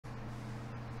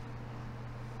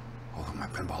Hopefully my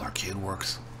pinball arcade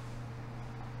works.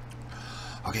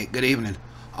 Okay, good evening.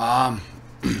 I'm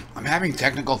having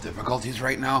technical difficulties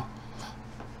right now.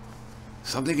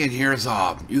 Something in here is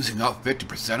using up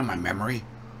 50% of my memory.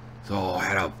 So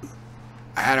I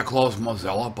had to close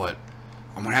Mozilla, but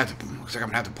looks like I'm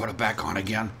gonna have to put it back on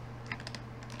again.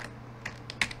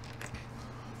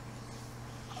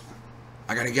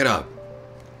 I gotta get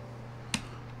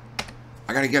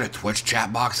a Twitch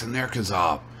chat box in there, because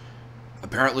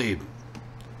apparently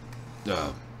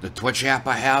the Twitch app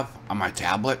I have on my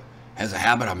tablet has a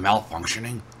habit of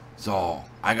malfunctioning. So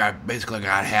I basically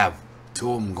gotta have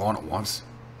two of them going at once.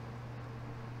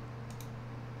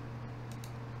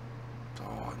 So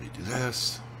let me do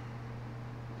this.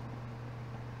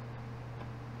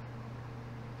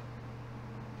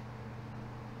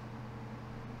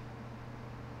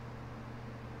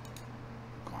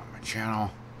 Go on my channel.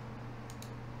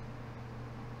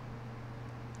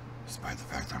 Despite the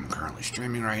fact that I'm currently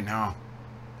streaming right now.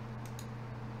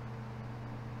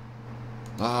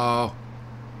 Hello?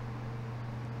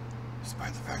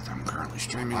 Despite the fact that I'm currently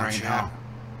streaming right now.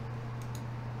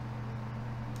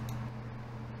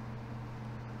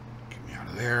 Get me out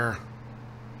of there.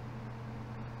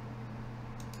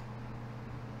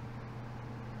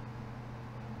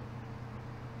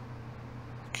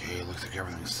 Okay, looks like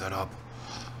everything's set up.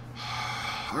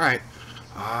 Alright.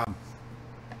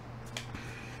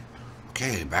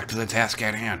 Okay, back to the task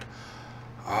at hand.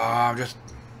 Just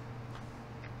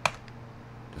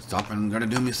up and gonna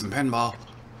do me some pinball.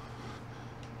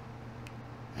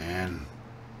 And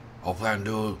hopefully I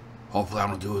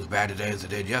don't do as bad today as I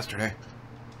did yesterday.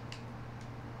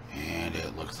 And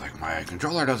it looks like my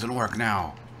controller doesn't work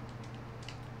now.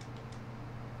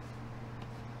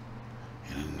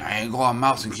 And I ain't going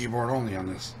mouse and keyboard only on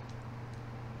this.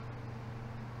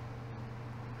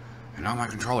 And now my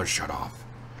controller's shut off.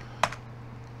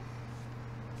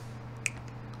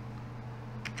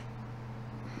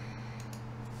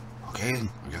 Okay,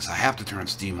 I guess I have to turn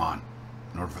Steam on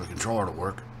in order for the controller to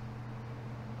work.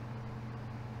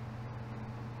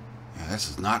 Yeah, this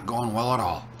is not going well at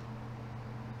all.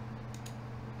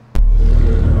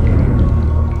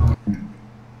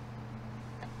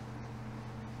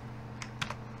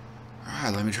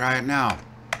 Alright, let me try it now.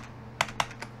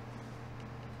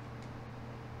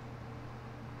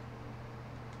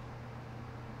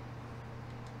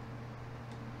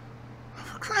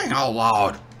 For crying out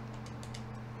loud.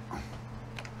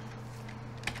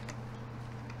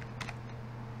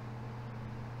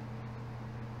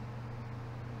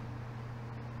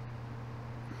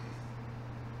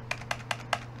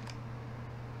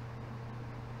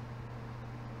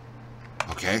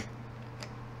 Okay.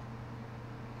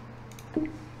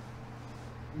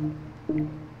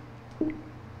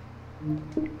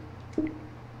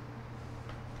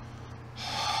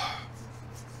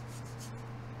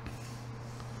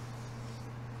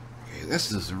 Okay,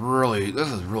 this is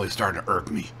really starting to irk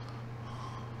me.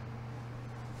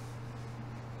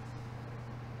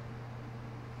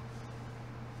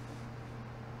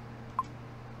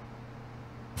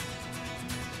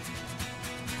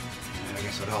 I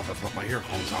guess it'd help if I put my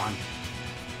earphones on.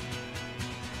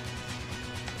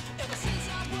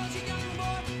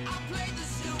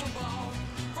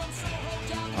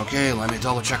 Okay, let me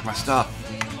double check my stuff.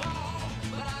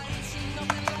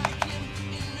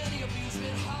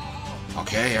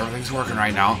 Okay, everything's working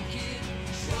right now.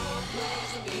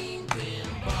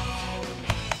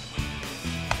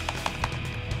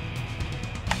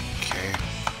 Okay.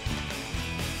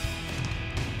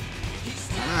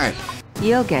 Alright.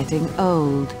 You're getting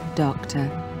old, Doctor.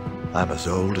 I'm as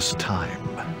old as time.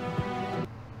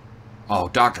 Oh,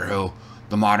 Doctor Who,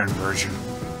 the modern version.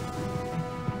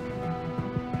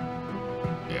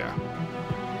 Yeah.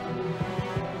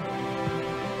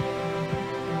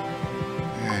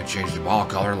 Yeah, changed the ball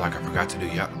color like I forgot to do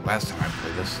last time I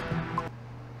played this.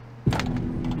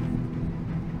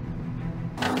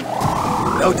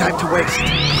 No time to waste.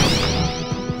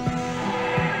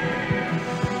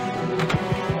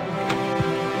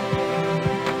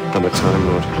 I'm a Time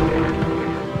Lord.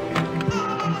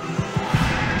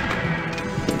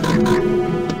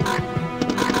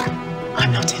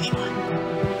 I'm not anyone.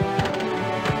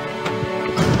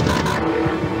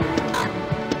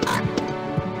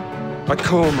 I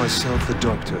call myself the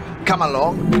Doctor. Come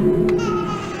along.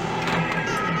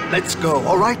 Let's go,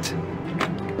 all right?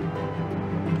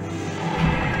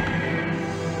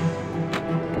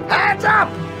 Hands up!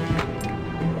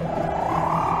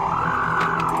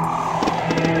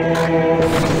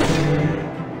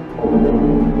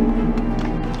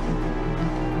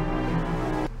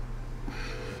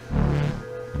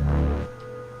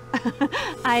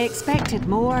 I expected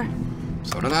more.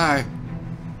 So did I.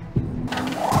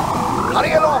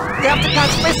 Hurry along! We have to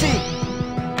catch Missy!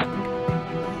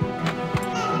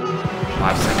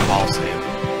 5-second ball save.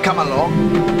 Come along.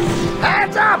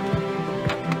 Hands up!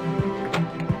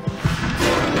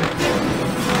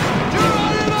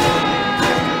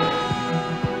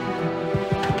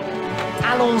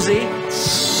 Allons-y.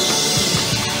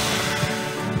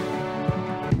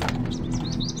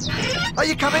 Are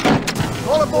you coming?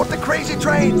 All aboard the crazy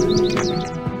train!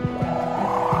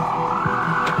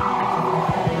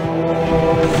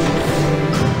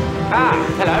 Ah,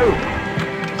 hello.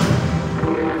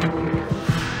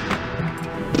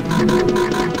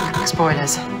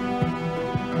 Spoilers.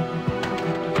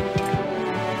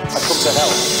 I've come to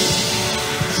help.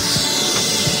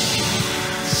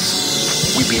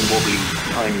 We've been wobbly,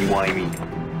 timey-wimey.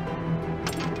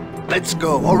 Let's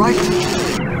go, all right?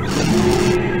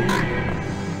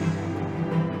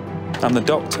 I'm the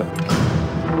doctor.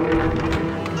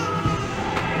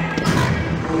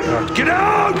 Get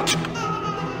out!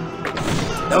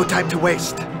 No time to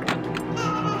waste.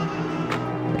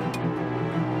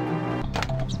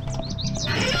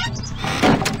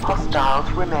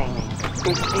 Hostiles remaining.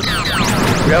 50.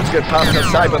 We have to get past the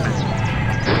Cybermen.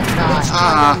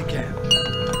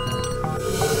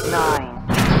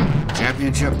 9.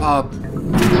 Championship pub.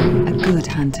 A good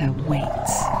hunter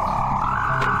waits.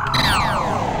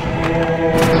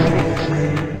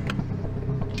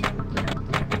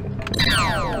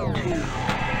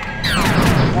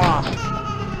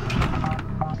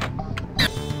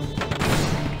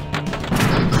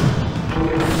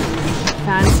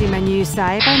 Fancy my new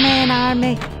Cybermen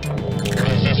army?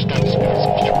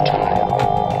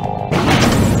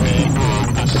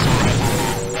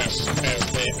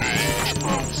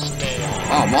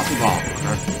 Oh, muscle ball.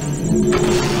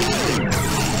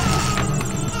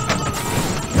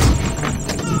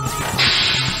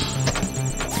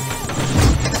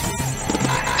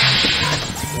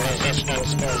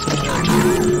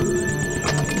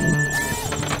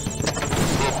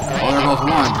 Oh, there goes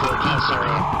one.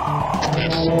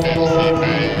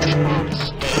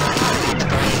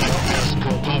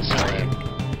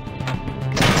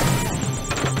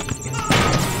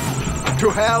 To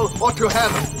hell or to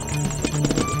heaven.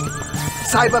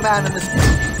 Cyberman in this...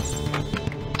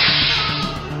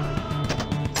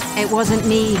 It wasn't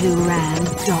me who ran,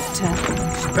 Doctor.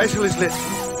 Specialist list.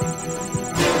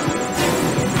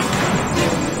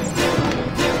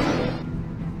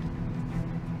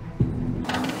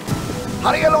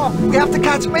 Hurry along! We have to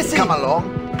catch Missy! Come along.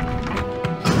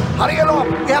 Hurry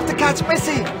along! We have to catch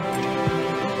Missy!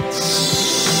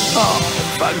 Oh,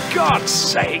 for God's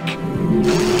sake!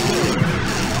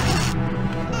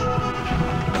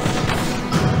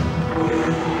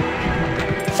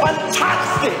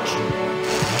 Fantastic!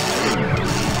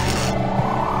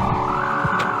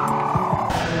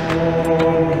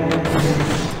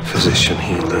 Physician,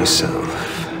 heal thyself.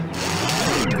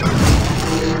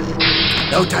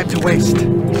 No time to waste.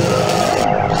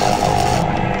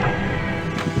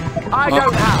 I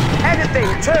don't have anything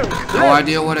to No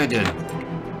idea what I did.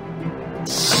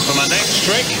 For my next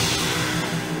trick,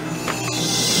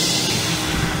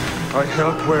 I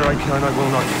help where I can, I will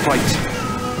not fight.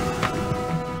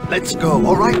 Let's go,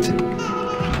 all right?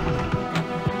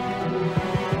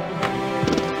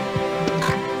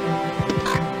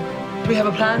 Do we have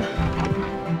a plan?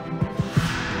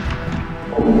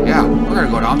 Yeah, we're gonna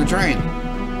go down the drain.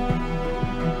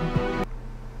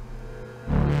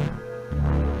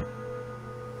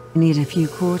 Need a few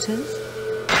quarters?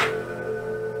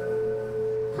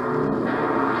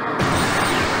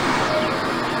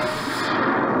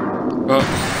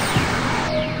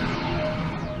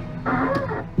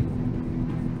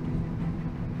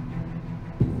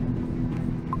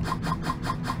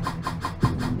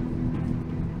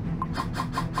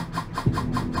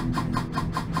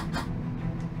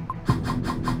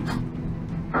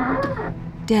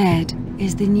 Dead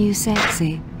is the new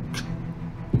sexy.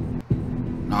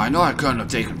 No, I know I couldn't have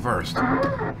taken first.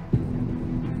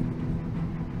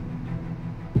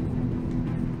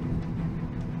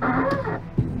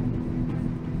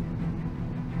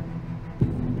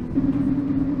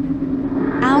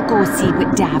 I'll go see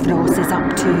what Davros is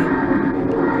up to.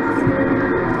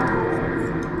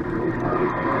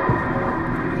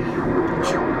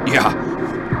 Yeah.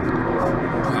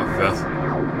 Fifth.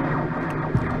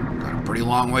 Got a pretty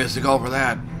long ways to go for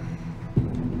that.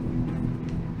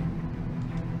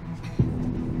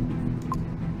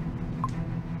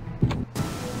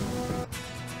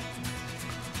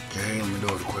 Okay, let me do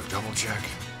a quick double check.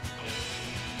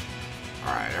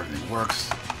 Alright, everything works.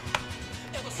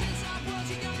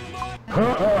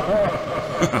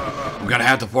 I'm gonna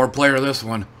have to 4-player this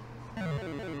one.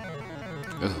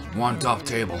 This is one tough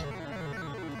table.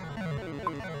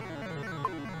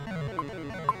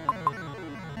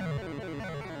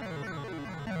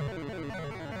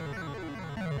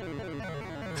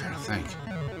 I'm trying to think.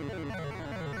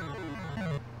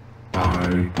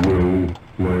 I will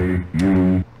slay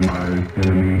you, my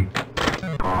enemy.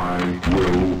 I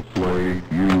will slay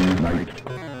you, knight.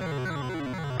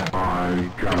 I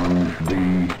challenge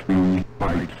thee to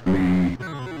fight me.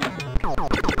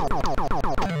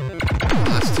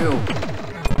 That's 2.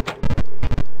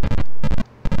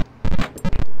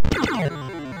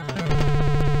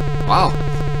 Wow,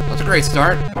 that's a great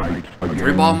start.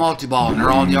 3-ball multi-ball, and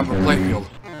they're all in the upper playfield.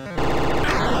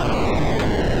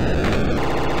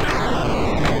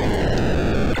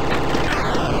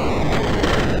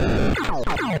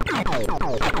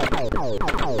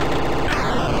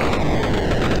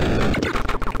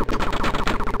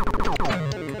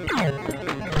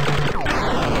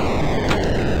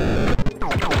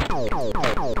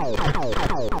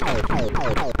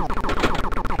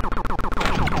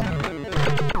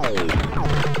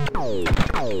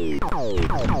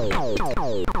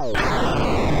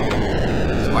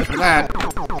 So much for that.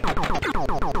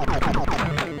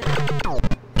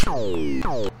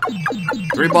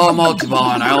 3-ball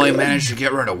multi-ball, and I only managed to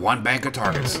get rid of 1 bank of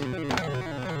targets.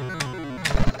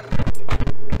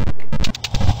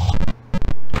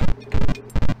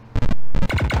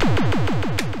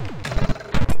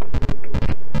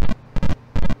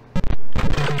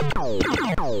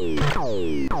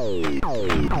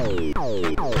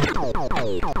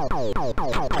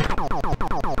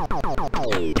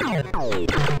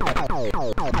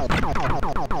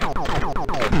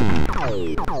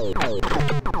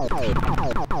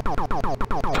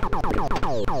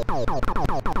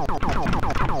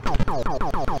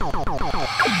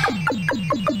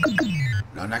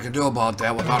 Nothing I can do about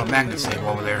that without a magnet save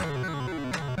over there.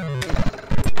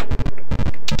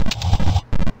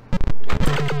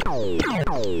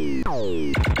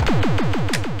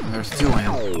 There's 2 of them.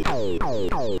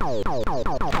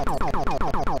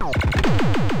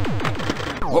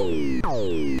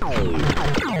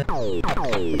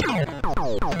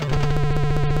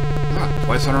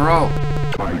 Twice in a row.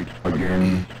 Fight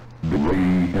again, the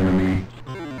enemy.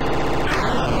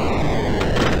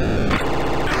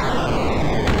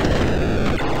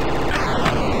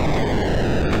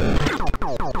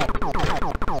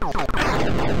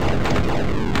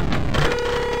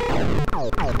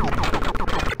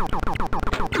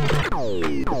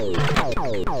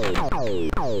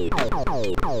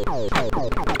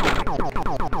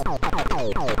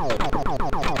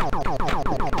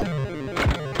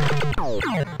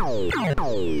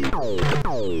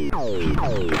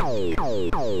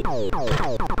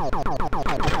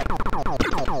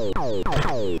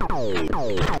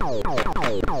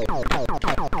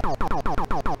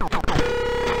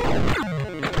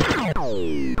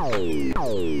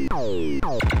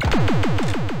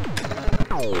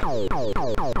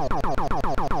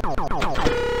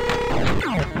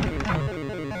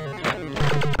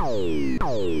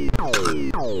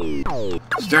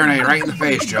 Staring at you right in the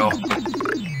face, Joe.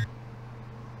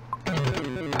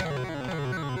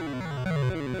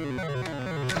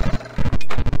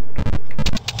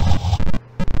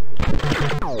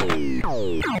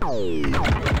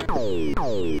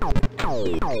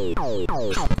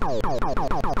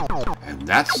 And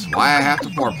that's why I have to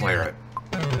 4-player it.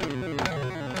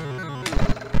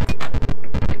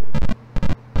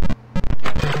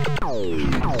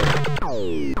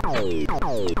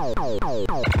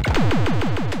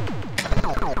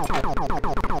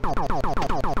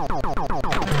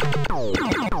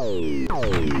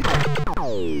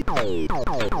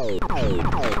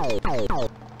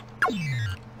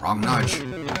 Wrong nudge.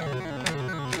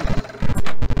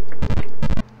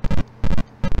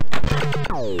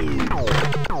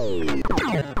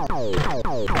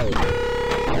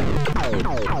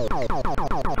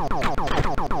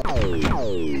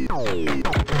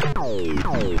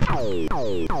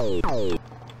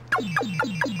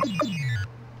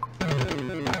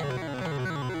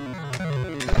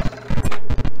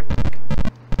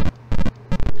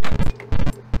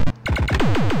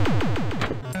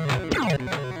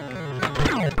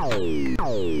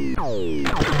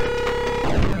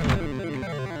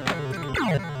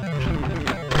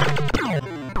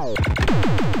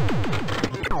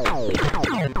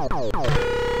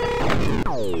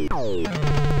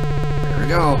 There we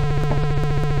go.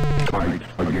 Fight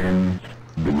again,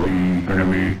 the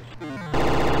enemy.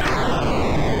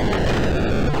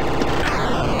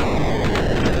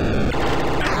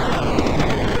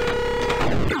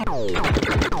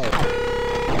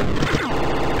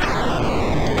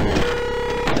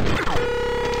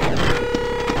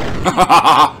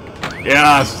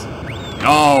 Yes.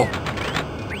 No.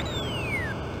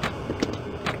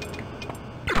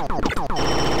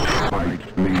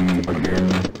 Fight me again,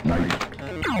 knight.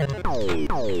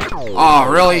 Oh,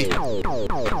 really?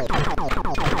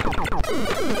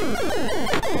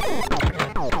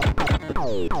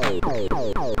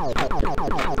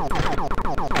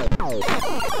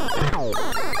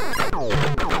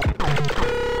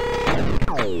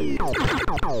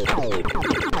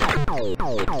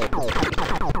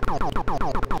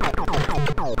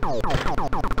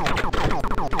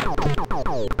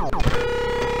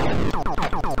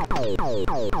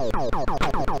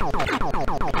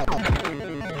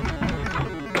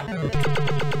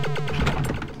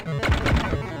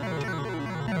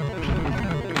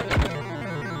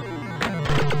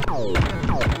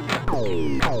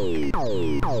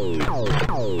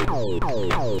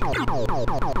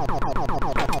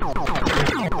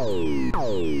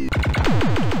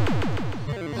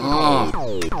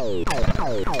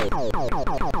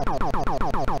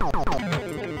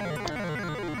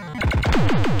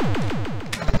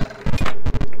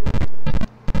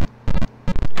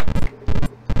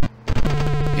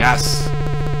 Yes.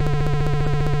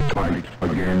 Fight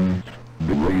again,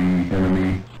 delay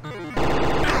enemy.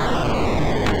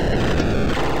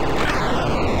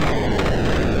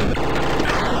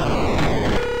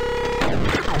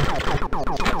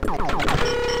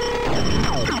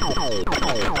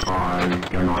 I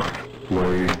cannot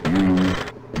play you.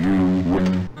 You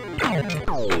win.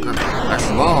 That's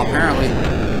the ball, apparently.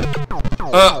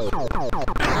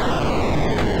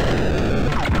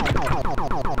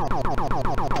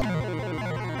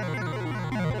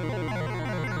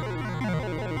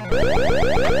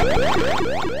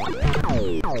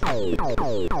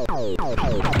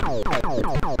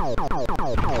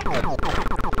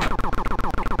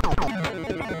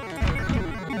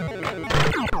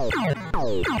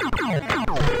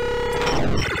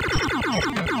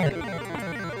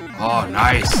 Oh,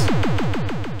 nice.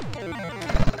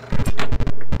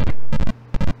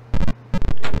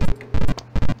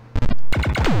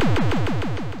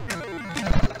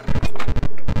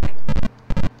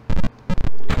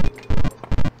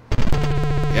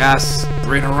 Yes,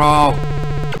 3 in a row.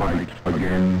 Fight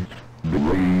again,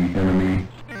 delay enemy.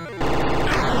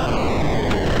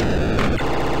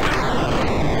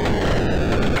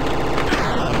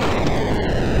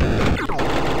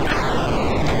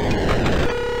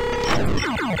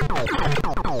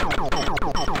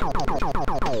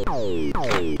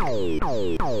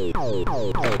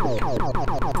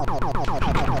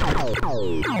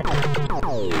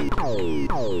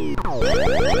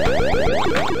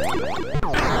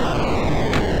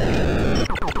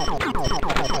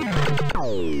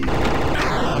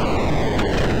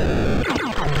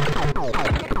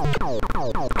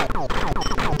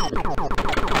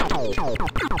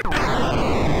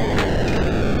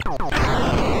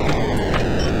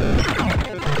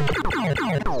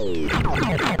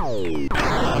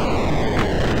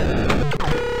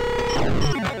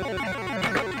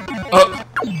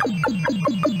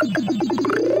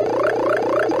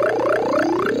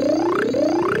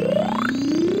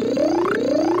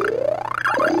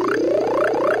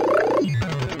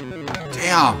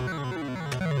 Damn.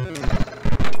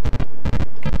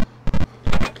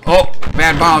 Oh,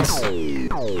 bad bounce.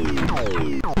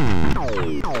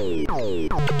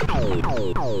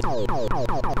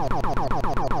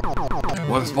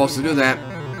 Wasn't supposed to do that.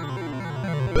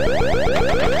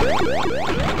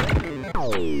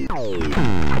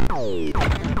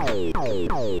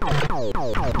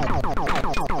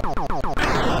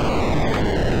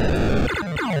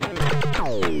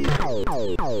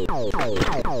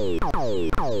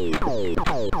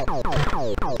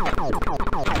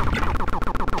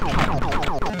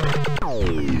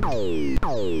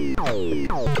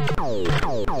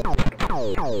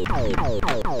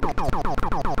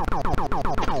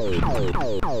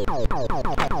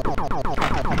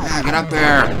 Yeah, get up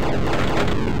there.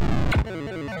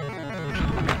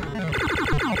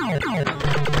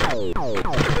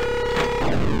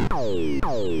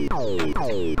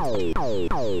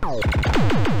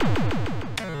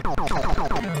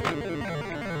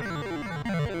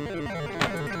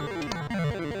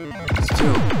 That's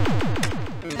 2.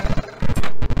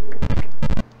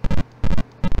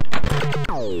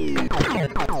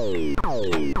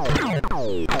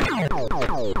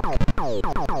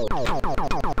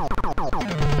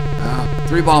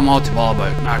 Three-ball multi-ball,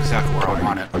 but not exactly where I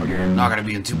want it. Not gonna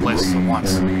be in 2 places at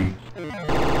once.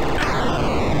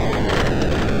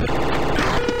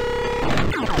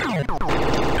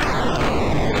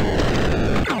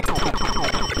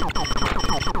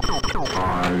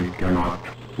 I cannot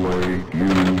play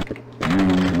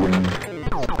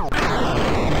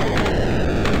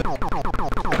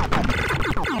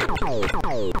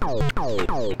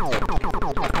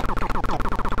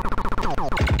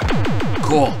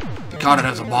Cool. Count it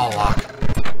as a ball lock.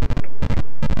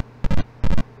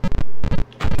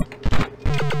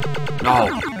 No.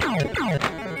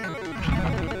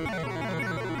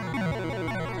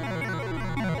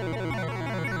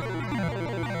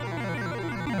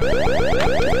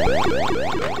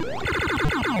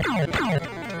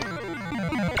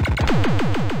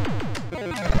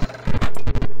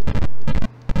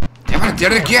 Damn it, I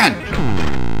did it again.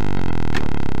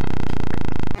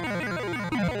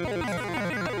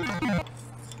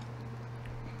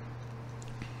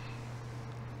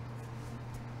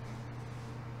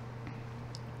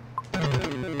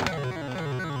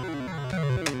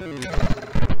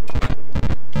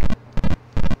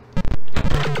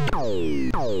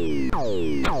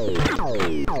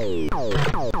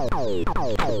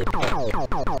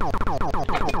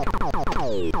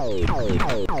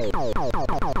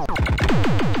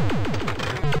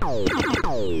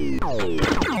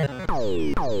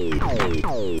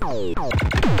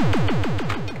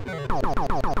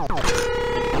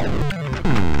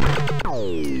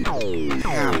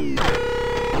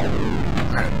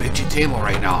 Table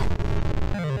right now.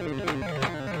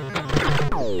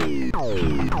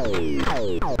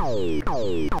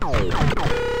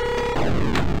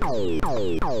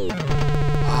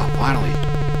 Oh, finally.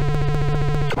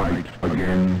 Fight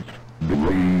against the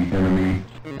enemy.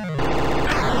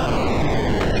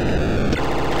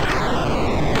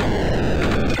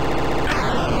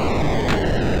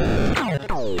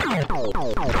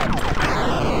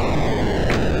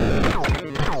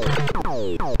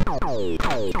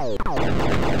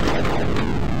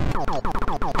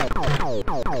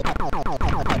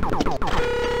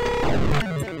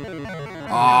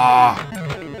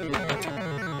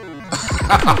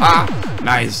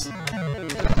 Nice.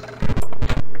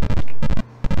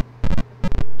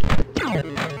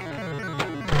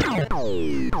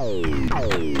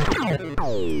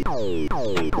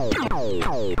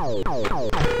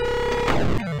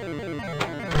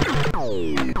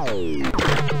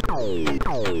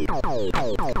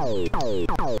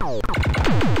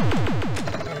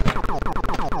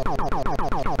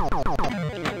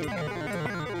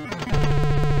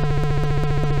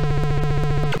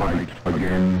 Fight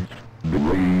against the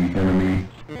enemy.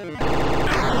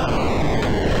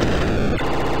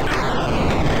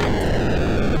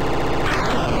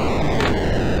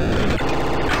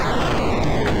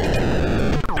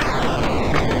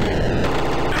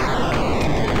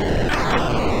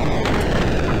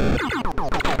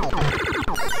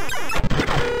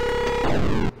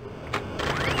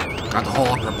 Got the whole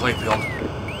upper playfield.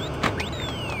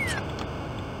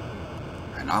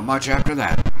 And not much after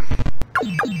that.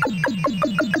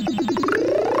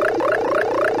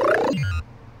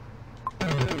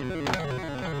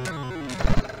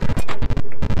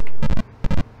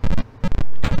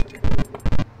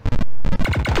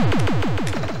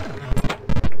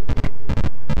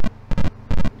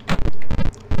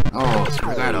 Oh,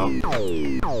 screw that up.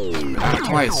 Screw that up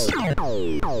twice.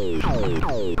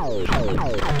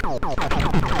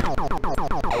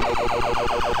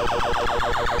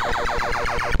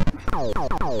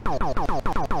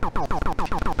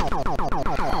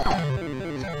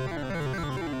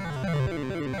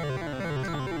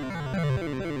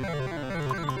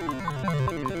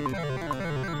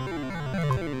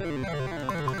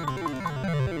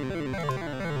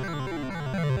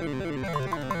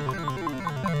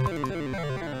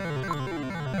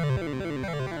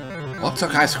 Well,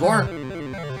 took high score.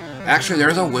 Actually,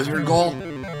 there's a wizard goal.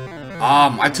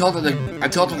 I tilted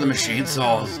the machine, so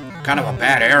it was kind of a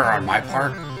bad error on my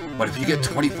part. But if you get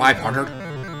 2,500,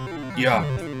 yeah,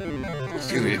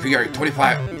 excuse me, if you get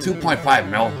 2.5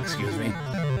 mil, excuse me,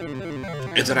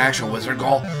 it's an actual wizard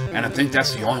goal, and I think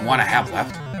that's the only one I have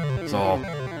left. So,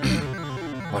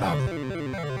 but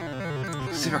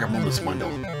let's see if I can move this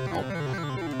window. Oh.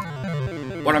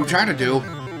 What I'm trying to do,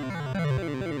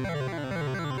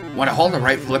 when I hold the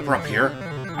right flipper up here,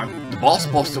 the ball's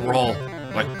supposed to roll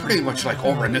like pretty much like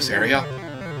over in this area.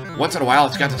 Once in a while,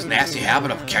 it's got this nasty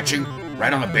habit of catching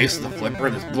right on the base of the flipper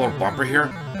in this little bumper here.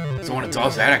 So when it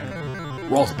does that, it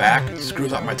rolls back and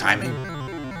screws up my timing.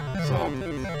 So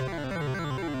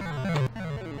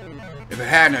if it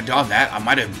hadn't done that, I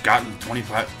might have gotten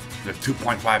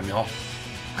 2.5 mil.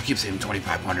 I keep saying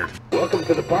 2,500. Welcome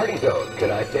to the party zone.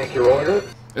 Can I take your order?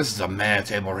 This is a mad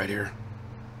table right here.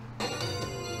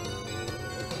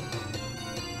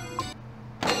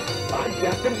 I'm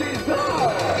Captain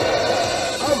Bizarre!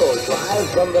 Almost live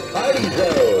from the party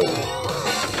zone!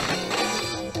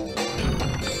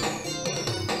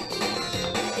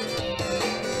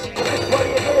 That's what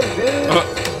you do,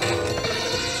 dude!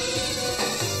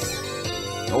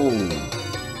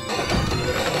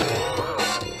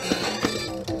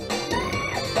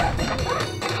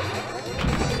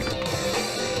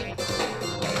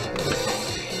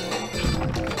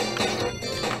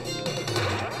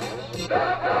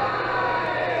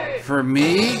 For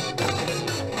me?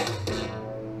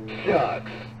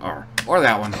 Shucks. Or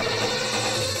that one.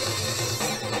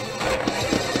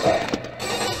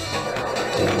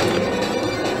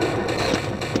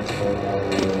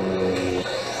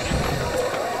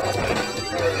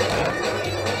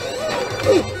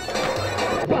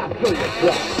 Pop till you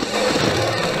drop.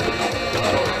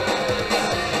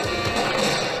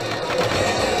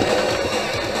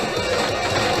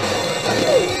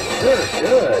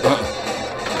 Good.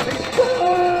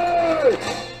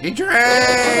 He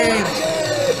drained!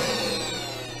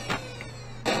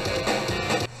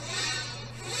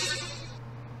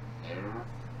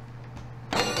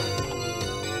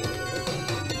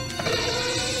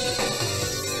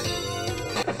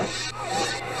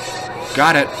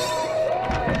 Got it.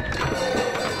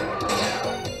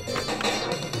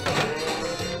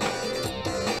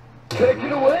 Take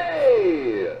it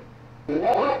away.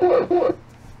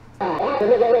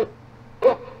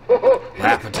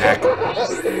 Laugh attack.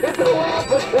 It's a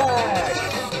laugh attack.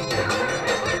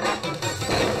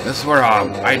 This is where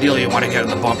ideally you want to get in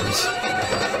the bumpers.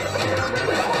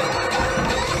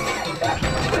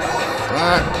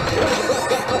 What?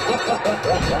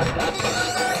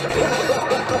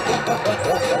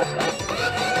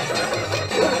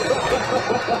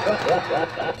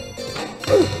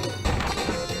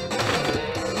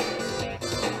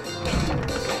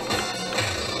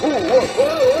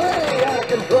 Way out of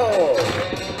control.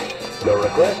 The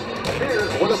request,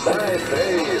 here's one of my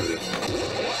faves.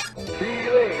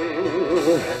 Feeling.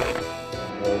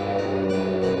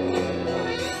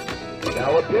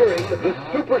 Now appearing, the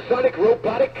supersonic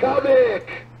robotic comic.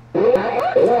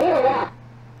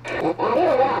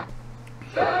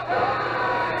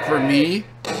 For me?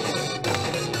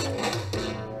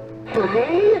 For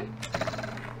me?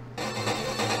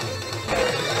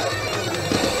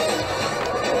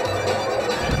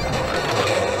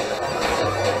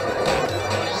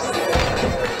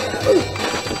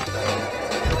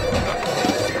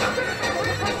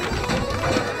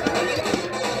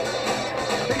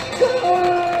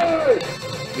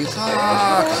 He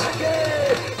sucks!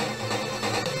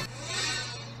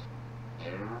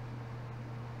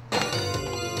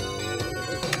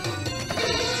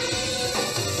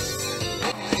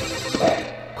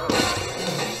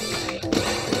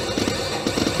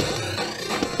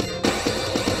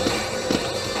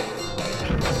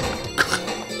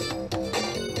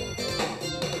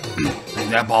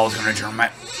 That ball was gonna drain.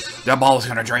 That ball was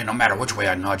gonna drain no matter which way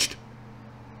I nudged.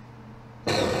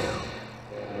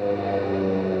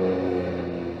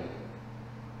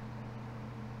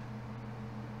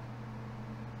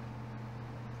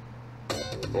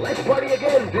 Let's party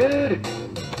again, dude.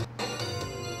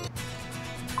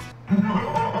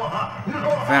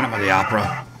 Phantom of the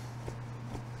Opera.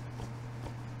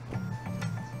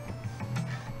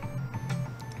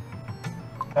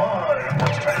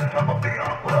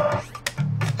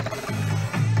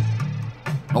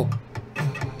 Nope.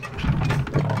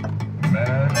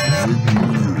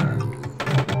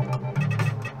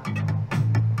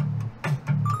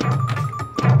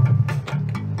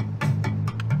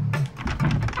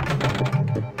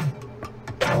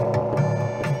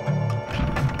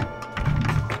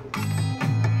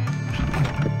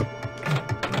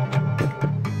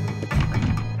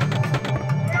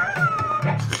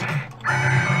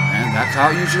 And that's how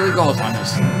it usually goes on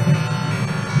this.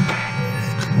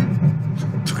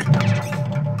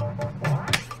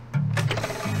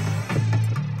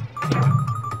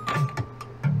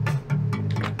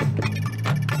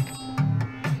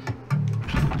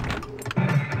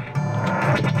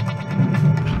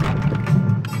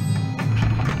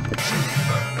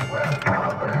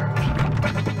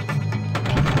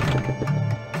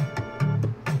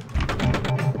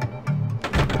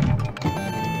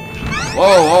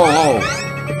 Whoa, whoa, whoa.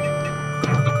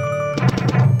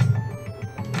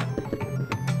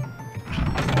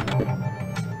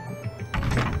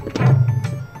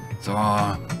 So,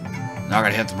 now I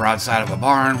gotta hit the broadside of a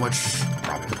barn, which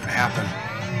probably isn't gonna happen.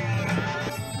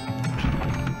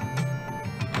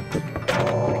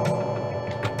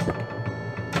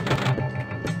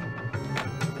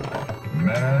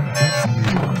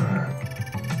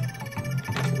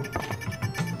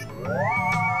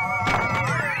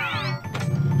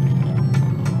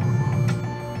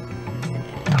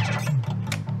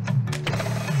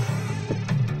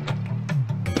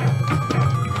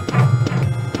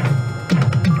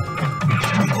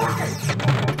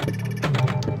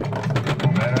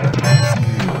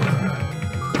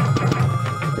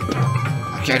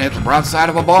 Can't hit the broadside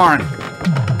of a barn.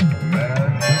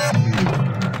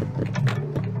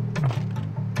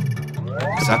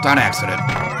 Except on accident.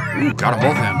 Ooh, got them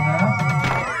both in.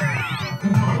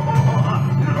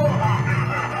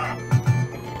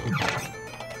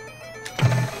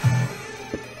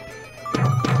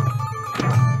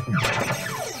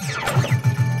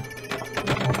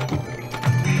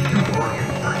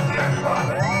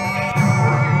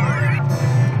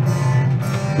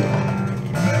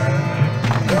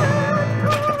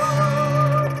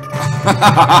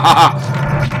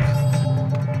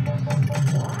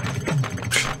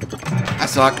 I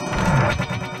suck.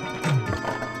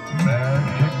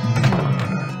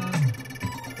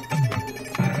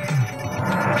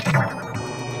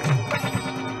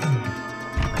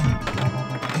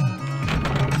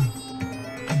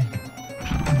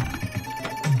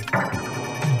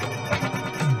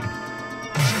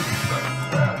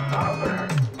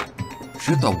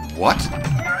 Shoot the what?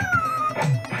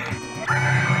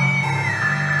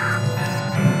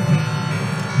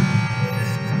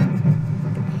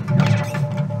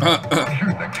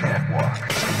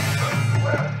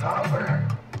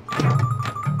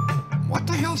 What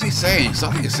the hell is he saying?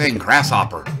 Something is saying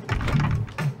grasshopper.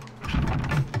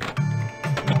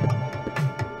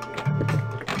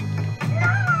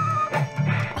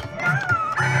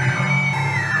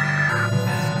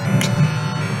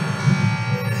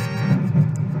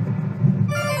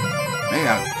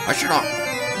 Man, I should have.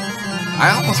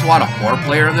 I almost want a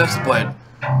 4-player of this, but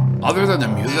other than the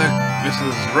music, this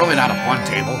is really not a fun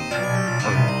table.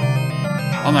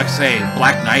 Unlike, say,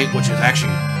 Black Knight, which is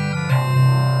actually,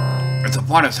 it's a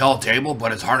fun as hell table,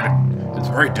 but it's hard to, it's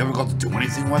very difficult to do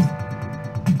anything with.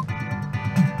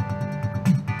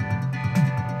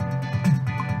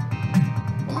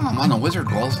 Well, I'm on the wizard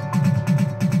goals.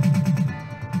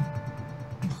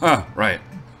 Huh, right.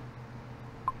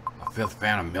 A 5th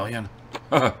Phantom Million?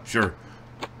 Sure.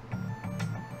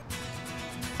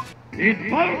 It's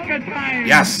polka time!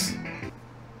 Yes!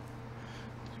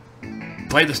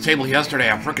 Played this table yesterday,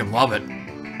 I freaking love it.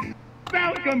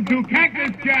 Welcome to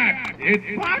Cactus Jack! It's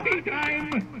party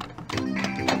time!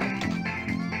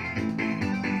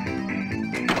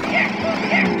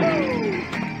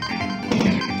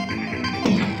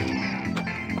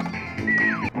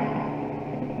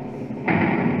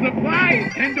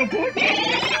 Supplies and the food!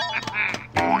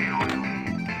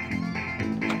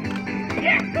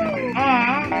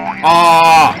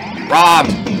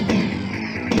 Robbed!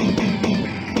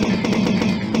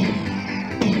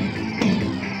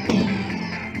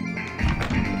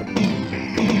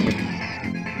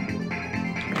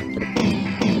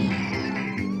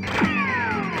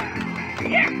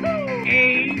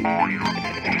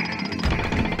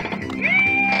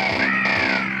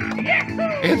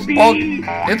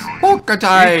 It's polka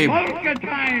time! It's polka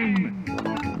time!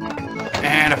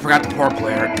 And I forgot the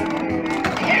 4-player.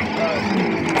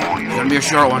 It's gonna be a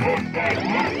short one. Take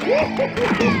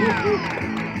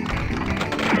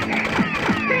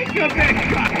a big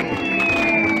shot!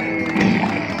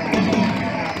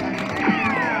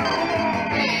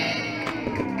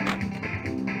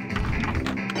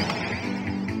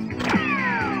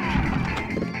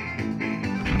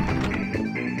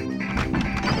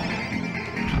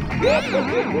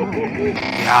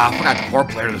 Yeah, I forgot the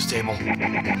 4-player of this table.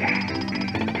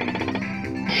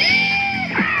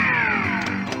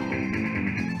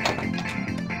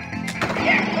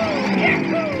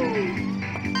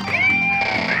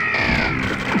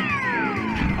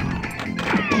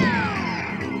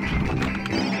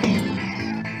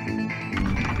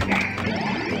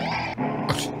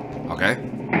 Okay.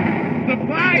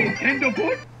 Supplies and the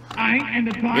food. And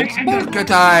the toy It's and polka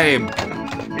time!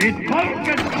 It's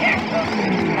polka time!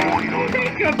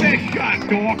 Take a big shot,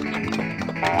 dog!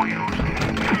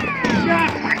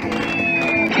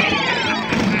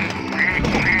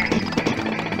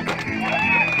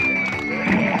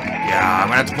 Yeah, I'm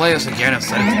gonna have to play this again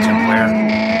instead of the 2-player.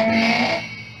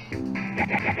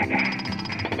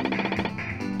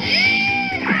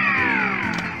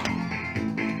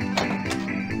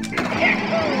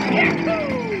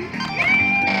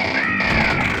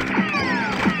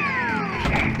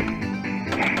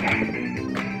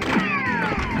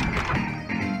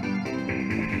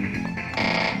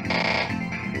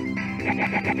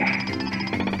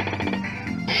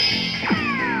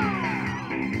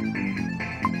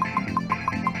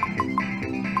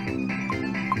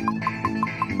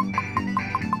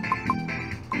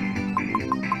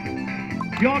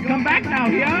 You'll come back now,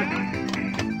 yeah?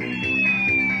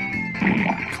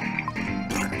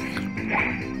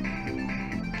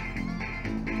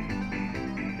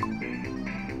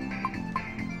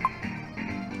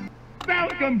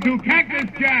 Welcome to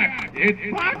Cactus Jack. It's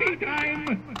party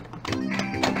time.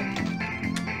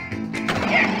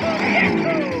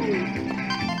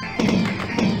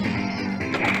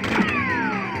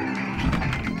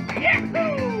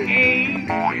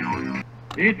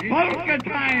 It's polka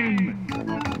time!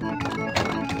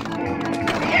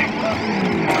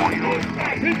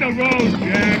 Hit the road,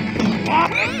 Jack!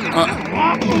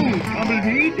 Wahoo!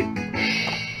 Tumbleweed!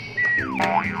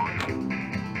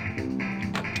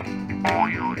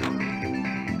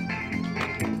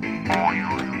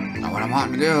 Not what I'm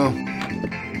wanting to do.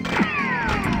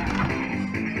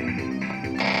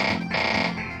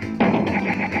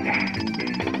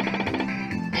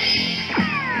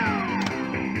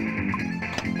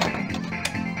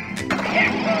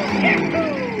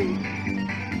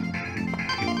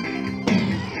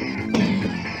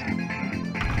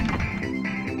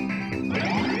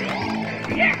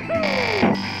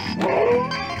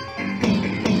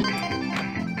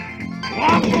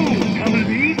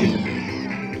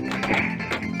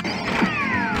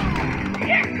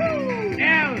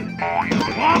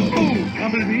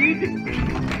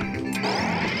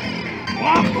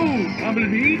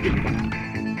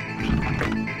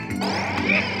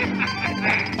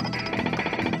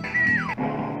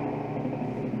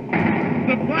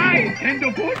 Surprise,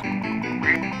 Tenderfoot!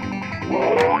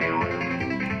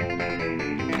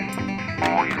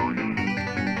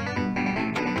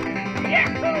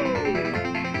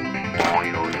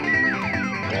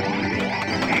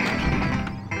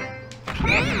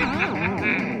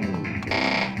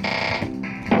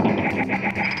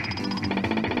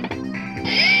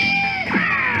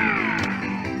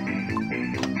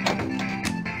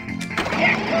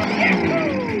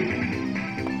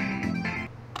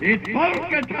 It's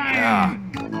polka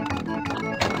time!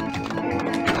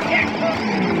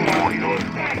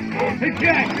 Hey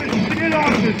Jack, get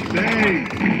off the stage!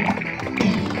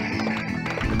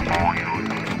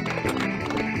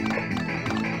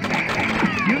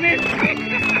 You missed it!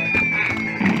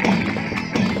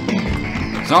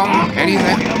 Something,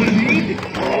 anything?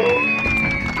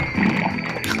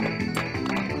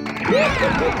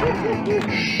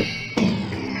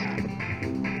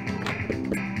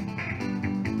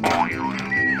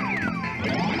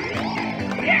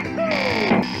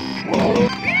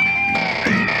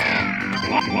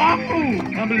 Wahoo!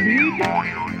 Tumbleweed!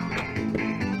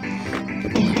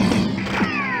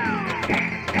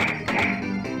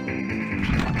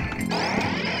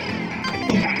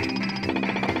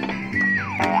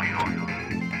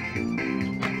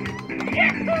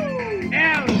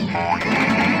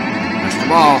 Push the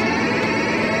ball.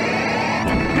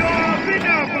 You're a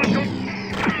winner, Buckle!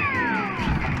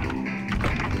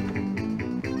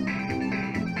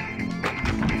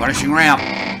 Punishing ramp.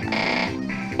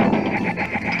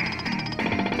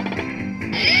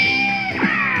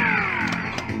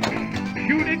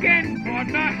 Shoot again,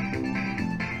 partner!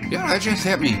 Yeah, that just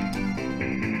hit me.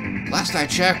 Last I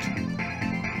checked,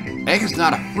 egg is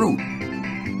not a fruit.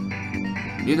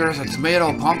 Neither is a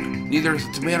tomato neither is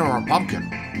a tomato or a pumpkin.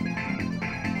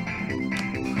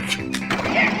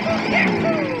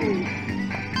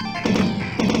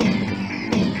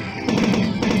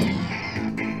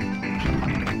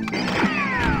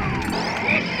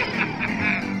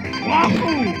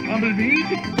 Wahoo!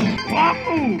 Tumbleweed!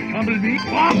 Wahoo! Tumbleweed!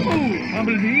 Wahoo!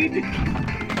 Tumbleweed!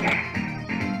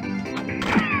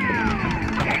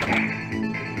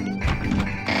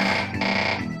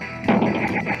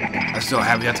 I still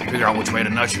have yet to figure out which way to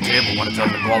nudge your table when it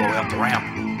doesn't go all the way up the ramp.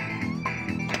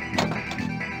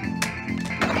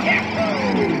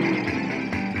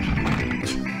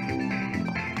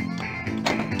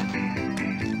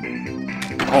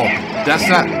 Oh, that's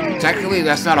not, technically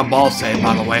that's not a ball save,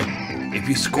 by the way. If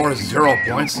you score 0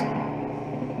 points.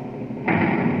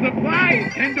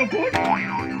 Surprise, Tenderfoot!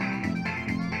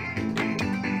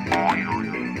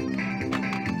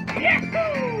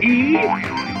 E?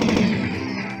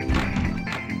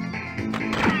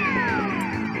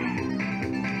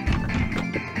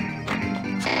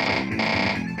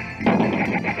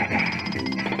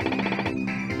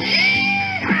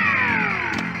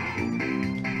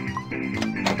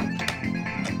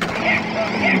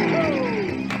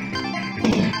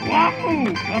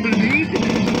 Wahoo! Tumbleweed!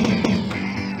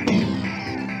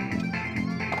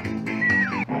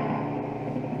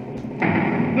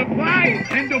 Surprise,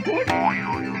 Tenderfoot!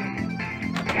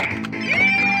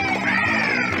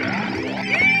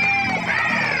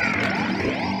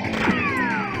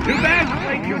 Too bad,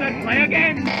 like you let's play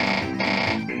again!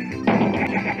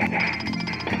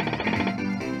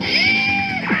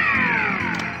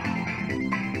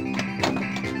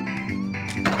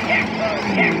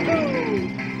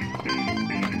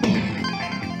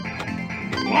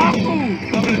 Wahoo!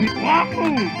 Tumbleweed!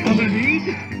 Wahoo! Tumbleweed!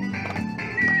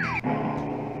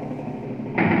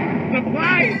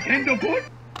 Surprise, Tenderfoot!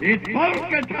 It's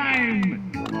polka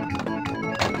time!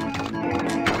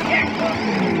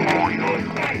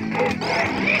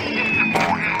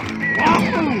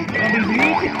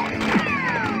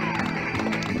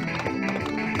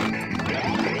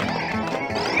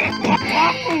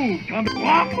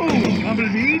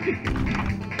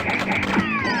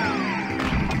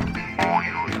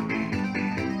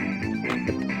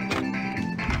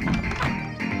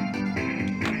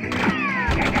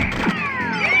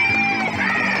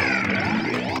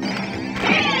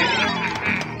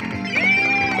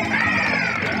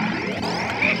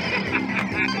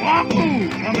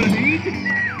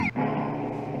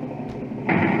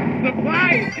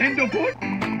 Supplies, tenderfoot.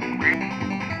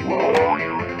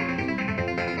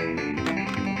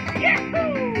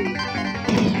 Yahoo!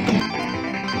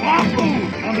 Waffle,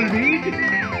 tumbleweed.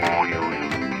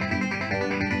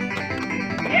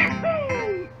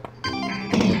 Yahoo!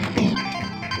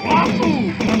 Waffle,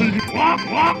 tumbleweed.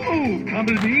 Waffle,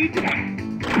 tumbleweed.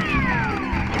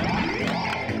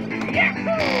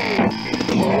 Yahoo!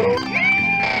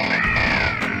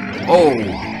 Oh!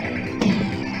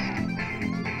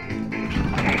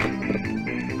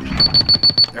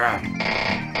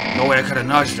 No way I could have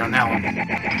nudged on that one.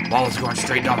 Ball is going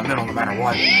straight down the middle no matter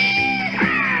what.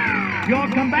 You'll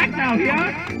come back now,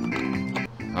 here?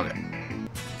 Okay.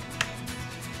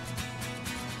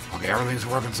 Okay, everything's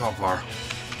working so far.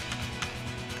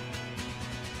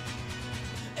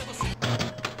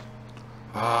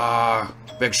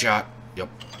 Big shot. Yep.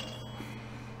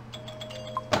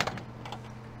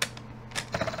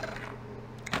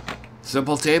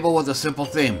 Simple table with a simple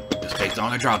theme. Just take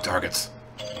down the drop targets.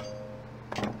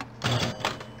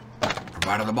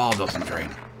 Provided the ball doesn't drain.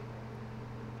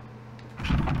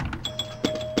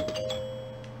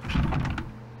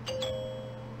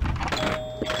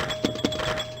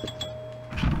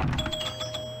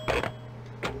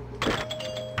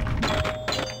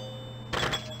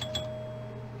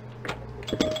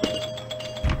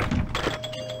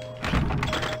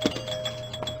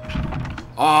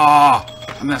 Oh,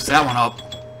 I messed that one up.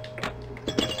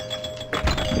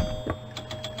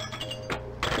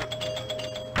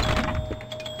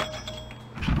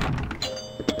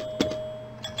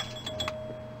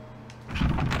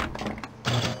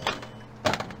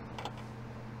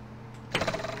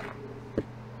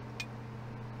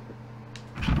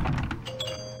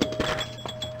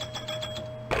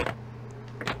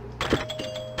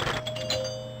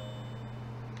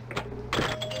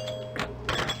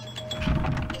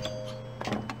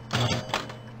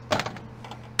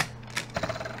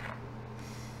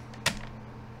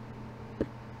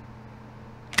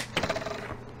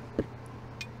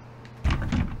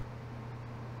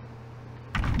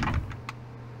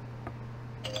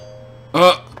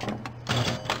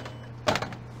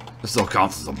 This still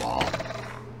counts as a ball.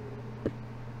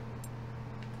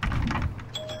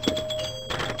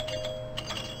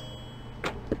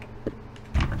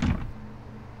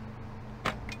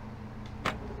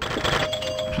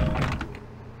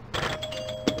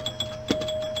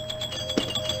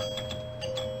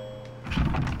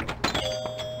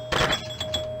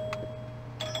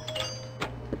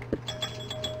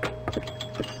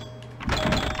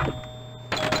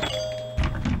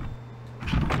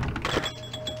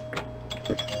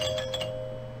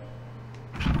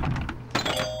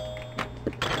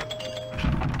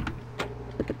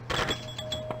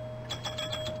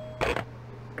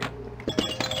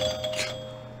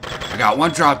 Got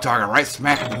one drop target right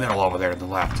smack in the middle over there to the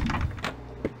left.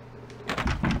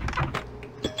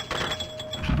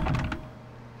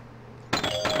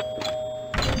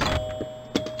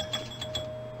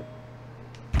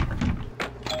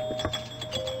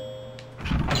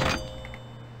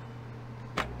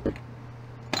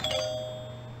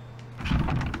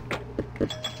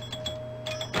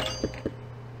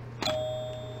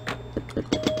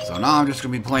 So now I'm just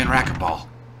gonna be playing racquetball.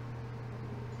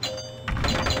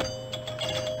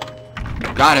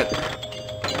 Got it.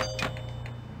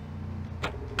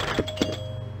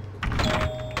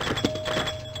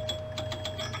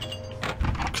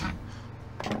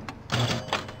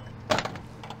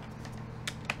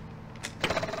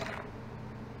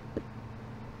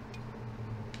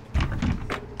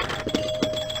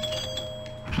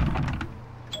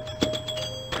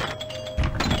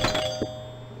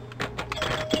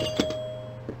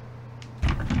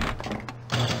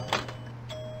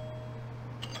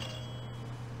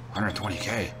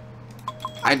 $120K.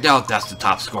 I doubt that's the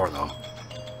top score, though.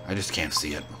 I just can't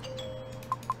see it.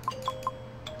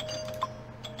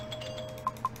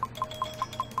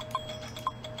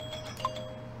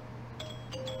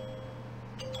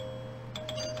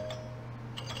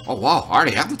 Oh, wow. I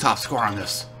already have the top score on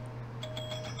this.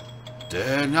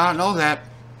 Did not know that.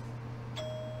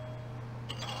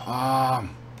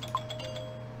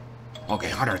 Okay,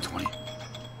 120.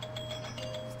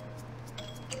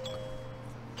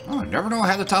 Oh, I never know I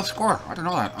had the top score. I don't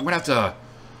know that. I'm gonna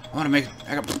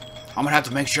have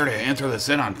to make sure to enter this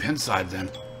in on pin side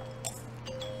then.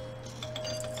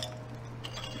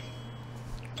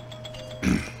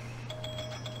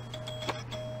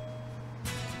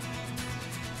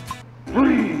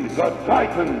 Free the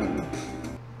Titan!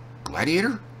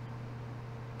 Gladiator?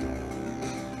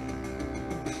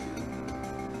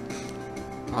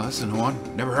 Oh, this is a new one.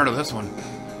 Never heard of this one.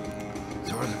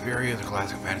 Sword of the Fury is a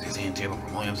classic fantasy scene table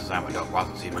from Williams, designed by Doug Watts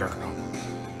and Steve Kirkconnell.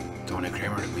 Tony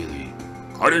Kramer to be the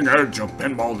cutting edge of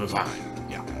pinball design.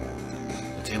 Yeah.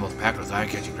 The table is packed with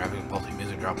eye-catching graphics and pulsing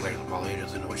music, drop players of all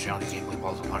ages into a challenging gameplay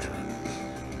balls and launching it.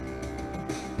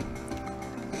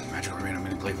 Magical Arena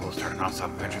mini playful of starting non-stop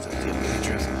adventures at the table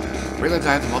features. Relay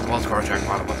times and multiple score track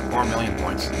bottom with 4 million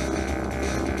points.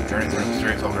 Journey through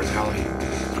mysterious ogre's alley.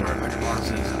 Score adventure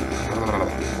bonuses.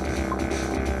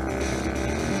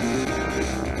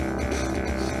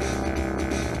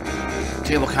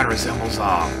 Table kind of resembles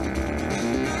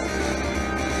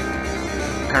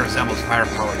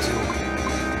Firepower 2.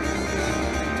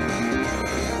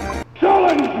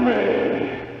 Challenge me!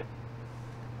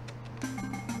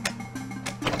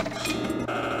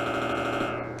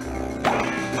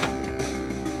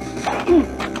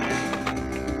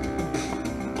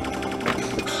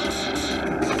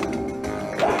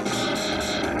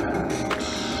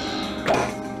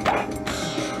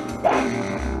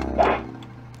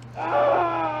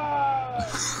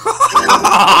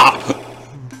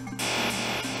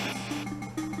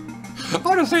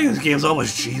 This game's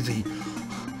almost cheesy.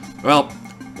 Well,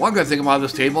 one good thing about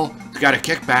this table, it's got a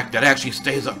kickback that actually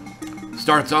starts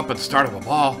up at the start of a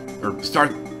ball, or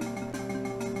starts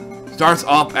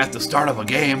up at the start of a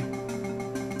game.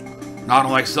 Not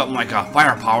unlike something like a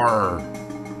Firepower or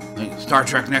like Star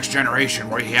Trek Next Generation,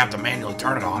 where you have to manually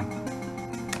turn it on.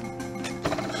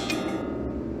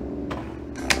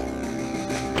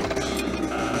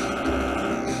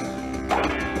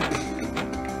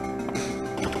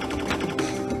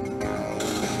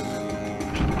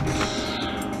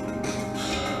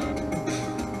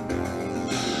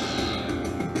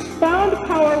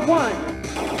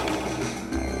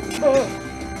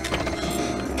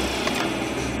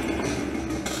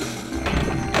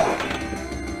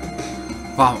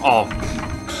 Oh,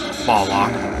 ball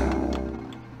lock.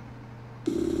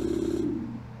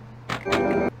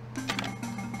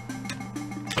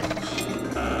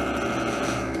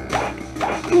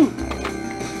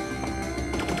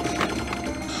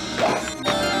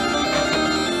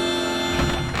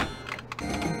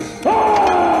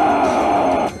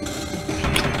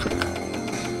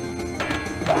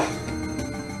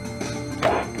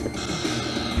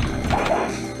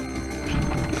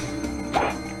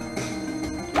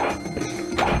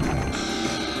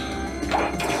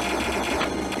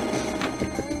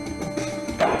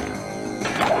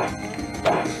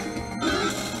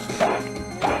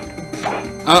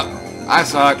 I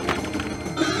suck.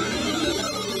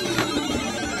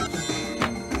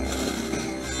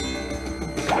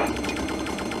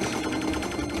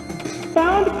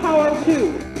 Found power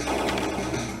 2.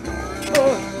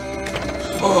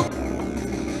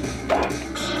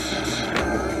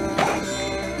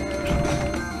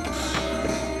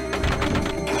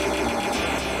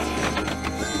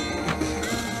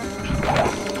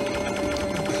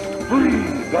 Free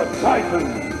the Titan!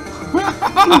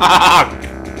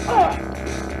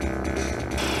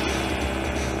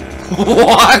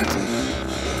 What?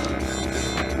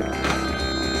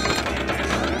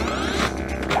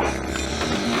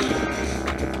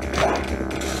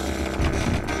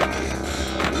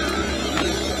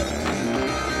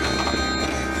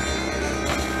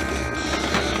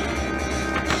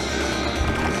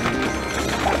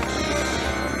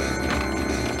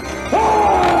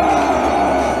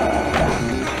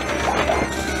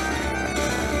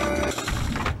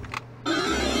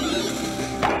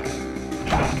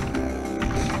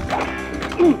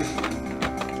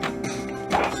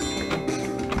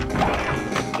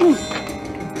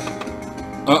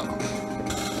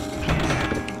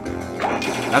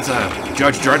 That's a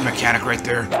Judge Dredd mechanic right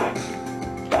there.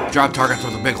 Drop targets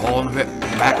with a big hole in the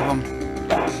back of them.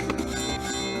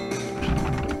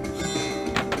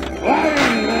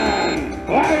 Lion Man!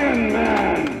 Lion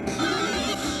Man!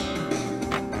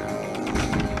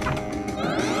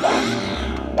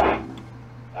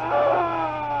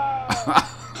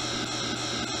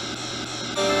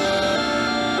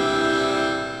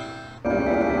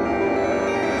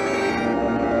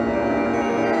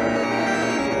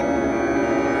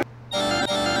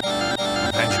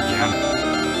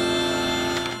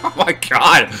 my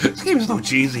god, this game is so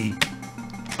cheesy.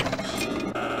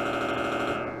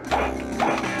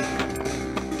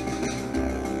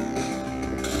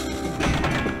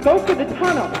 Go for the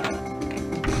tunnel.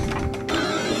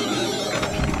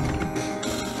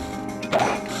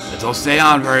 It don't stay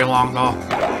on very long though.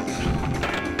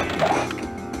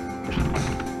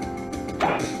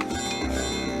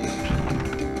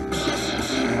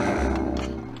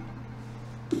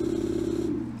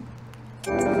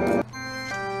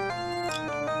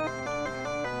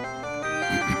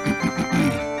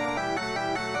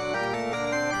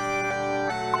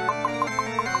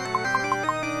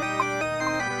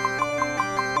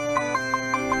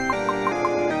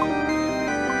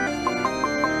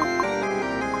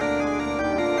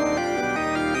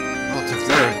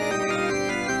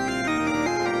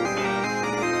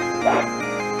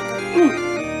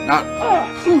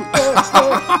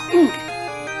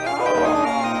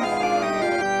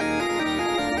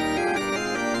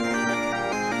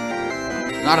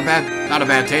 Not a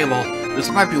bad table. This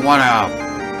might be one I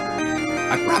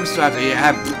probably still have to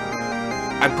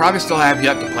I probably still have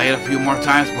yet to play it a few more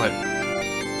times, but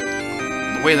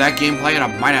the way that game played, I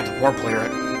might have to 4-player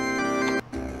it.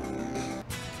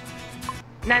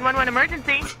 911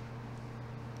 emergency.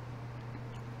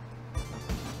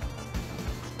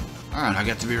 Alright, I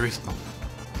get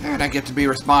to be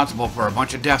responsible for a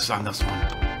bunch of deaths on this one.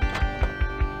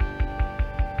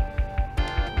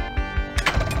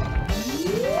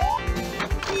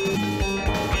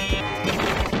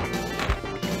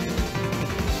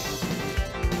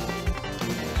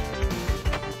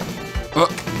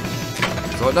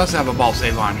 So it does have a ball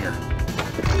save on here.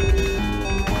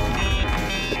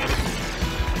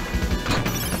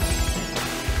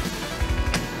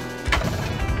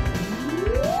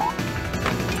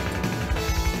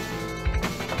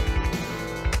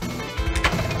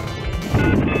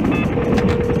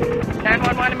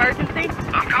 Emergency?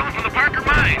 I'm calling from the Parker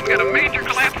mine. We got a major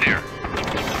collapse here.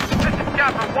 This is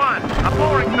Chopper 1. I'm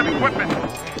lowering some equipment.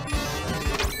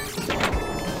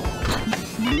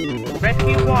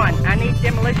 Rescue 1, I need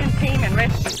demolition team and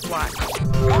rescue squad. Is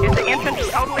the entrance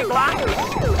totally blocked?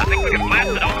 I think we can blast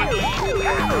it open.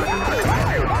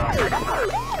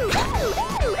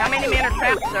 How many men are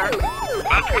trapped, sir?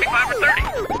 About 25 or 30.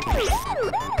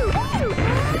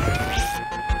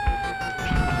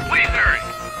 Please hurry.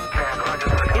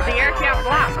 Is the air count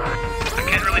blocked? I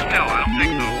can't really tell. I don't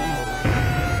think so.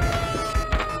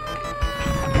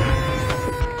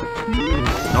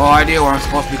 No idea where I'm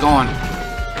supposed to be going.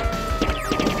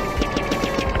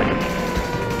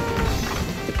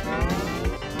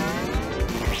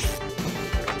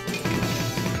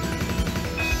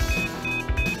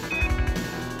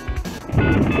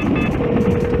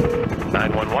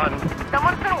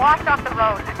 Someone's been washed off the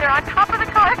road. They're on top of the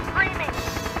car screaming.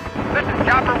 This is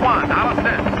Chopper 1. How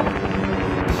assist?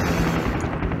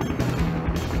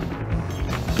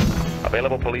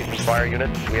 Available police and fire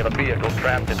units. We have a vehicle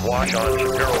trapped in wash on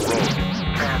Shapiro Road.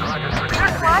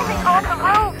 They're climbing on the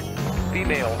roof.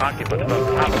 Female occupants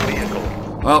on top of vehicle.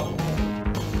 Well.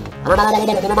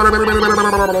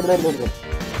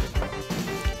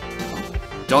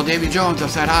 Tell Davy Jones I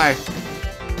said hi.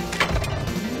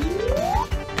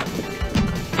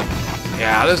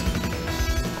 Yeah,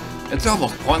 it's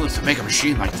almost pointless to make a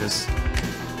machine like this.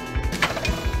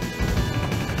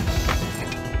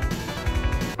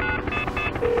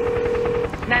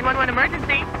 "911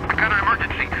 emergency." I got an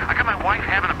emergency. I got my wife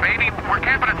having a baby. We're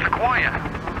camping at Sequoia.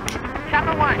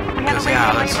 Chopper 1, we have a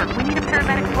radio labor. We need a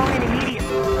paramedic flown in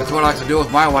immediately. That's what I like to do with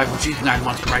my wife when she's 9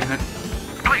 months pregnant.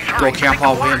 Please Go hurry. camp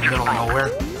all the way in the middle of nowhere.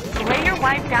 Lay your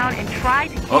wife down and try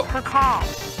to keep her calm.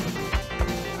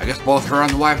 I guess both her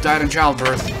and the wife died in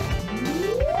childbirth.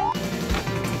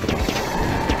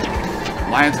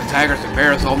 Lions and tigers and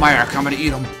bears, oh my, are coming to eat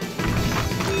them.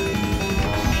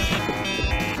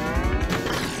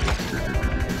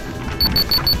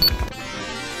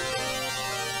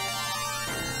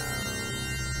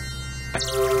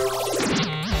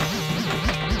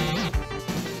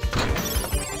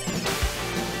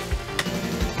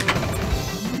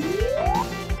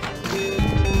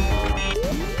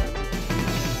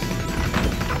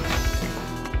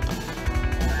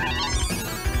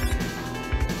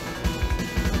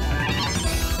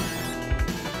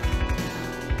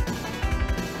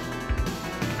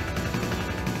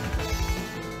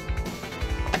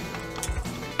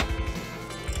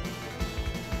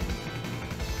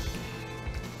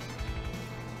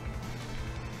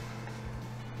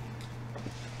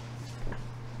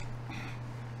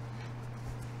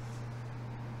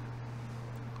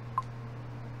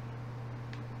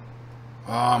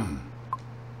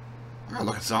 I gotta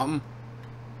look at something.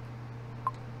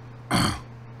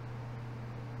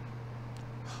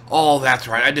 Oh, that's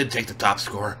right. I did take the top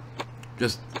score.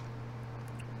 Just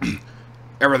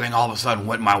everything all of a sudden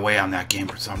went my way on that game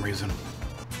for some reason.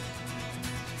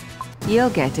 You're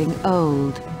getting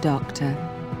old, Doctor.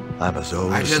 I'm as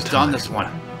old I as just time. done this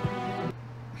one.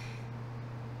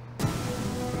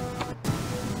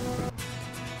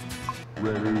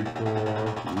 Ready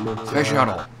for Space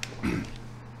Shuttle.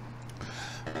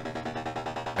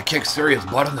 I kicked serious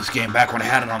butt in this game back when I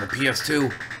had it on the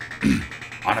PS2.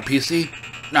 On a PC,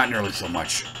 not nearly so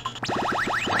much.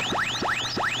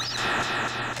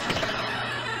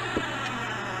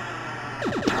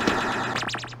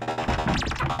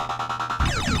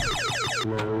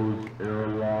 close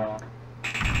airlock.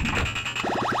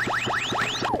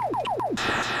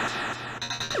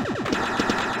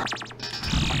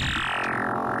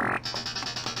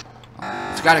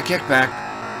 It's got a kickback,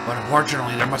 but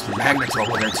unfortunately there must be magnets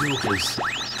over there too, because...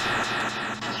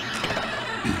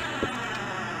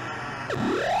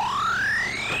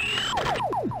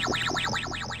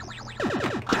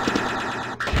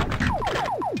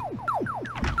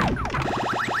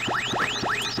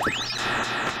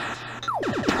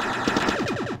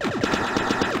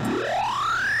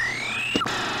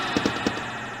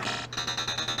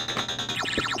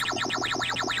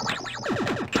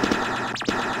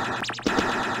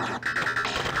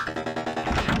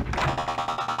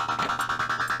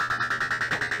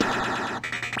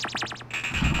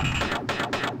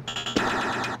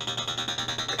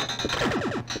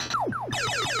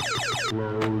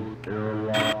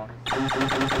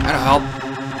 That'll help.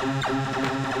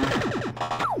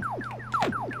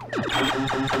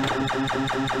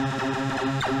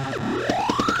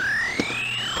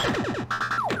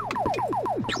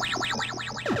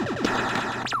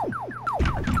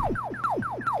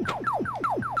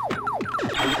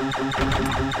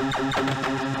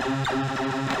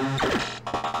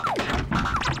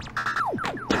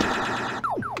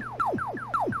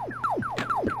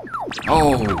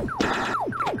 Oh.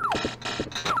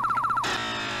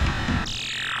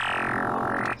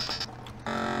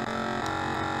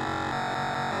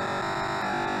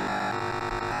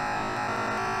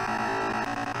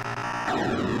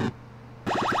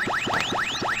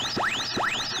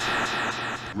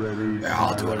 Yeah,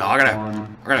 I'll do it now. I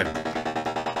gotta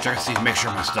check and see, make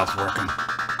sure my stuff's working.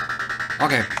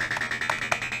 Okay.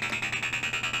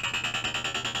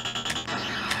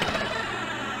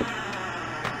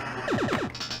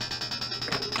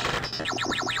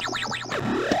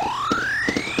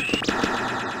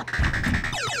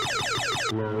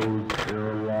 Close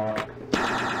airlock.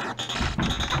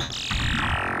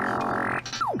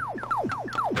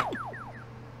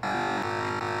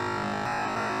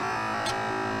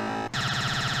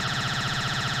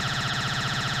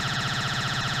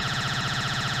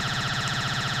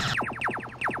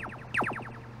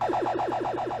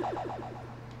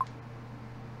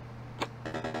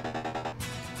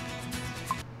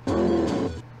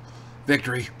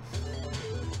 Victory.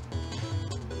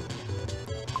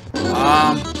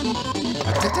 I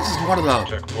think this is one of the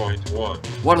Checkpoint 1.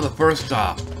 one of the first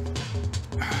I'll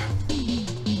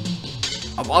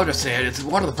just say it, it's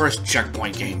one of the first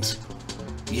checkpoint games.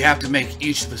 You have to make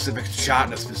each specific shot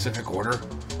in a specific order.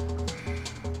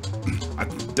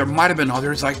 There might have been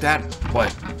others like that,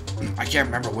 but I can't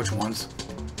remember which ones.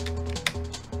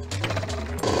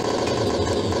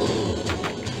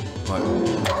 But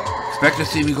expect to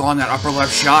see me go on that upper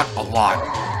left shot a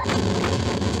lot.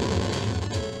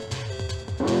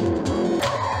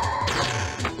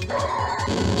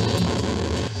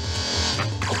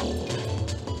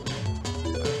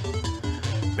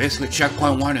 Basically,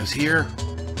 checkpoint 1 is here.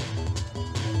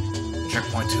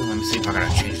 Checkpoint 2, let me see if I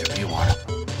gotta change the view on it.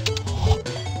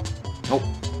 Nope.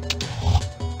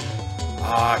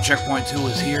 Checkpoint 2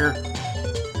 is here.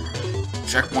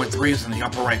 Checkpoint 3 is in the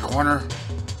upper right corner.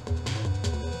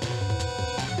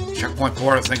 Checkpoint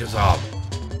 4, I think, is up.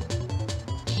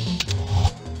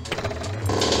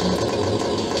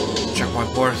 Checkpoint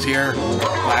 4 is here.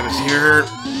 Lab is here.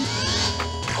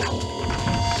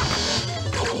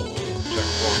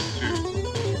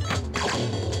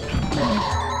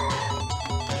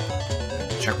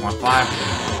 Checkpoint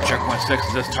 5. Checkpoint 6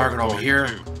 is this target over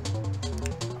here.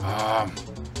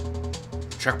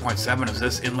 Checkpoint 7 is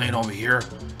this in lane over here.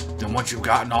 Then once you've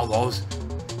gotten all those,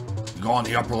 you go on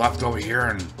the upper left over here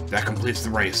and that completes the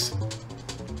race.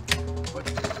 But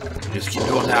you just keep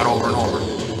doing that over and over.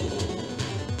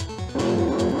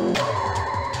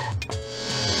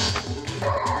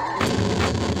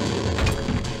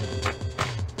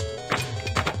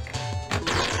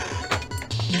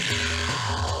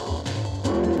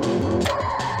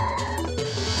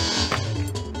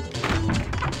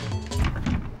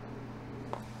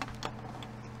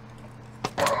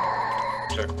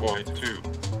 Checkpoint 2.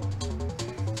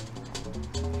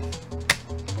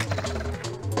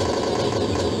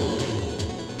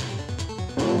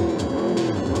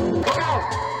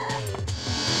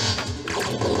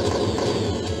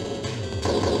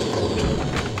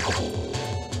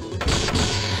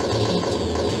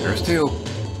 There's 2.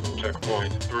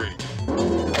 Checkpoint 3.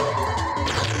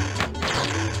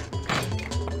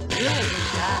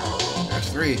 There's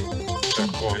 3.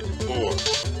 Checkpoint 4.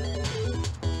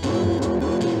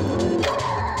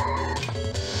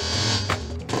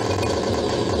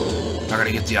 I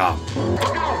gotta get the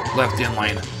left in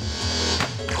lane.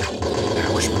 Yeah,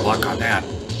 I wish me luck on that.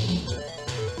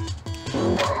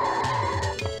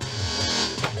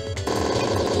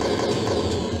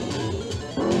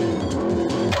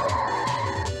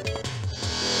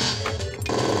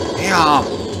 Yeah.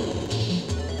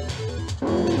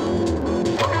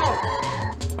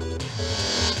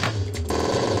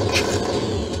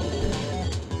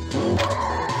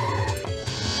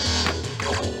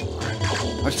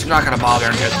 I'm just not gonna bother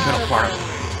and get middle part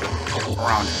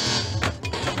around.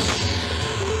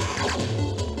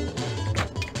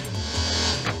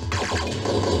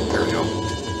 There we go.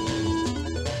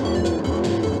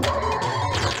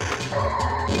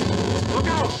 Look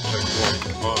out! Checkpoint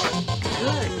 5.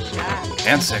 Good shot.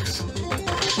 And 6.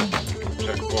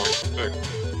 Checkpoint 6.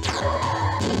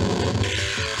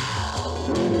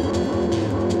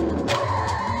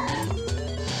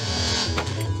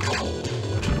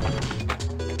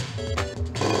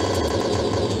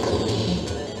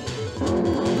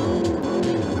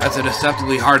 That's a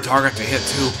deceptively hard target to hit,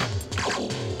 too.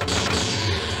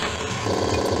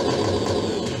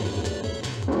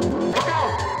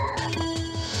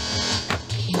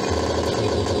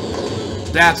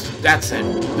 That's it.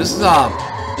 This is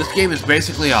this game is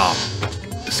basically a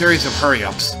series of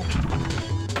hurry-ups.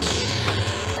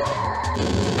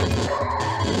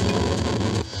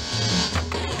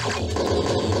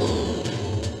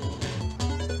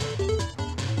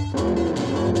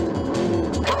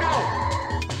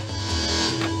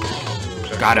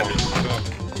 Got it.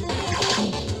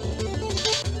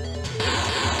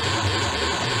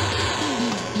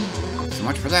 So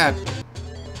much for that.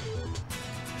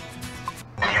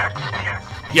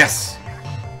 Yes.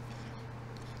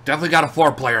 Definitely got a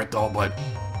 4-player though, but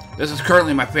this is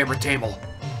currently my favorite table.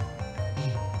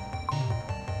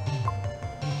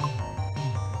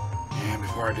 And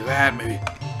before I do that, maybe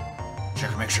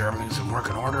check and make sure everything's in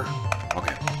working order.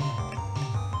 Okay.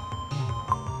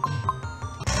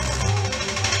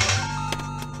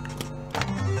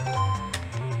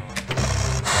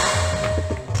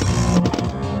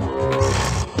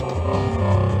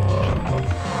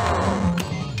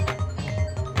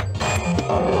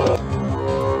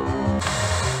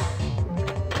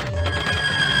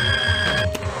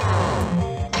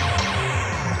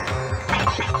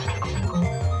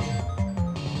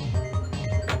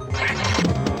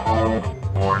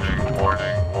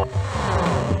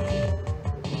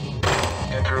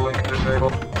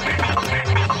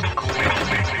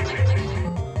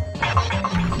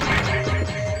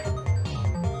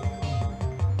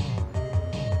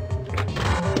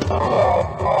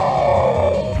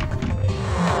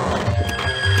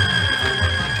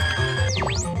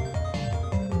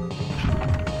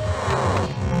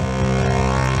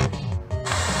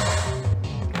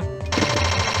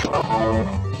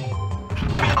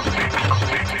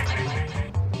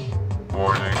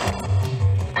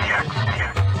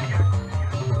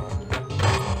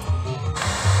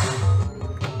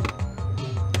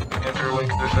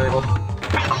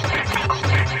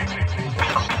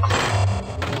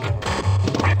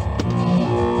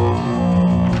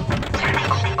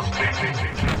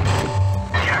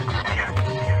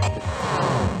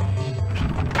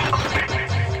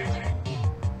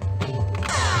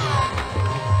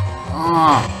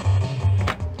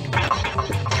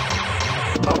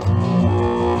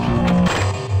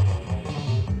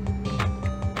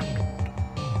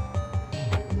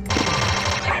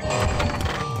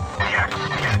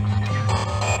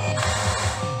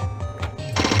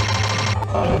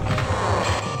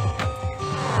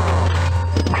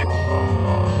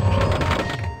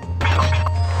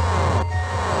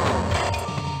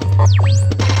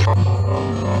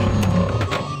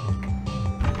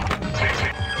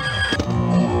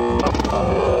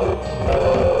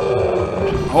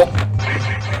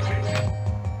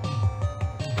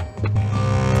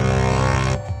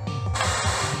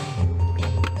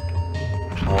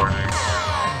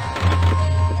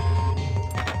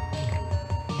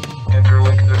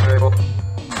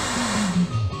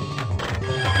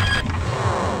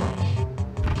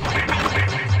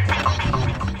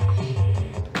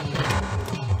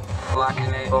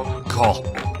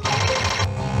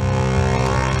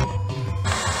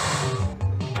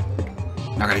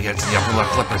 I gotta get to the upper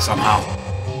left flipper somehow.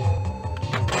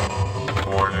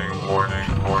 Warning,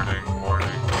 warning, warning,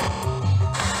 warning.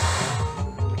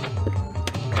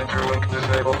 Interlink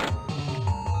disabled.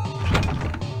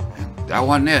 That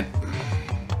wasn't it.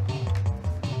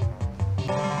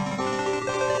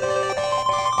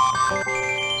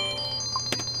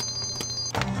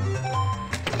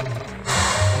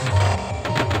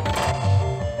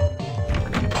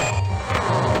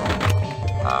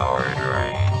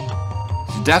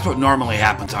 That's what normally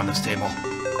happens on this table.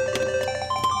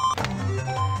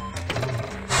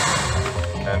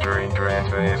 Entering drain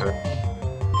phaser.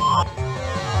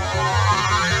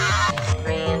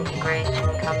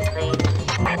 Reintegration complete.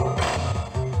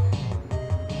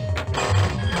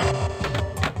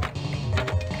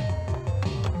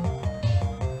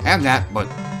 And that, but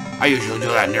I usually do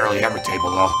that nearly every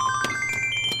table though.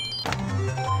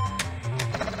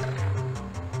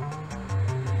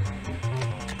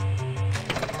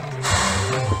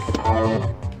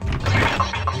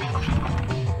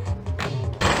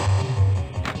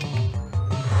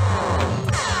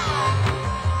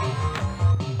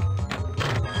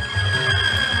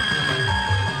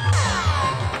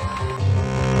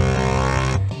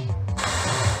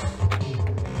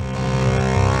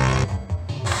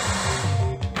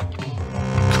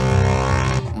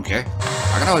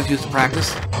 Always used to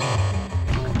practice.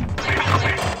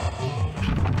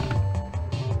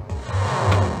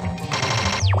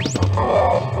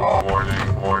 Warning,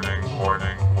 warning,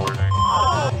 warning, warning.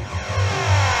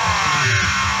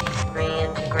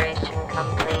 Reintegration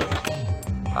complete.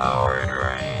 Power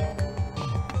drain.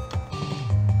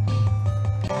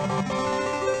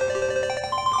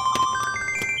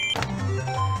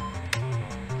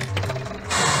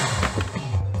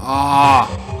 Ah.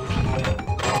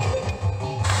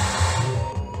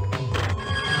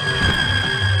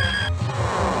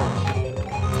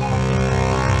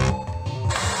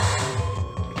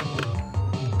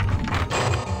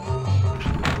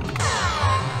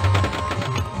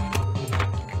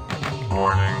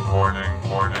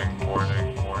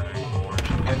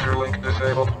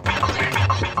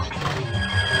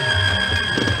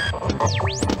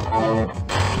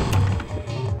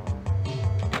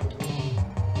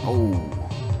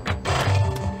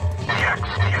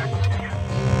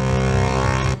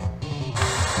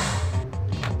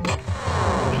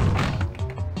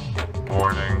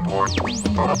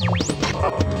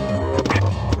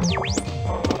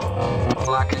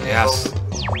 Yes.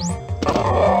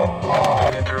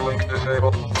 Interlink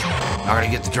disabled. Now I gotta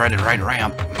get the dreaded right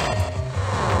ramp.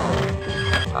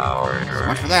 Power So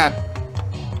much for that.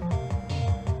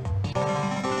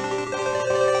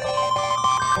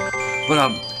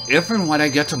 But if and when I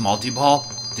get to multi-ball,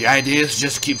 the idea is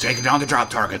just keep taking down the drop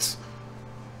targets.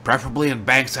 Preferably in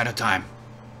banks at a time.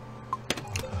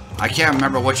 I can't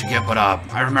remember what you get, but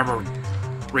I remember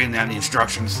reading that in the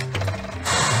instructions.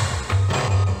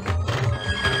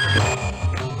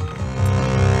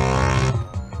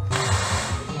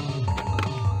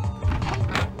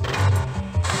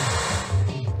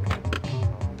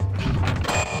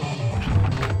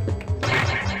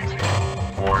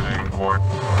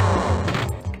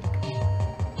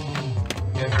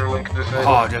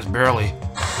 Oh, just barely.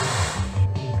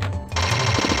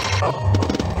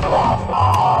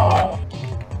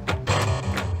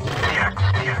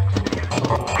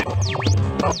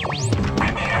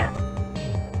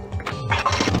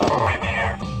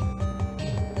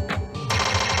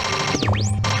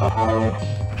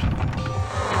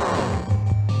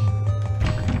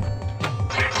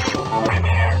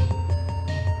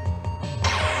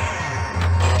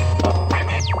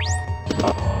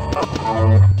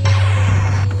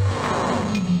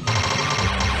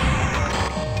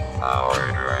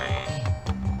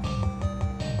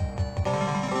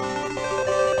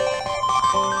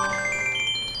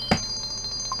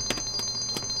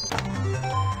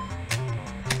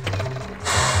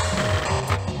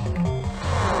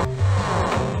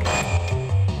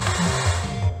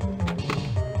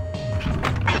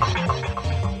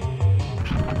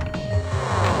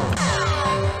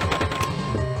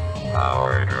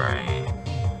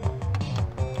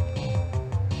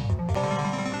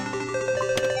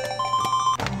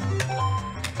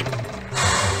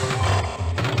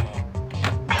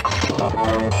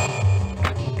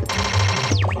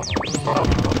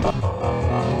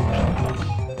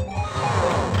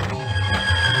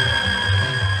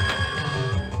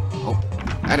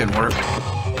 That didn't work.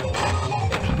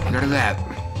 Get rid of that.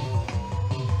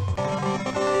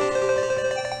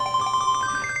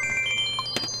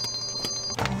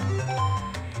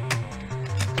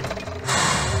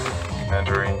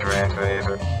 Entering drain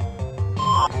phaser.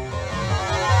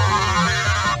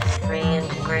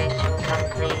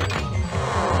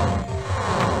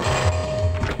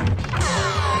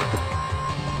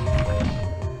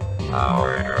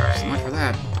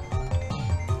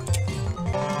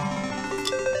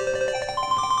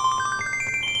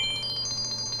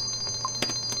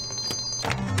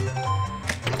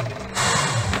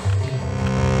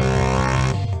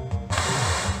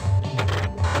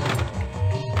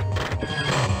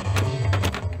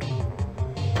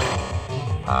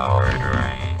 Power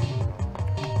drain.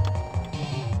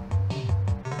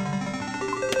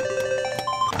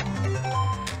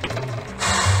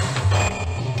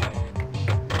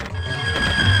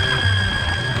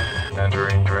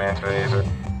 Entering trance phaser.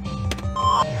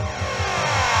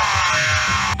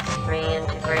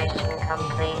 Reintegration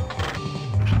complete.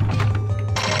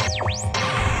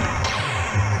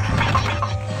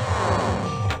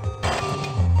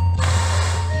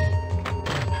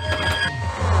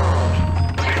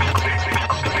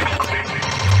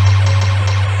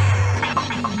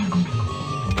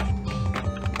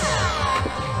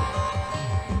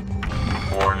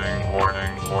 Warning,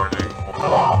 warning, warning.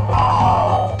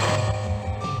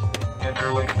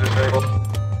 Interlink disabled.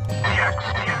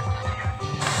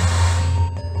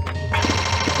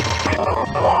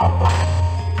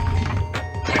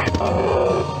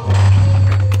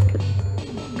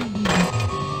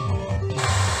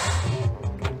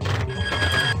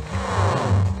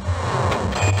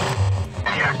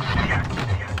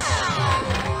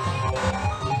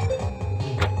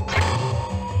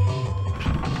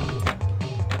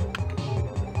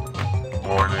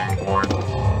 Warning, warning.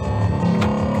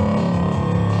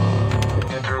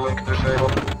 Interlink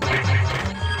disabled.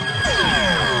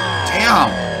 Damn!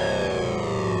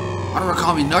 I don't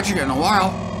recall me nudging it in a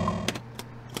while.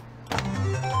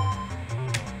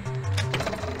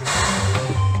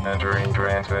 Entering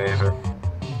trance phaser.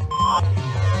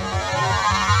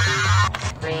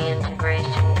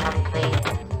 Reintegration complete.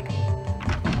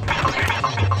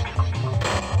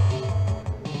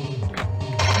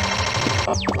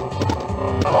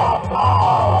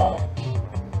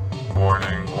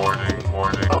 Warning, warning,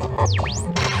 warning.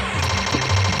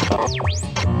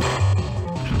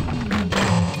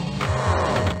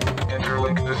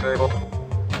 Interlink disabled.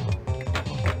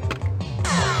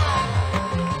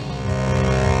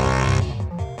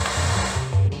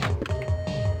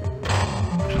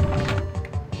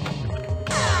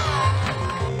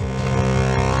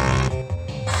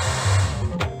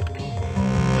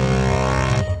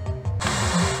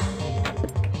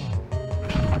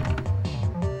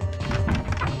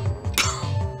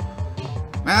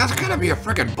 Man, that's gotta be a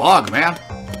freaking bug, man.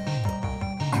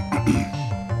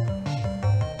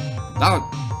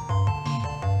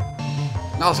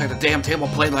 Now it's like the damn table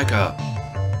played like a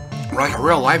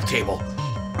real life table.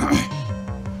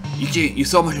 You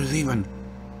so much as even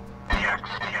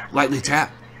lightly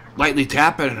tap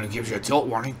it and it gives you a tilt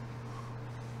warning.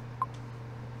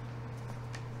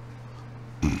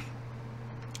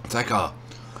 It's like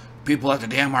people at the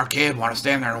damn arcade want to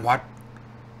stand there and watch.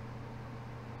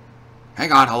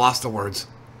 Hang on, I lost the words.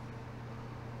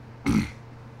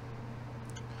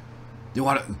 You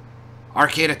want to,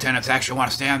 arcade attendants actually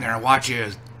want to stand there and watch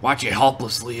you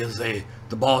helplessly as the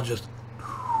ball just.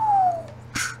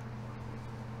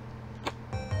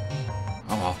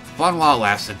 Oh well, fun while it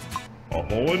lasted. A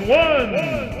hole in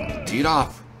one. Teed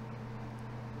off.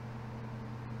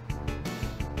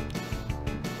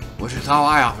 Which is how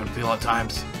I often feel at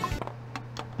times.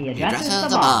 He addresses the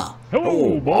ball.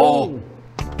 Hello, ball.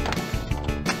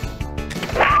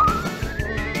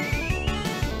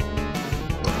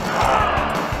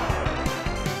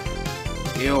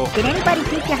 Ew. Did anybody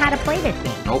teach you how to play this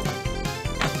game? Nope.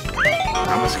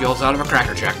 Got my skills out of a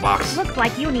Cracker Jack box. Looks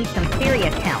like you need some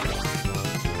serious help.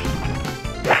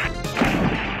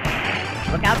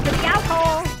 Look out for the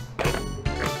alcohol.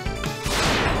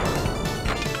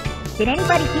 Did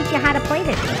anybody teach you how to play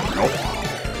this game? Nope.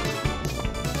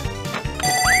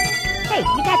 Hey,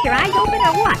 you got your eyes open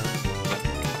or what?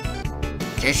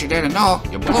 In case you didn't know,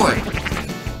 you blew it.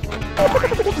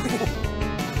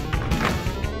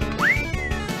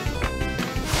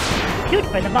 Shoot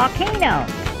for the volcano.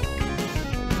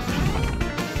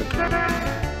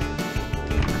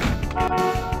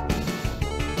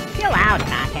 Chill out,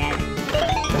 cockhead.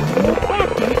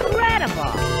 That's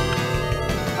incredible.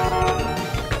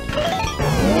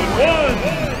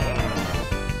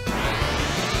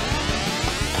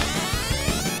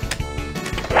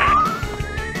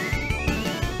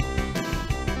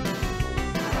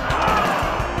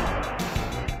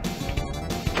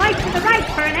 Right to the right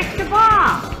for an extra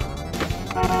ball.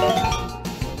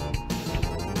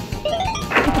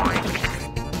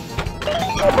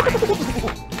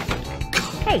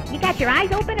 Hey, you got your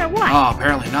eyes open or what? Oh,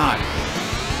 apparently not.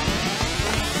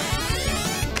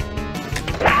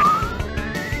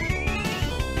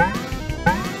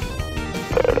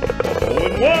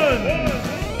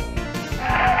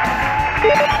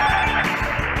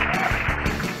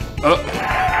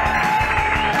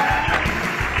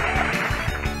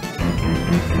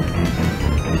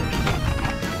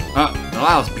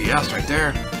 That was BS right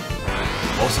there.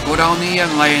 Supposed to go down the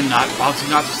end lane, not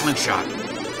bouncing off the slingshot.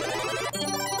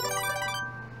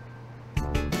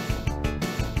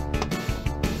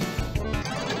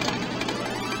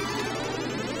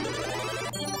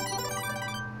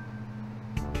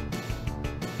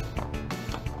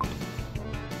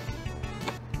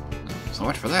 So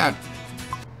much for that.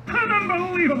 An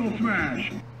unbelievable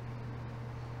smash!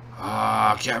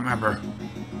 I can't remember.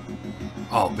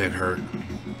 Oh, Big Hurt.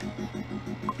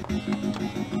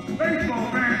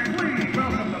 Baseball fans, please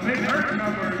welcome the Big Hurt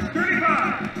number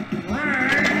 35,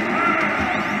 Frank.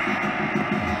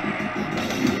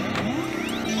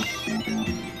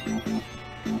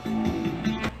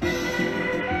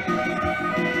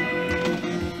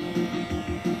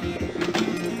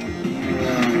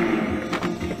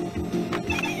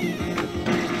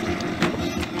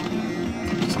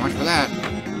 So much for that.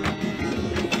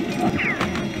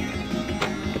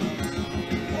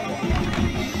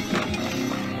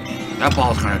 That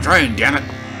ball's gonna drain, damn it.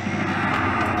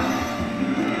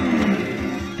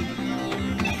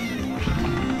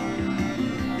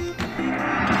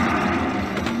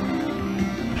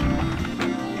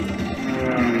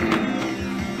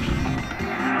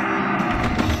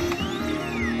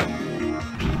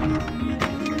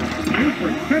 Shoot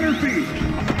for center field.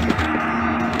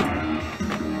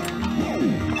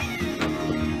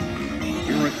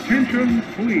 Your attention,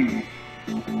 please.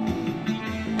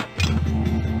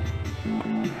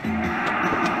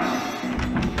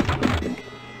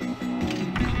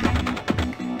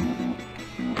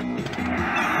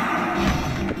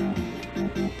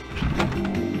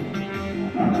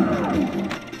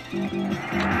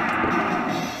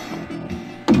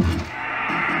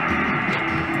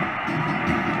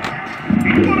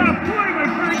 What a play by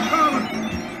Frank Thomas!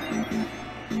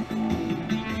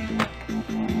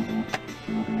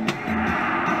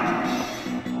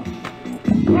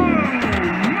 Oh,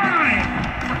 my!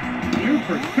 Shoot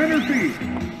for center field.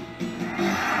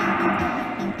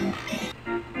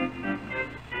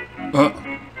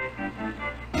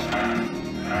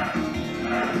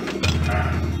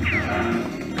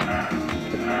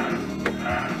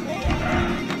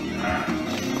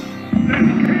 That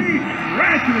cage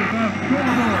ratcheted off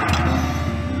scoreboard.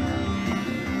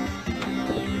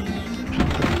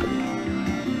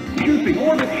 Shoot the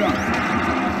orbit shot.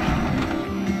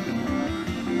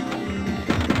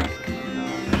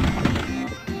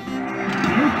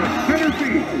 Shoot for center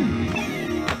field.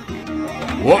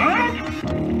 What? Out.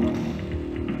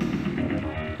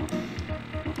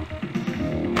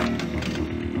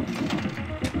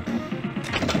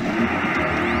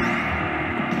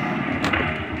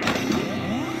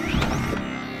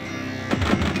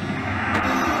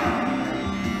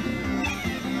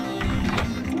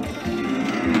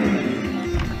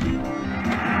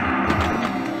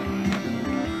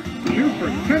 Shoot for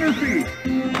center field.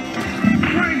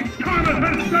 Frank Thomas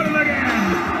has done it again.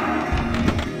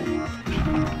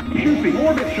 Shoot the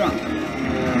orbit shot.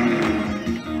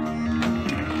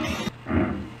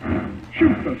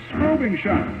 Shoot the strobing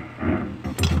shot.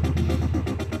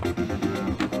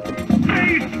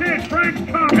 Base hit, Frank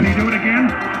Thomas. Can he do it again?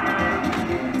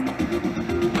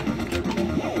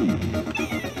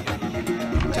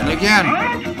 And again. Out.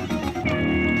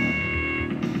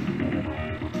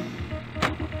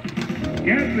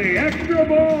 Get the extra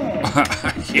ball.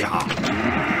 Yeah.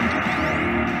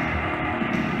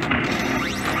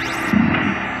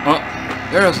 Oh,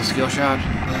 there's a skill shot.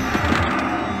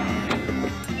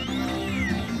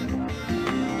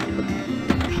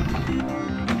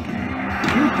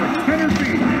 Shoot for center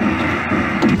field.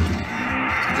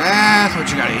 That's what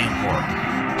you gotta aim for.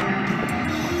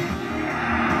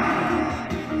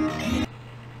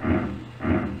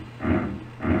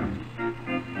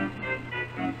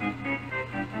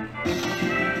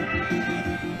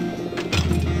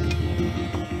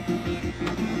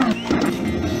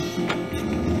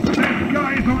 That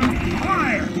guy's on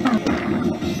fire.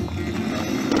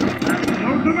 That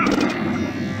blows him up.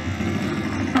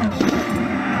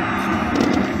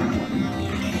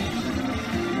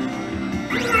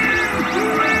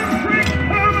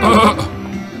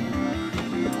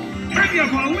 Can you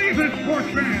believe it, sports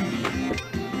fans?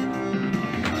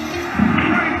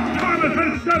 Frank Thomas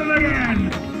has done it again.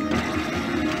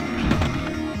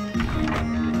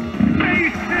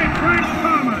 Base hit, Frank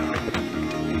Thomas.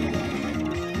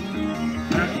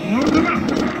 That blows him up.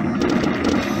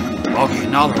 Okay,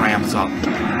 now the ramp's up.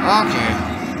 Okay.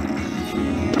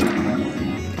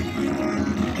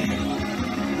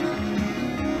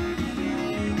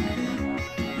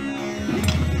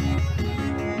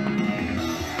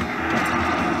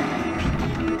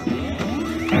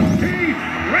 He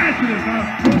ratcheted off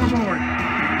scoreboard.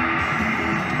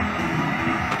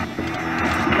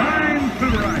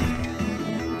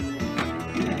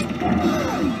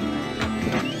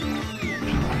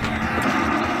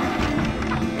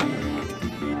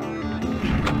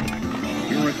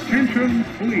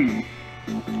 lead.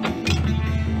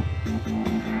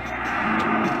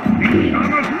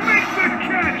 Thomas makes the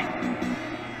catch.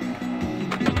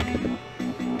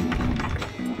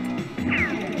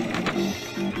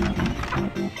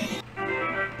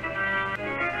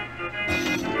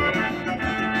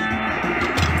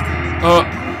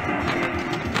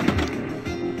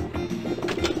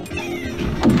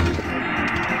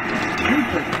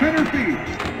 Center feed.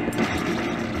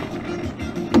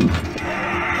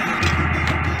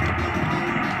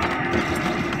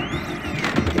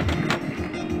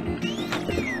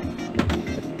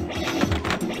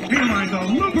 He lines a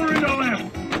looper into left.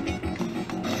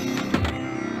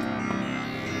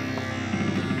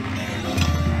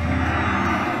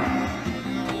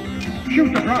 Shoot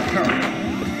the drop card.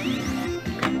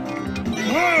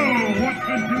 Whoa, what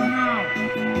to do now?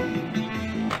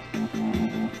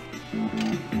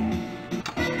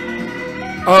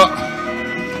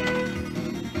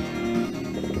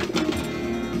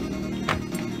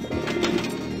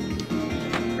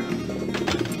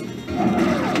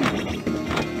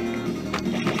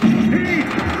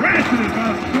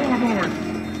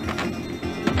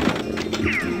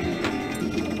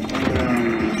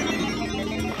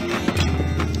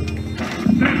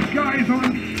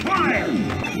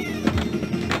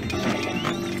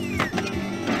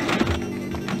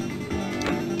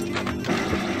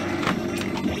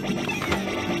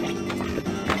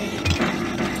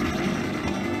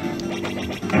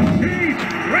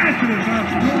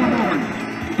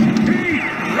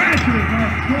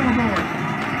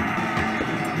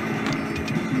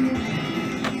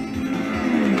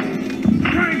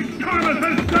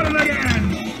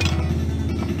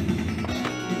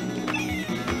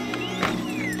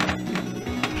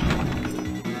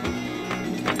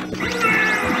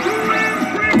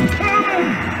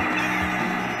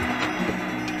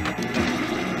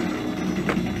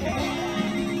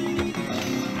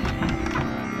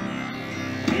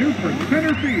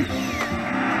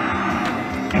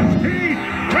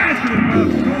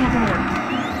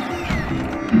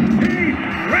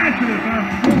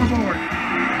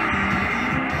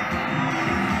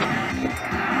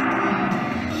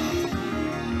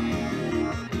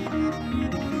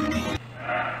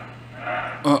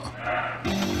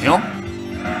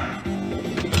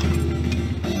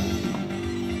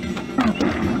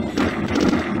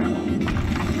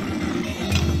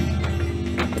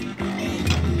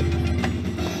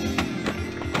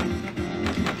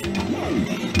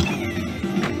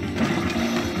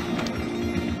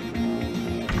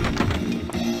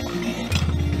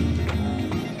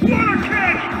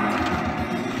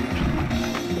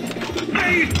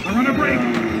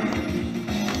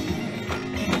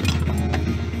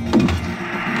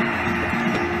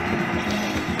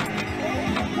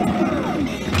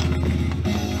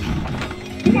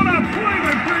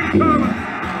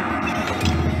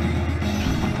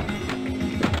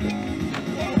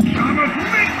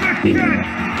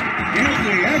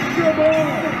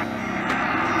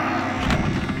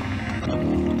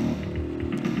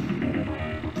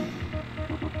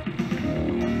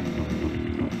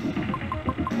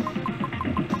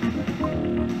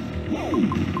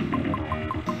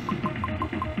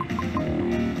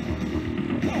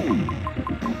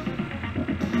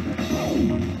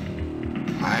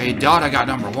 I doubt I got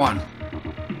number one.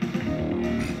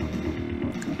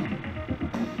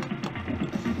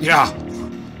 Yeah.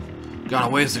 Got a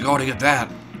ways to go to get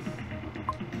that.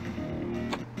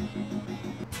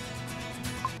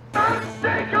 I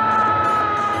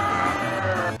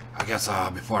guess,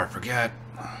 before I forget.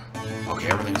 Okay,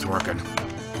 everything's working.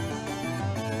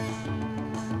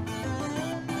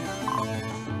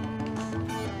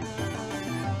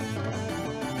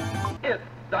 It's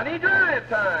Sunny Drive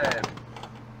time!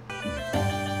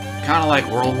 Kind of like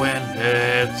Whirlwind.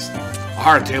 It's a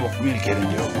hard table for me to get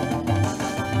into.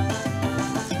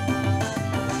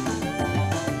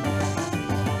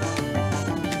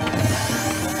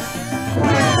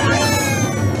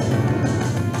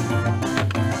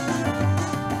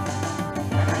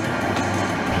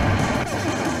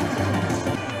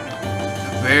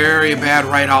 Very bad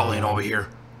right out lane over here.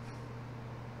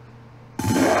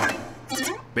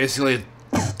 Basically,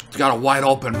 it's got a wide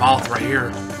open mouth right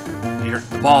here.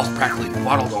 The ball's practically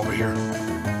fuddled over here.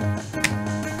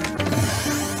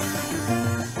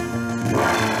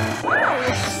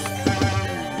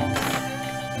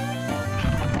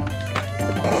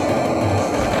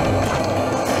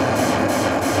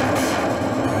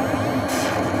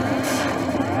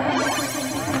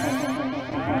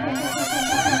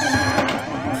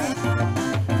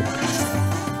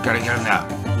 Gotta get in that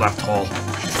left hole.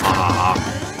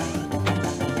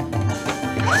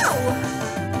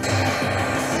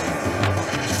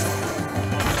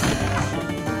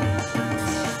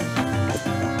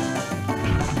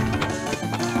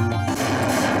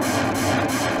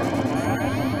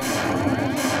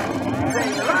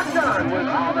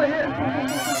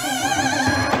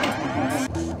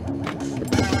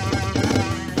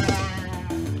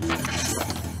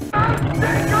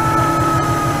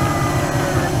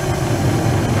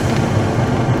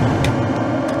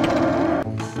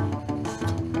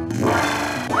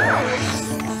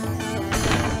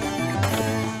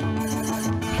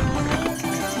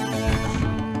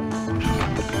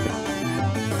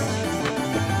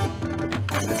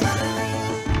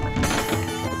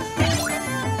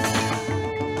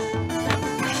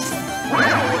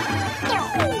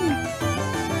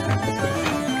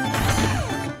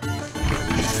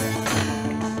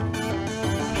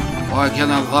 Well, again,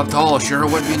 that left hole sure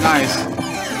would be nice.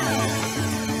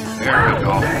 There we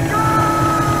go.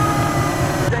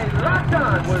 They locked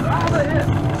on with all the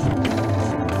hits.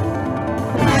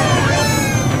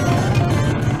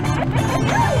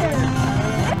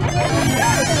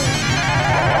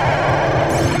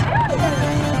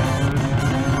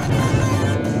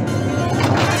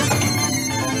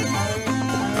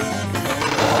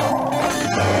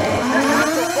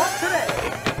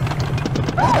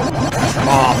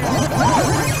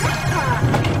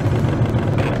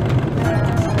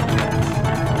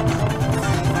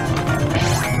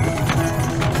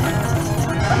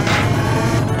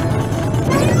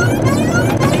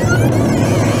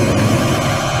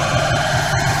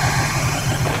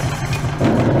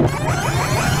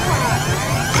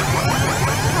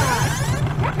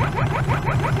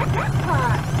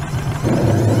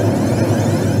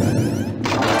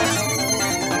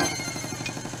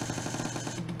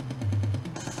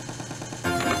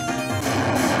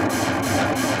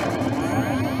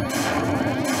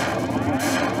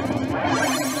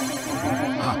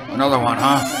 Another one,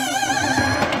 huh?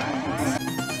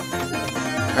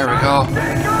 There we go.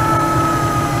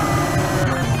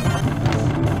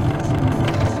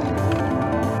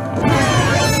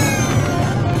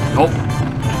 Nope.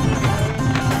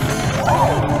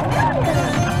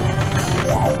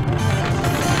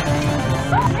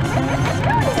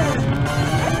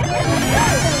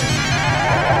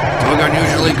 Still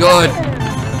unusually good.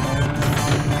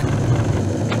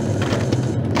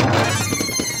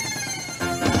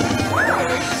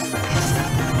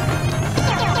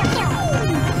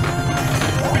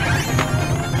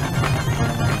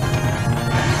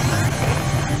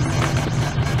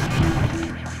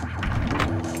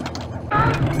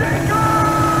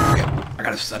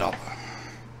 Set up.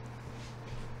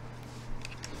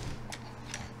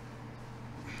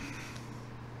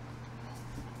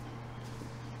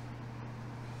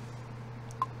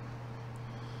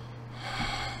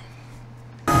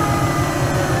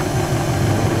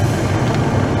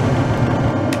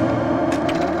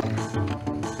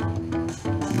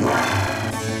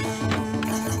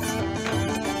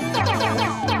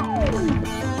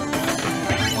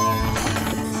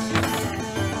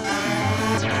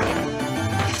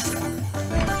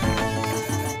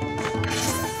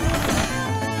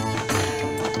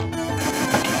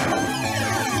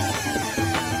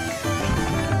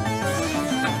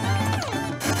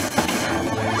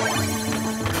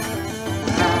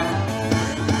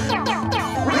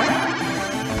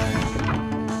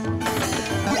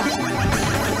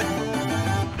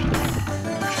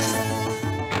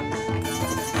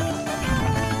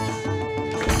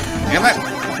 Damn it!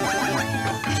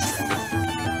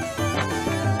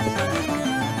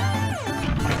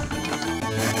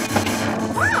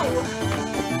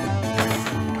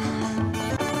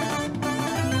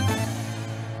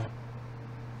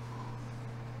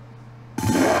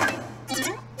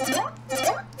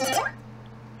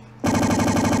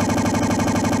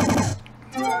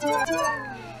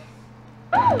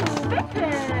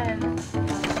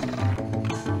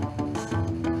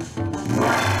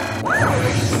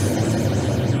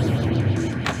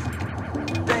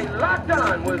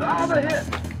 With all the hits.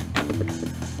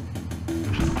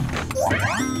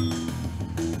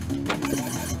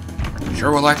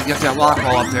 Sure would like to get that lock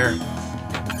hole up there.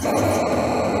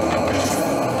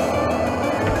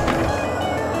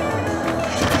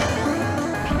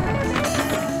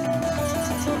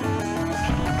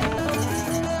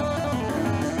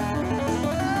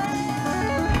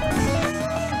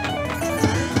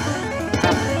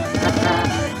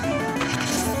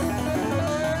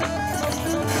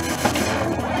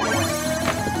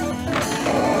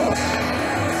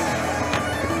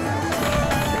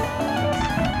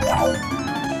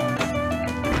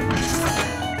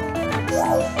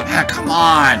 Ah, come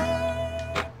on!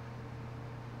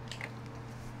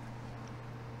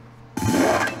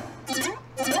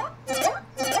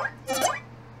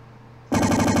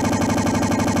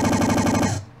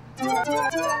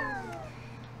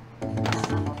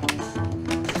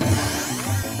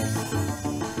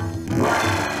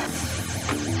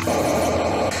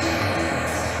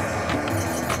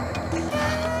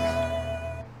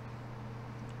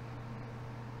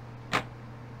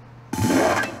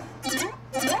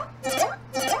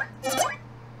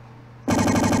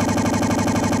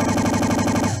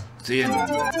 See,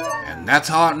 and that's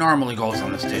how it normally goes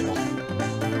on this table.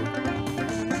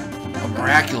 A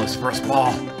miraculous first ball.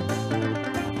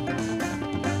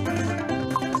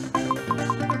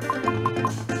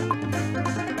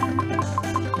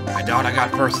 I doubt I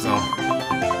got first, though.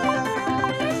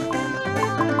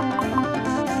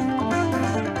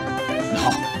 No.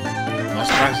 No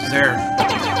surprises. there.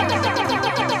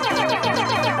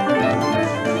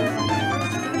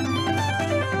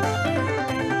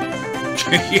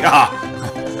 Yeah.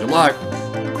 Good luck.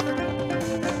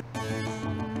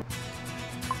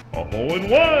 A hole in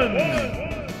one.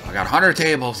 I got 100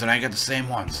 tables and I get the same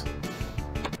ones.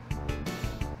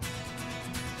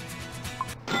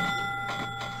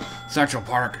 Central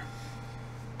Park.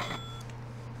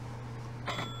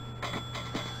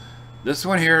 This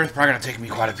one here is probably going to take me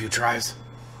quite a few tries.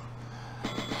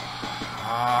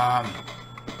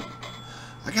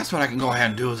 I guess what I can go ahead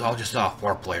and do is I'll just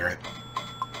 4-player it.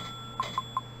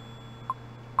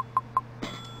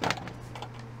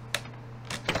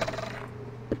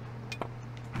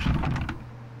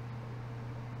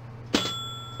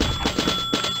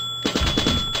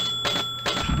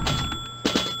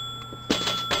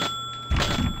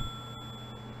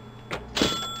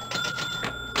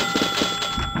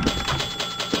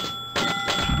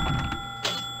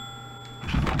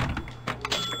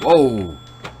 Whoa!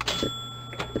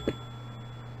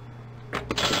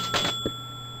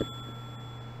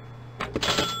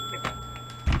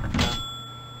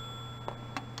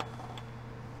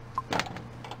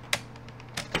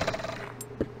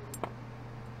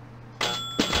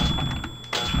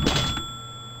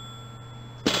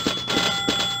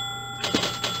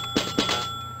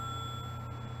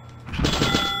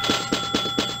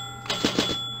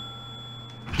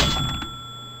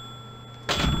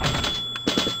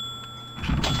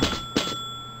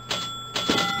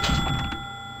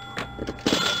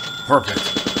 Perfect.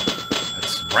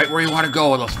 That's right where you want to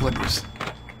go with those flippers.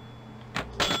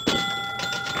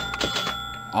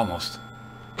 Almost.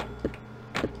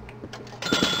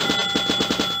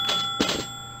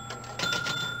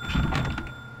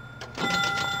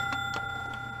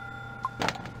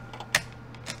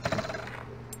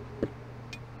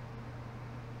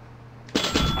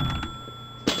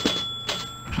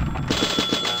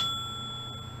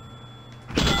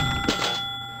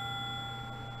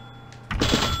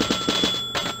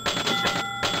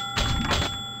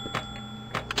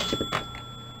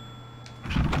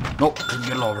 Nope, couldn't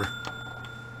get it over.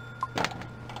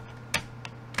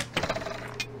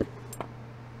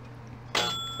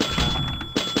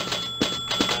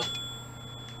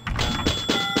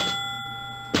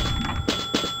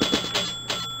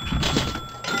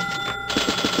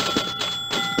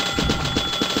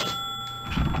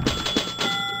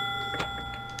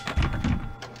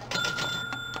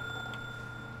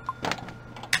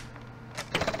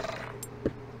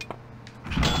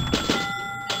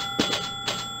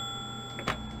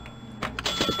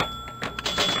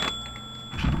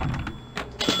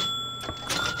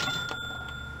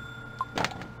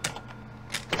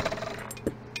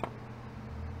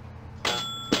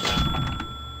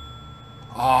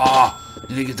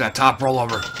 You need to get that top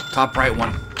rollover. Top right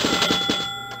one.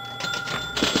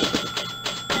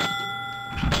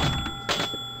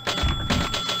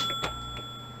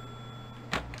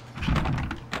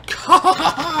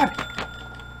 God!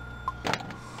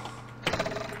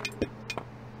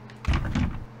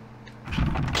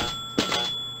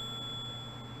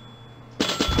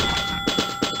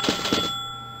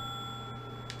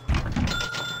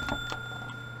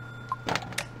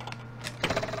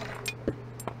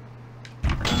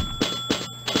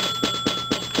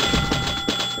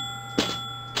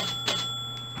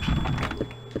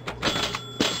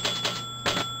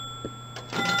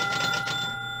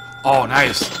 Oh,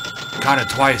 nice. Got it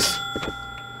twice.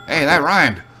 Hey, that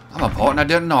rhymed. I'm a poet and I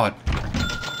didn't know it.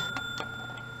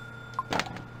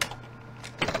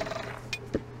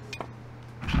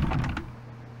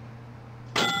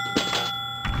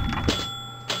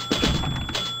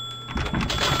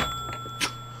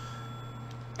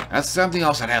 That's something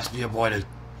else that has to be avoided.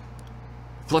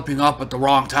 Flipping up at the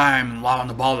wrong time and allowing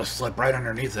the ball to slip right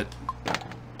underneath it.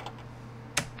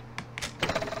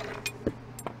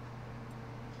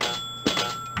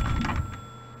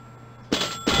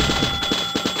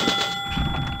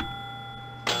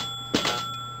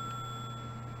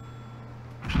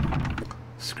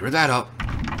 Screw that up.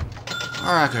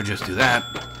 Or I could just do that.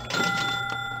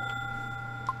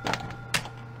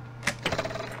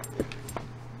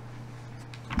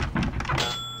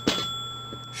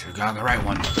 Should've gotten the right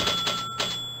one.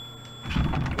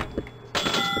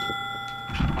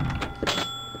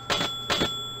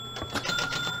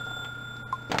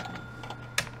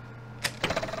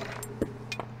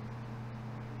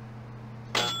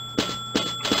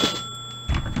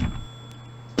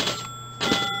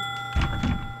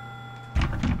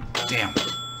 Damn.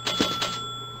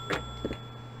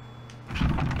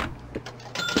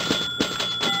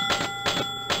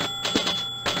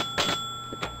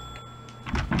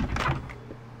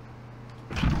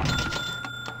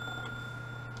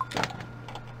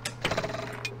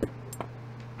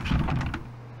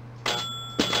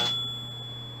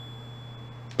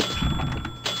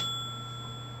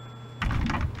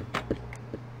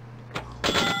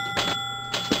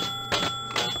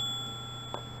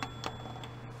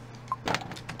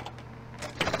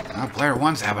 Player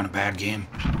 1's having a bad game.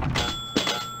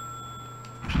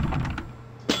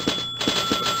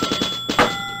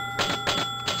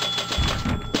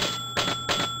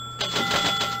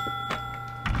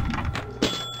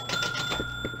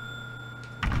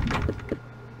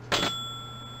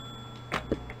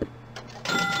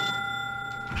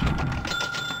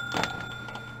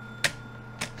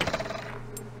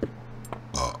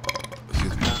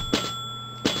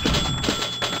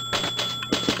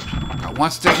 One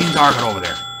sticking target over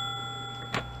there.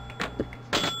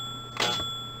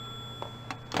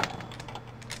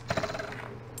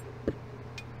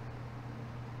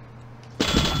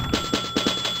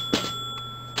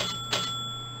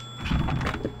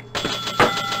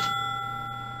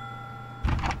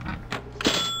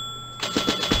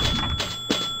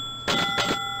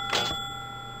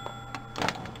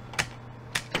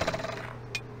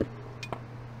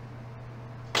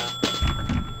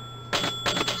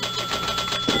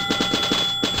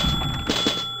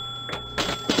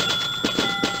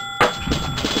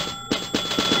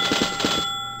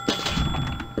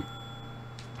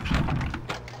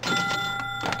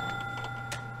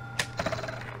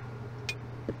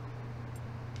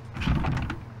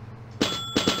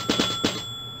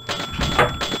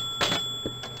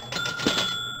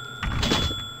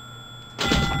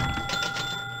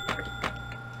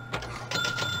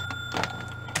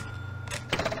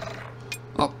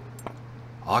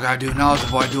 All I gotta do now is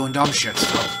avoid doing dumb shit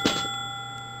stuff.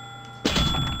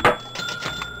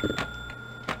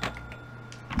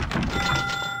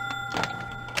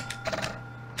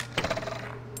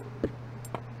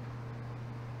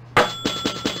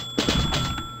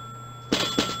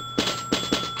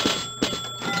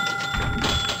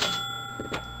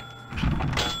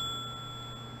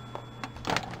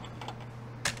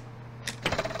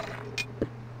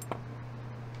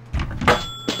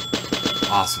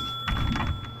 Awesome.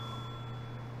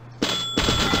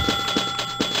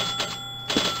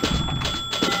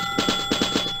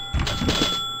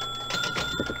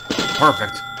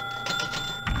 Perfect.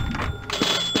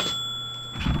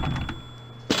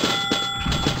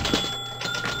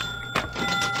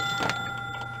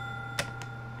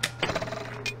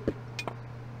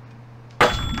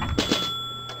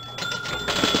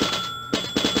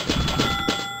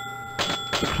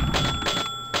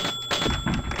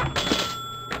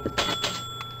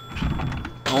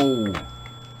 Oh,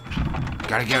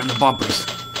 gotta get in the bumpers.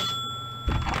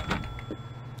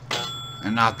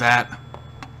 And not that.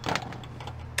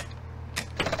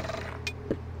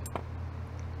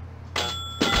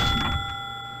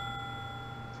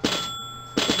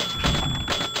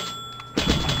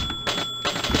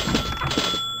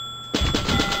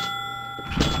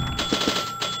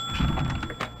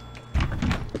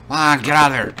 Come on, get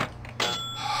out of there.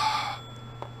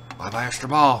 Bye-bye, extra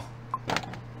ball.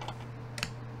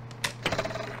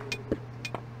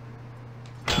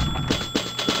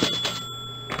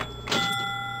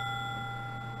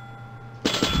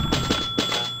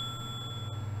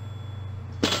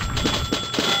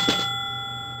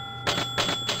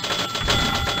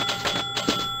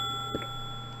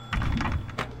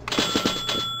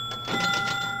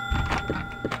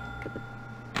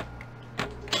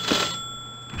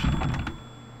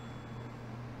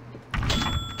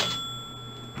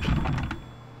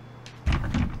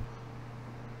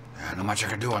 Not much I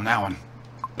can do on that one.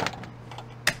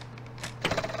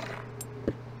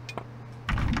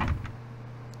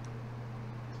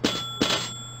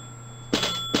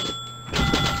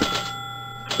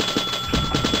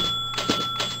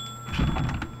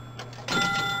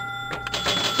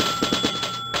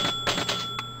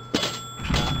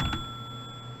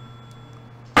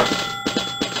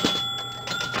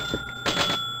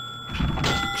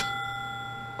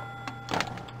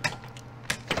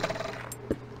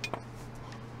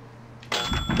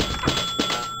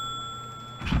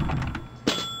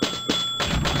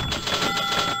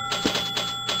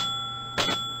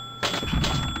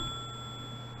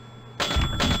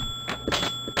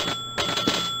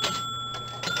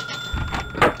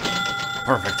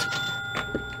 Perfect.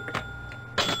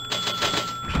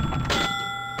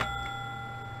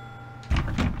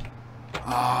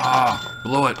 Ah,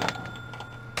 blew it.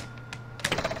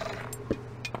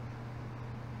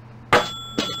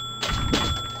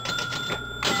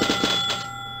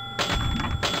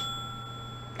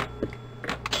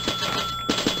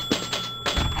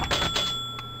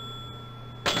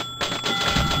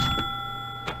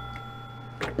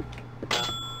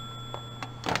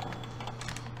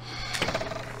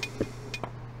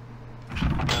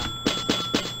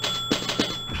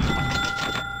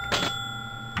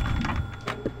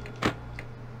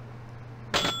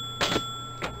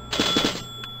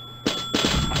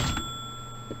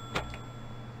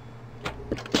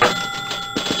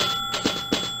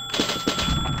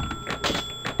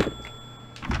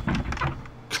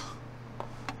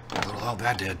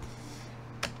 that did.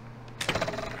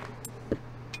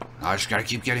 I just gotta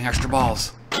keep getting extra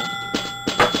balls.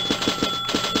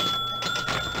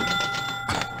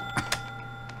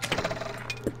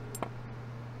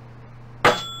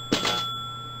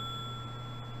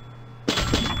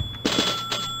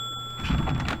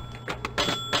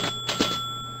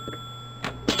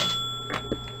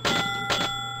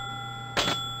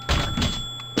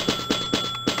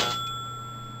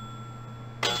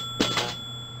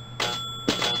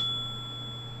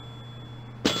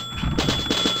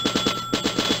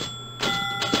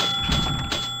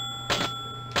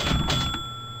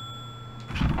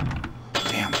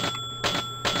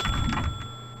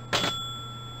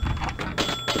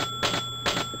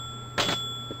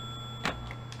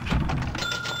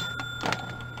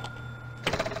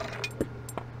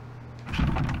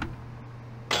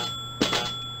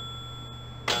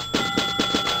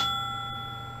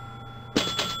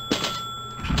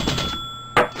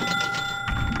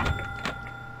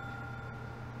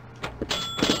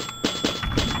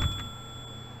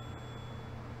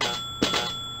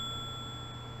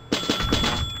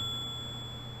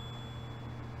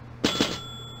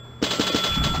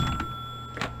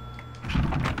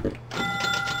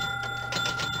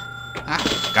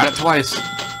 Got it twice.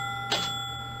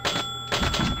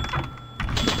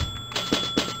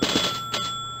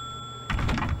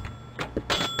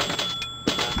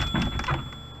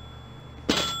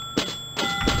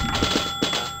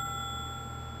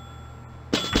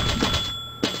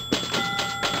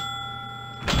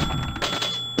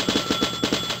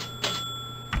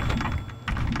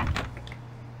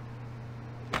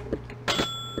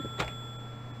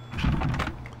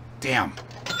 Damn.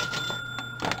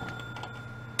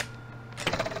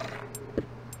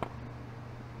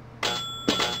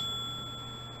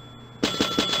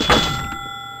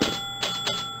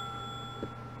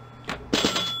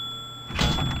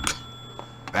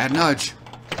 Bad nudge.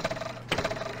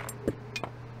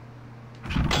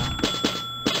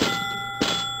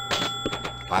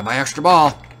 Bye-bye extra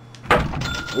ball.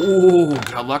 Ooh,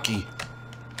 got lucky.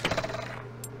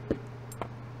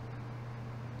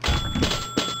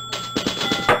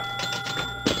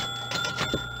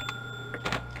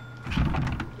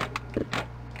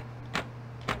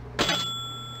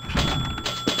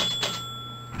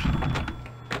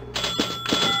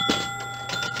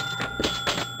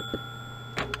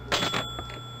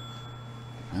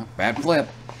 Bad flip.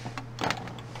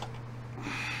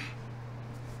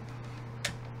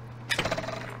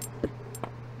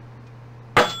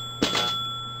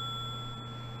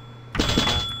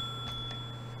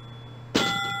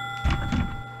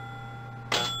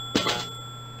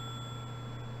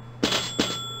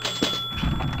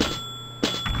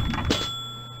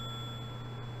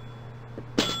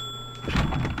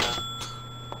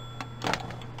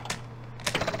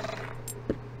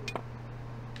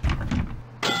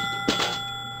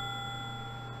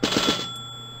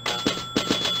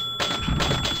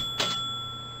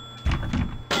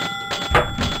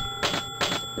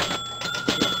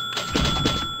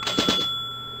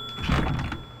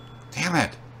 Damn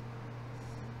it.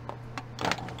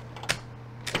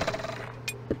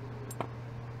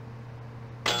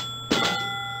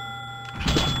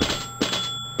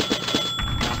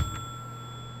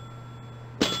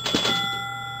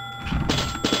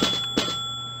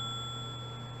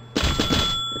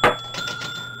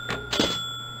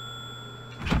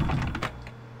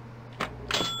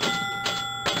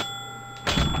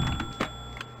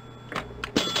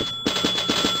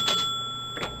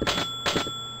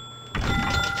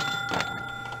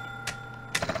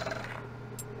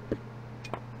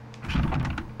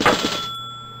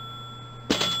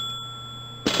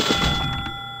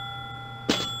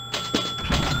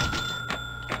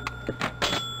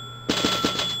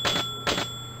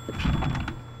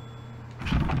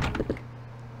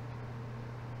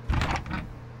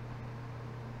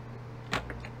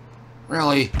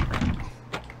 Really?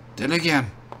 Did it again.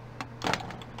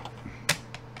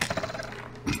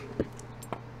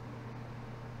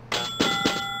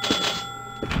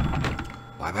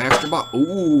 Bye-bye extra ball.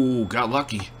 Ooh, got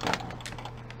lucky.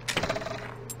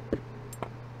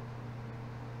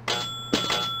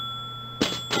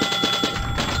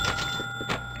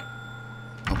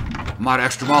 Oh, I'm out of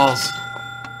extra balls.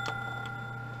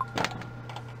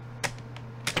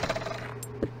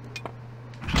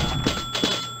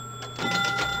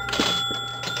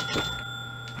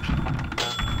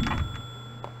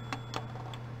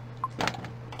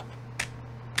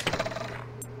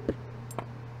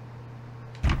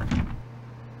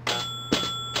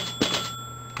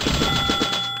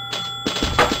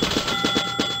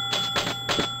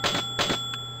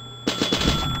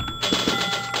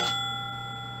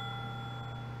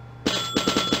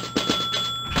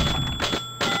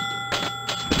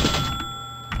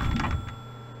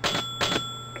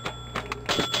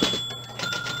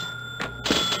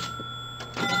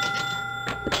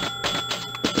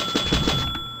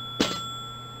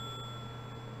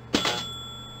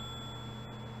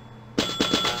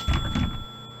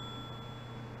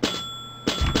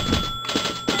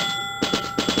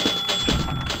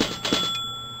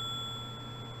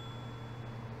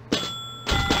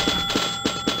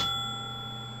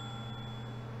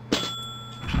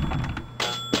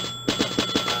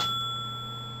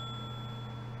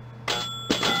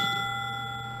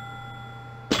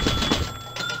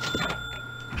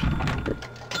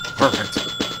 Perfect.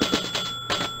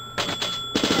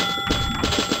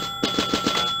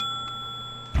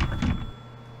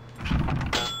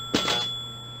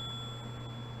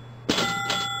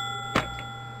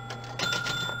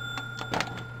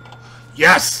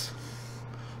 Yes!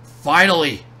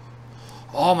 Finally!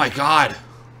 Oh my god.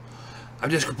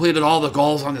 I've just completed all the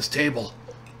goals on this table.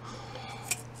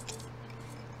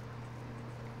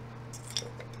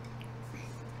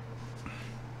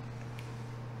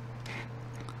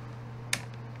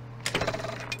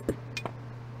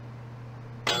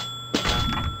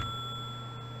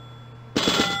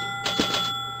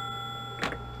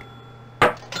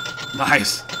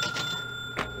 Nice.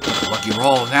 Lucky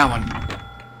roll on that one.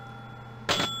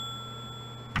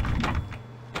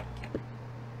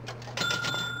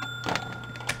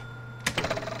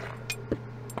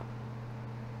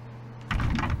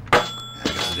 I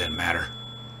guess it didn't matter.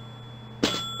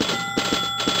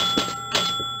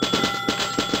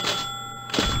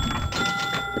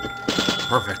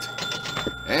 Perfect.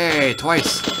 Hey,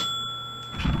 twice.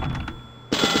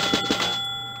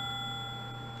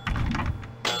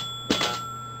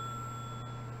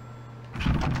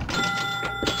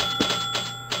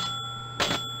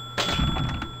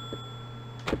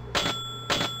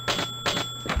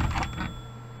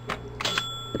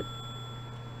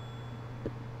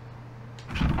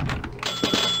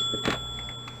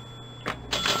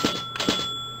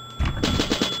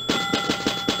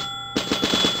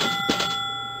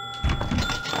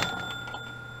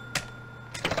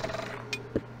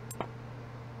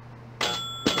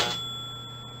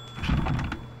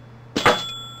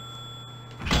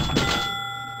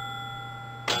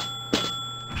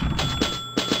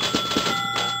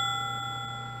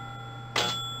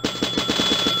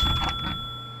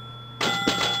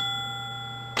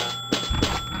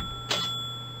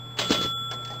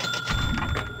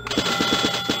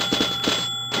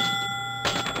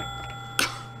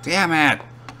 Damn it!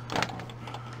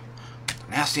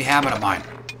 Nasty habit of mine.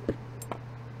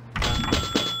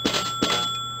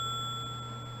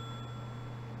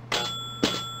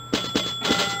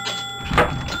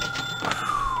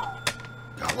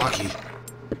 Got lucky.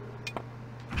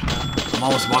 I'm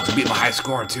almost about to beat my high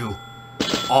score, too.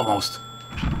 Almost.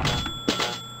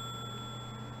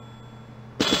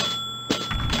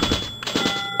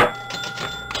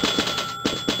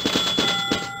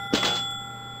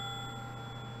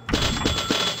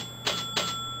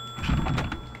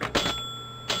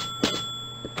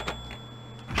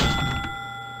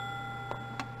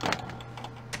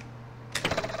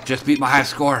 Just beat my high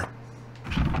score.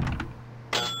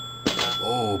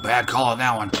 Oh, bad call on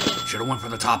that one. Should have went for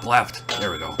the top left. There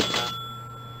we go.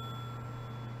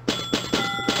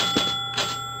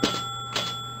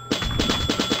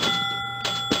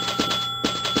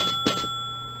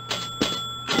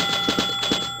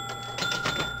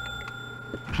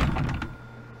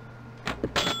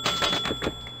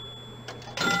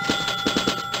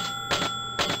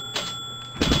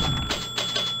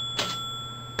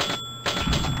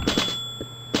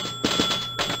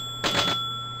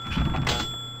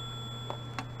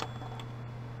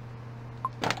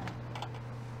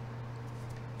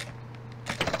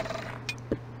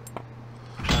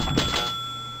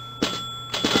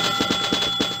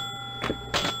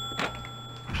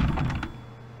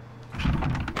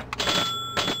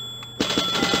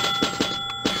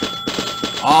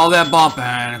 All that bumping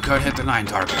and could hit the 9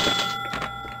 target.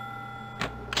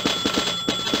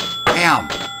 Bam!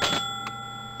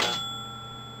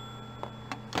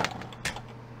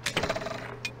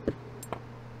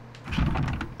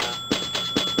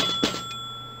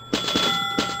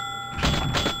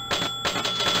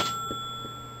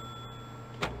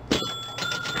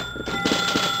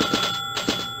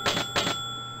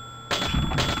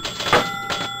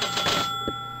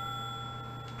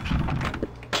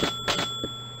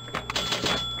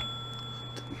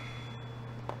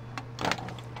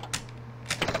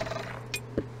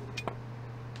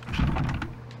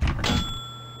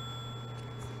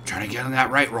 Trying to get on that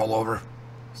right rollover.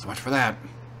 So much for that.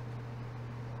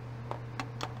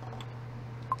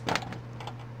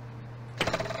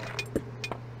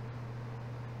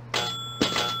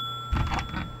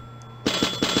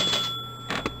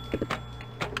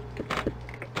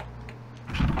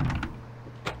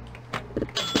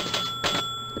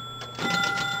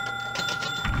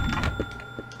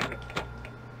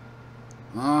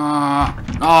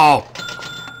 No!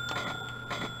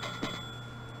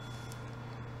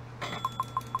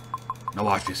 Now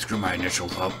watch me screw my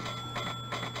initials up.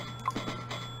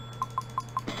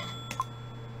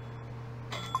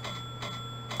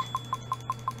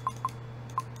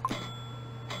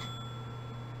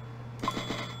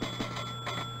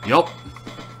 Yup.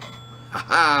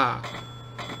 Haha.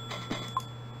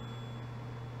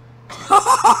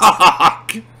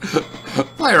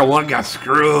 Player 1 got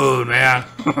screwed, man.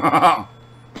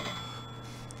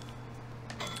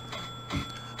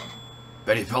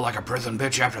 Bet he felt like a prison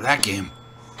bitch after that game.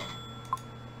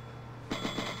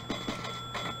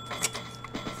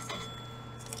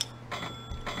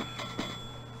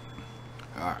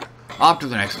 Alright, off to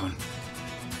the next one.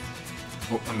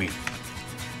 Oh, I mean...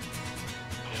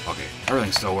 Okay,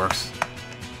 everything still works.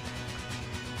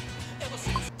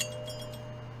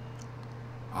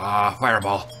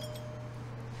 Fireball.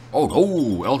 Oh,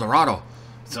 no, El Dorado.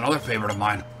 It's another favorite of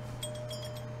mine.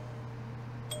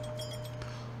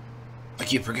 I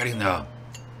keep forgetting to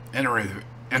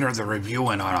enter the review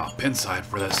in on a pin side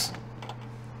for this.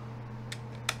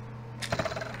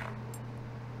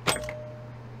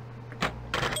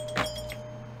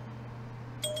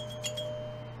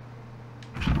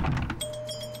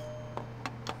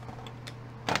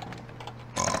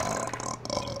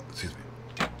 Excuse me.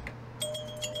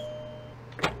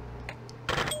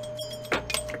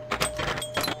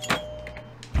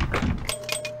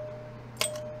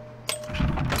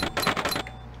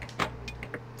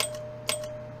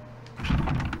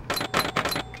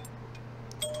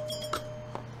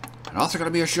 And also going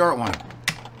to be a short one.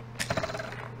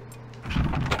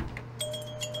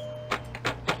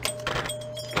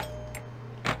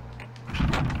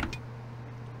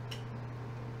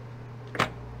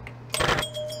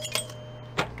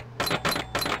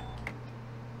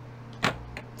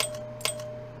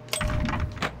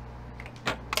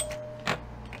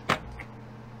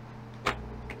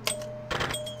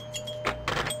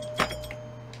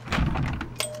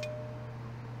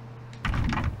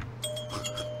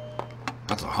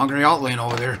 That's a hungry outlane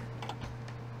over there.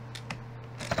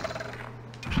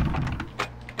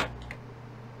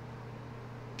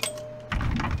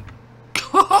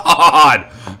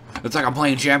 God! It's like I'm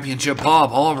playing Championship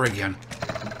Pub all over again.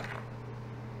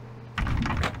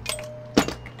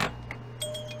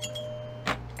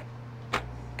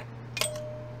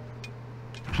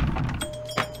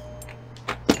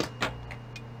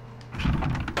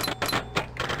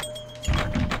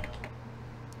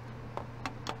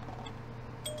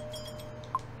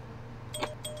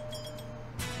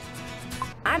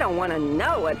 I don't want to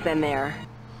know what's in there.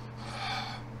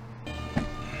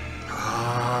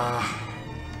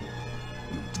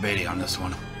 Debating on this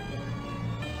one.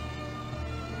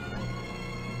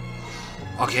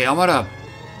 Okay, I'm gonna...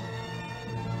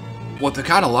 With the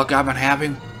kind of luck I've been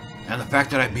having, and the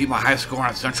fact that I beat my high score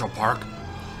at Central Park,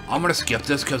 I'm gonna skip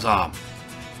this because,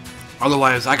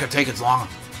 otherwise I could take as long...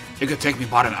 It could take me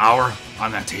about an hour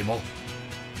on that table.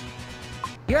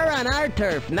 You're on our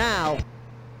turf now.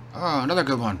 Oh, another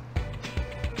good one.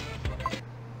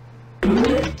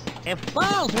 If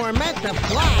balls were meant to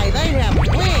fly, they'd have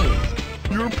wings.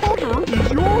 Your putter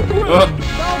is your friend. Go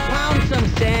pound some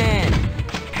sand,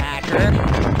 hacker.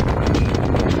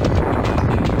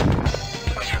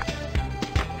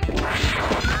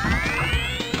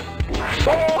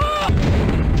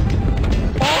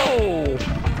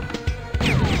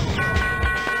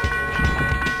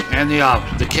 And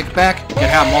the kickback can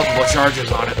have multiple charges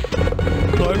on it.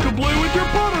 Time to play with your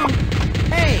putter.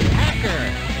 Hey, hacker!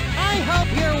 I hope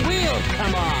your wheels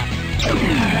come off.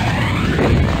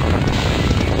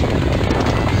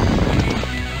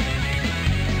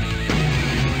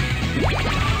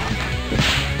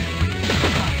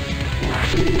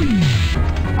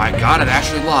 My God, it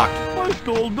actually locked. I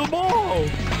stole the ball.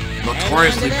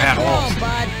 Notoriously bad holes.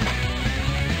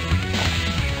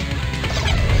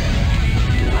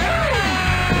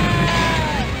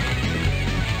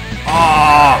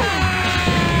 Oh!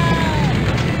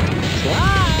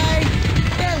 Slide!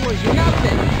 There was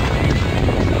nothing.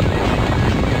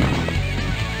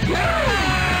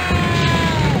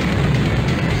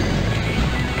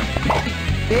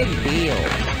 Big deal.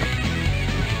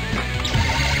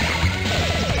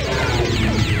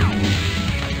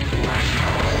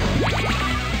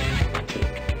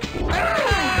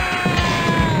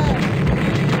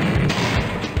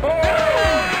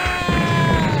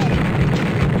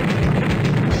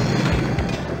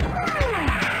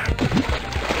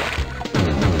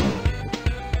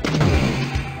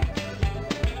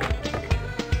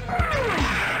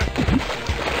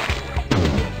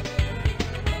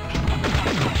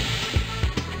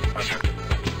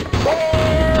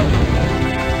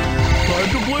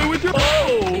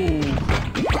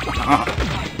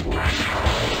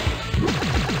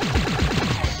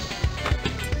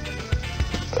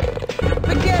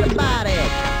 Forget about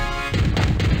it.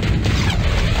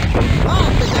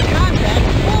 Off is a contact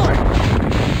sport.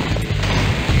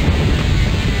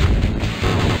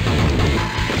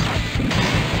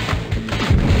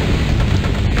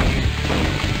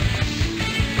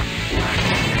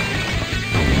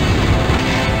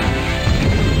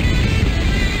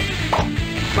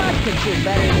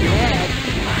 better than that.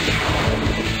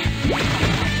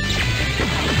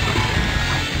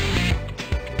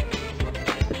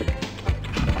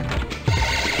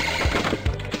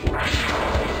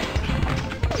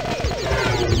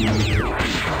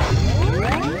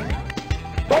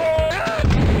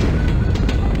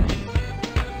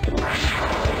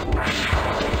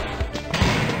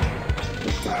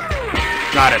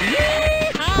 Got it.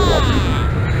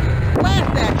 Blast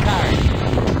that card.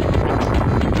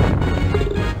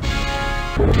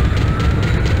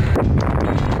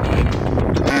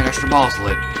 And extra ball's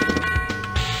lit.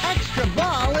 Extra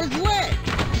ball is lit.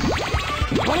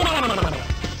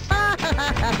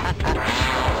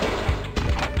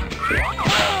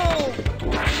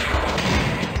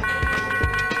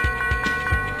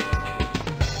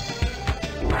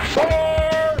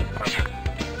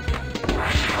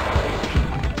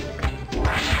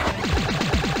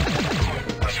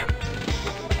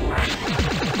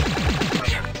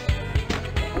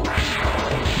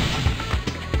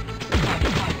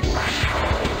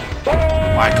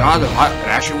 My God, it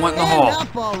actually went in the hole.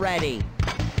 Up already.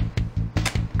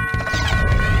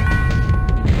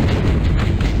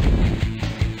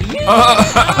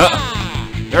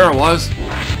 There it was.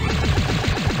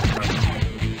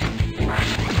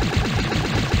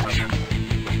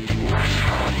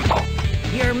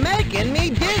 You're making me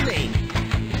dizzy.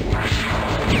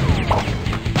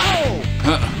 Oh!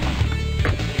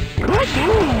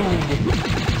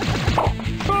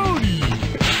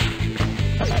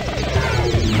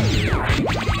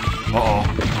 Uh-oh.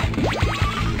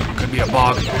 Could be a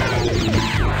bug.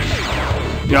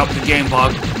 Yep, the game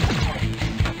bug.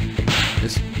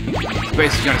 This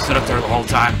space is gonna sit up there the whole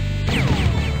time.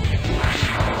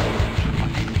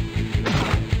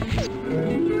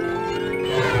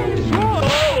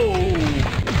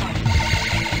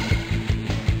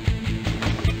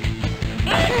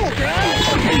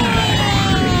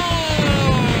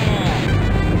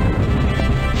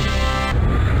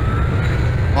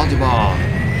 Multi-ball.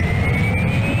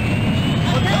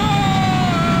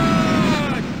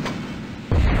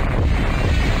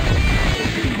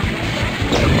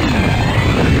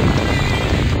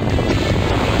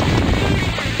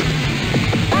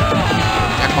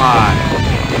 Jackpot.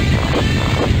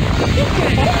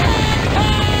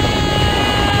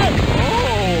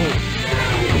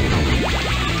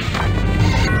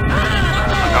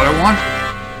 Another one?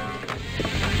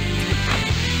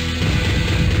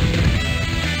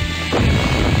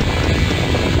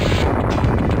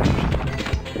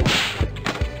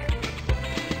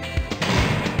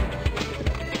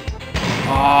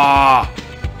 Ah.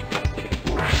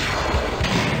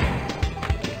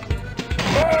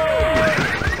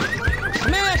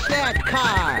 Smash that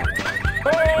car!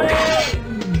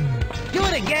 Do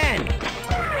it again!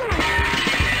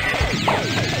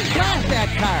 Blast that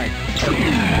card!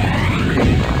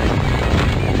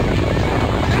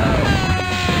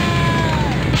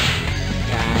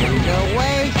 Time to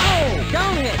wait! Oh!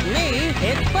 Don't hit me!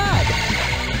 Hit Bud!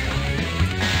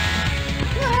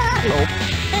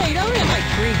 Hey, don't hit my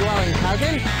tree-dwelling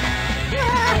cousin!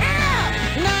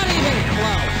 Not even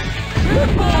close!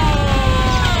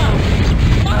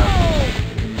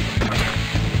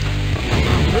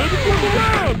 Ready for the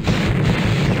round!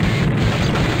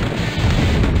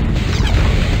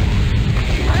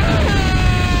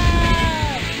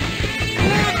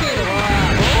 Knock it off!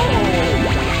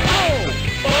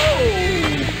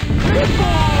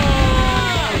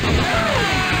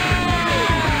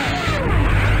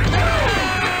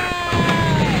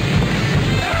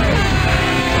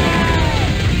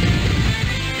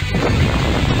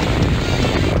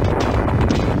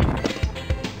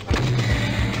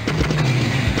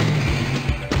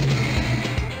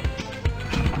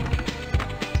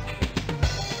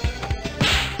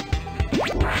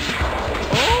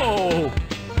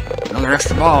 Another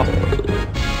extra ball.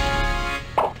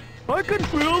 I can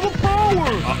feel the power!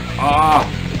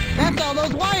 That's all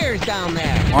those wires down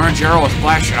there! Orange arrow was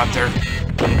flashing up there.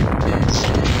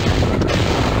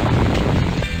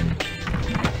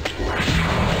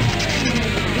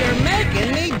 You're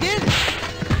making me dizzy!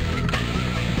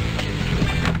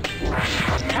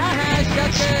 Haha,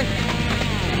 sucker!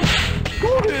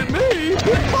 Don't hit me!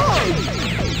 Hit Buzz!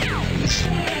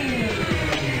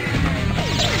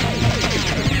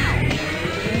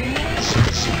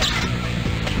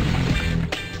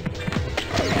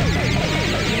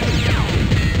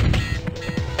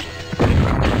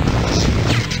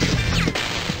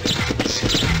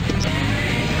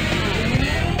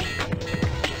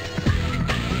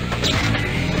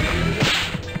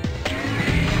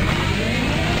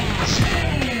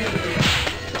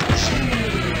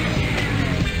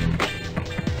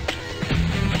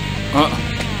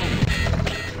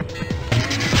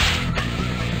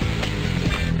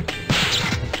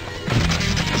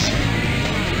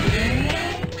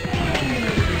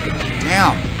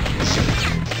 Damn.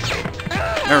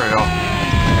 There we go.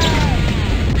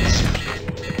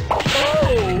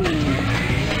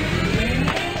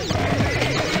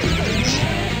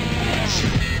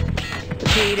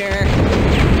 Peter.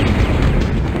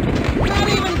 Not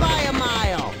even by a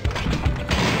mile.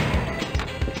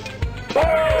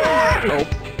 Nope.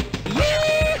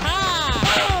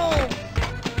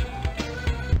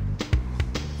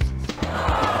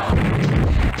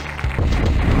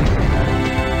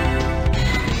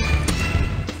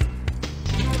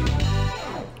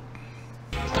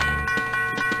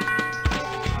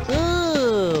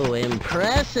 Ooh,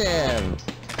 impressive.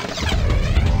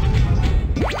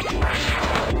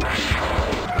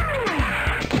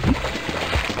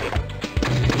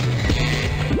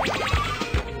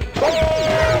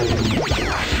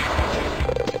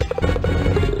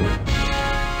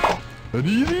 An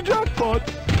easy jackpot.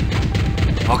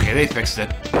 Okay, they fixed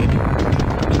it.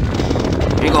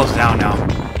 He goes down now.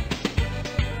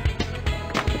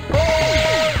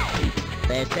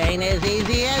 This ain't as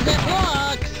easy as it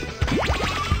looks.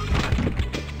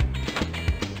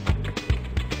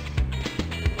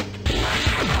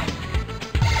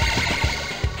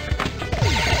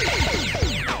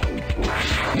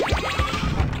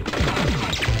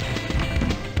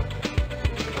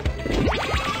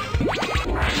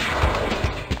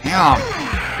 Damn.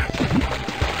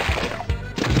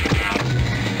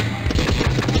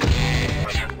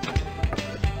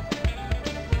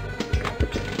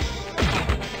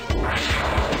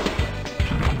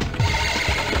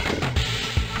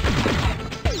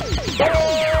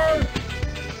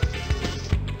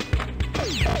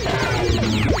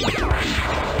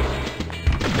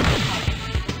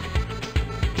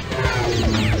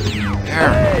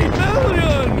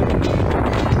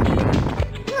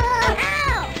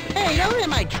 Hey, don't hit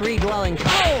my tree-dwelling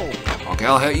toe. Okay,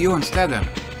 I'll hit you instead then.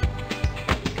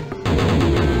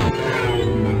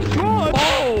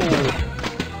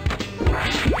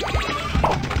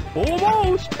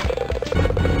 Almost.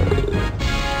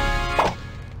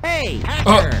 Hey,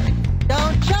 hacker.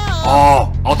 Don't choke.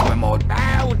 Oh, ultimate mode.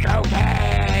 No choking.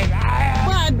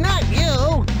 But not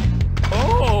you.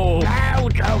 Oh. No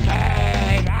choking.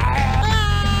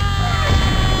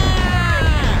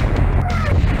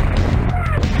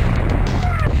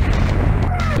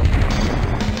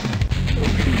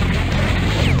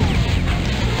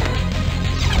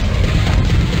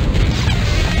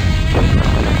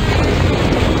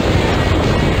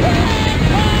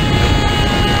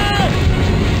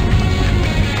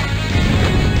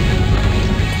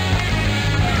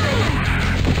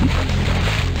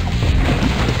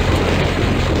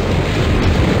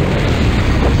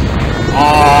 Oh,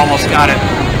 almost got it.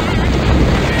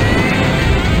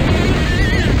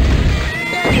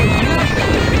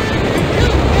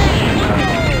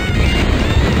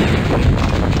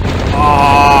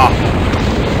 Oh.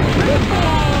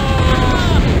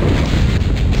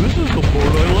 This is the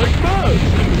part I like best.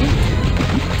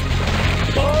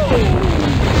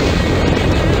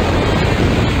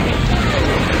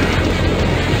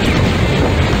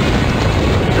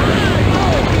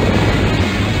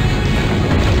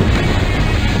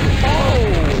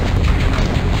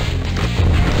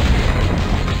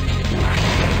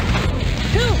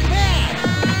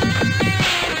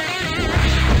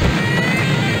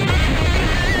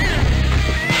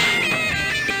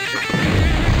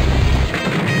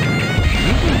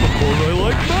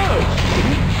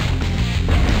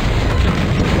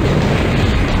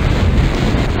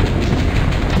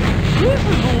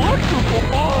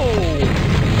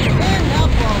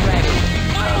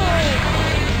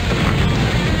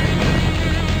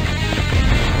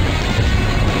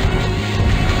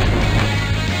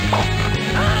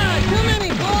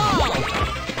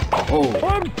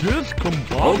 I'm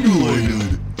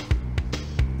discombobulated.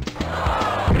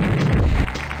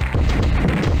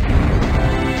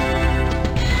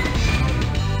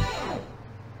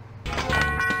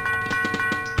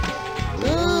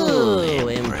 Ooh,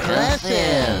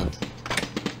 impressive.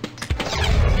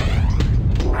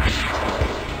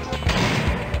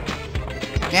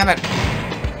 Damn it.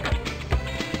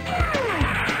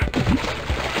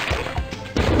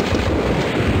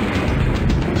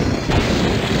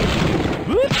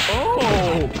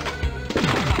 Oh!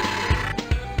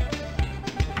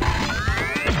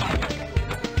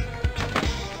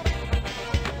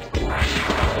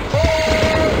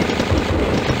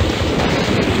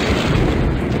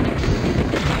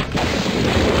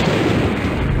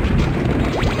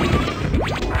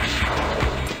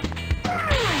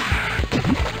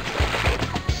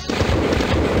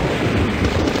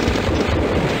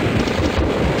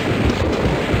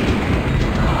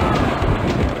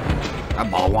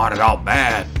 want it out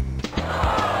bad.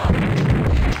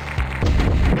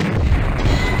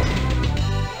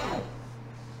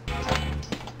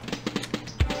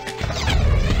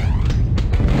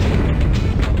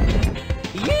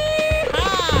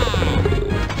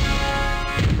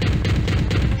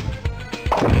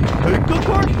 Take the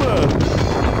cart back.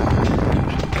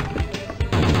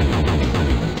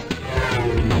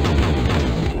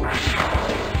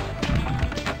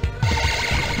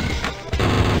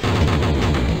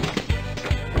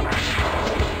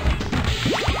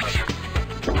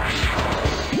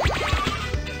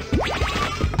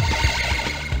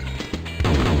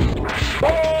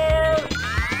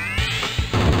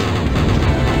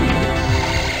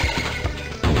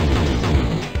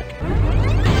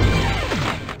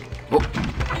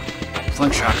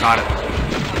 Slingshot got it.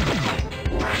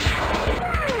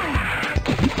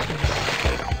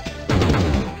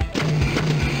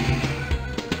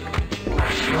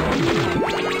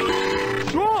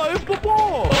 Drive the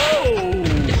ball. Oh.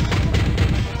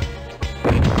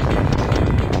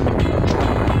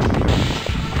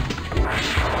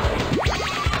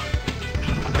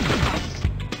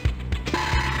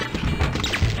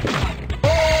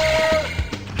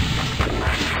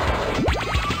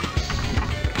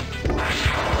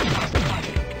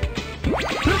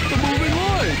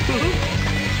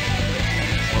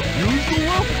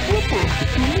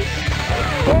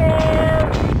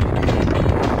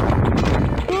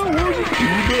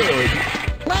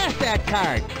 Blast that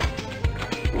card!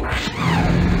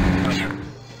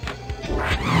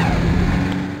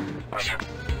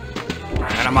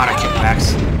 And I'm out of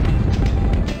kickbacks.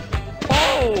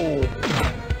 Oh!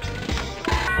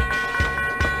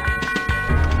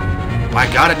 My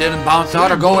God, it didn't bounce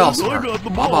out or go elsewhere. How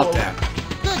about that?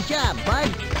 Good job, bud.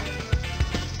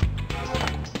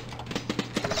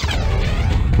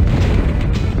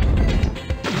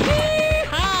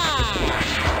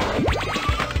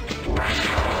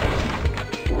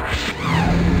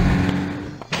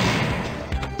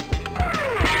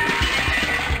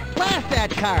 Blast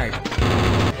that card!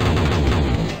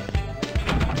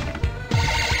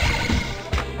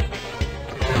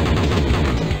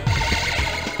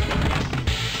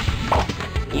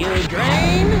 You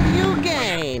drain, you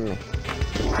gain.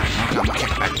 Okay, I'm gonna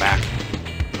kick back.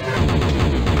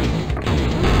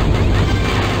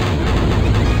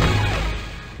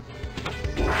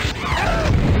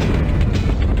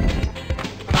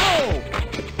 Oh!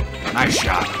 Nice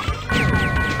shot.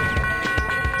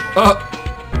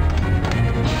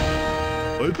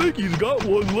 I think he's got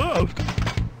one left.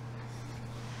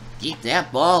 Keep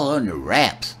that ball under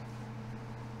wraps.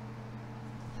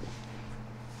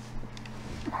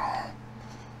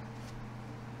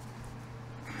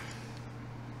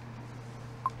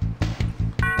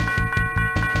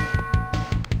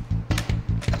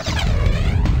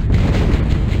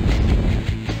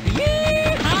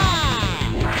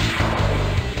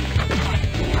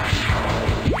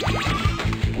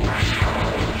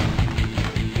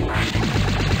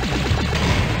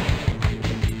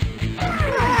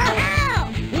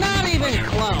 Not even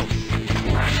close.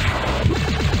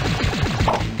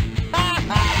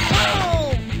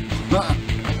 Oh!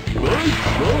 Nice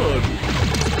shot.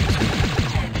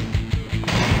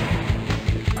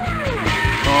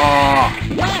 Oh,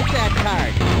 Blast that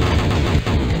card.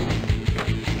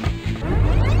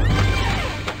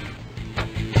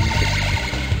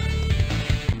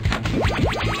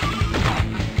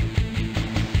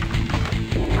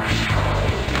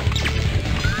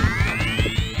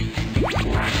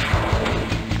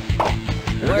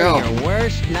 there we We're go. your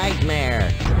worst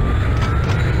nightmare.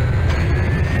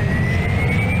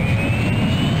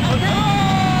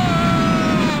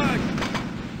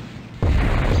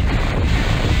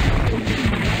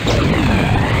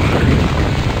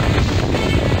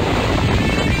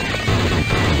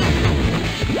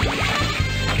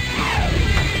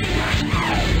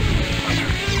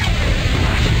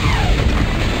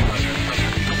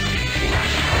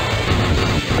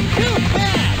 Too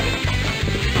bad.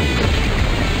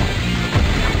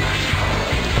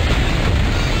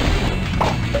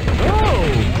 Oh,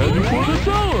 heading for the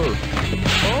cellar.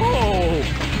 Oh.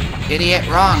 Idiot,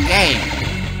 wrong game.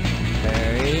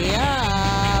 Hurry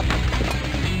up.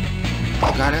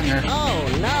 Oh, got in there. Oh,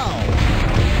 no.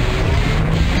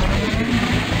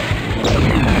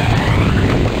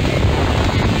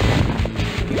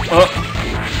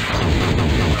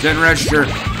 Didn't register.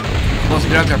 Supposed to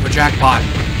get out there for jackpot.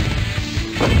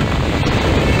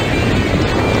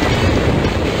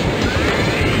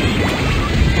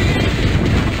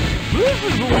 This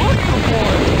is wonderful.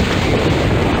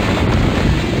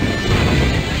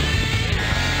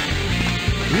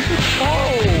 This is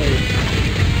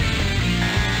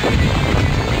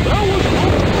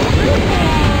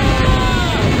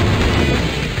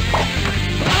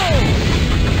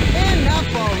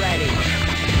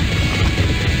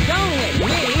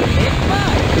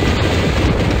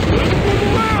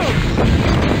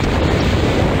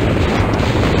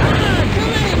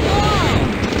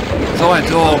only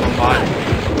two of them, but...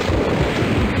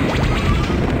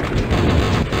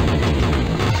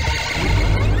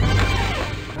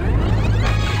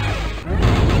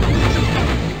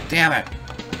 Damn it.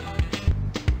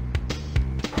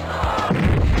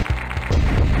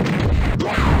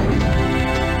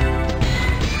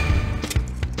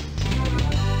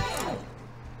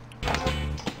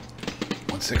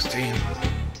 $116.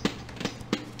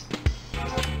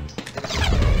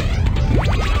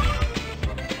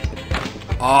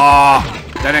 Oh,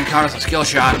 that didn't count as a skill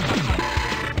shot.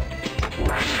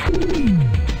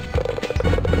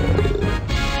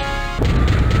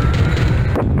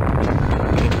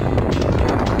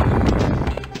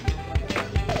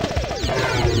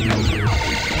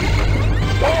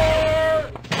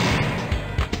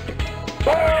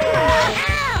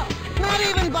 Not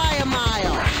even by a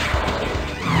mile.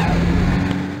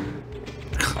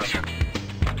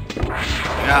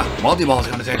 Yeah, multi-ball is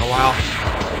gonna take a while.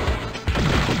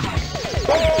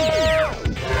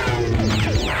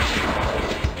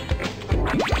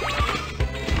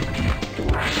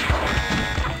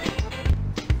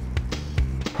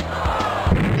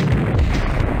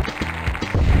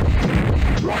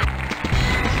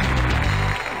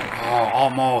 Oh,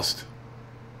 almost.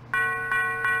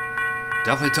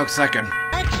 Definitely took second.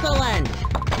 Excellent.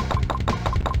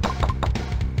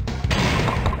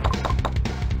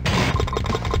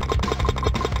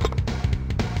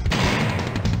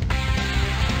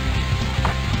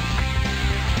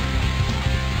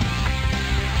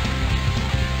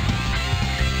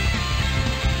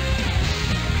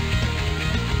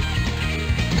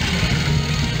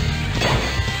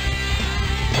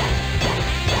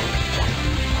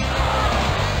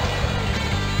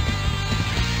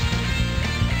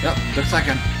 Yep, took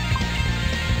second.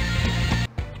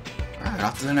 Alright,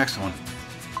 off to the next one.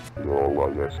 No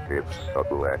one escapes a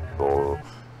black hole.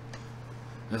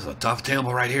 This is a tough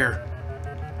table right here.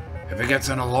 If it gets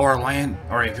in a lower lane,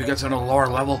 or if it gets in a lower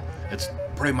level, it's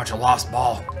pretty much a lost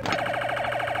ball.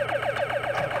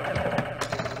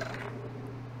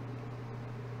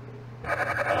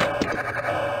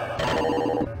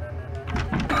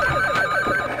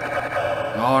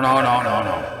 No, no, no, no,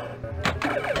 no.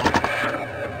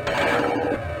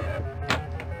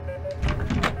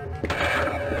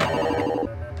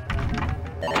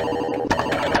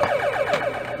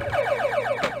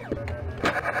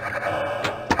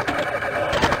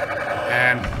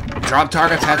 And drop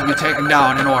targets have to be taken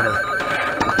down in order.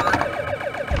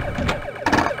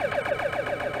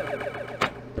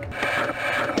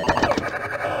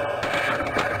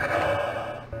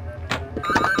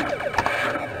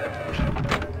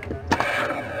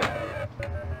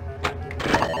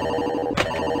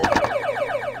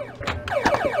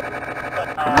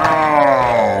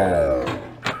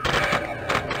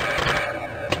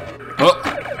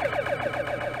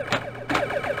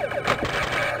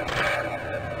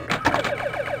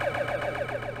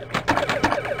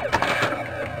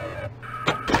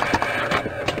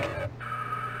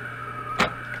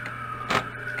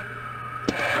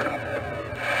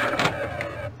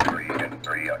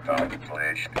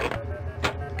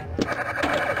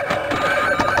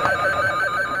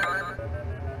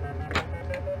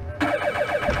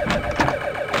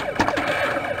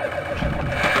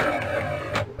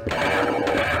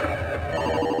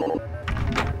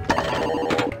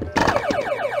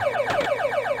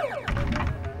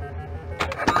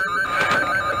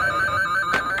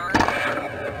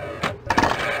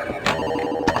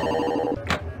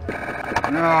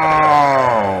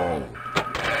 No.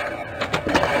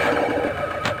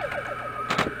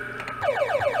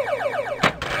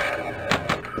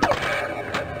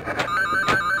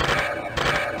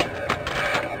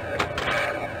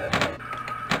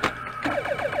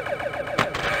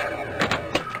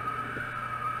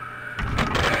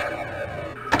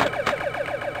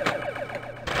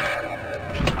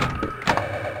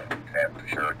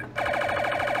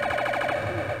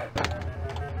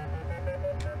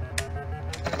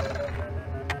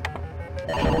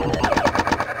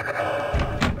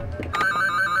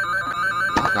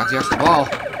 Got the extra ball.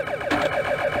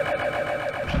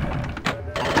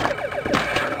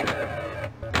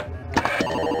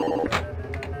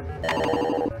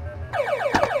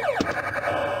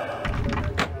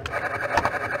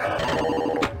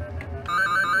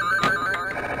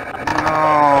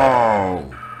 No.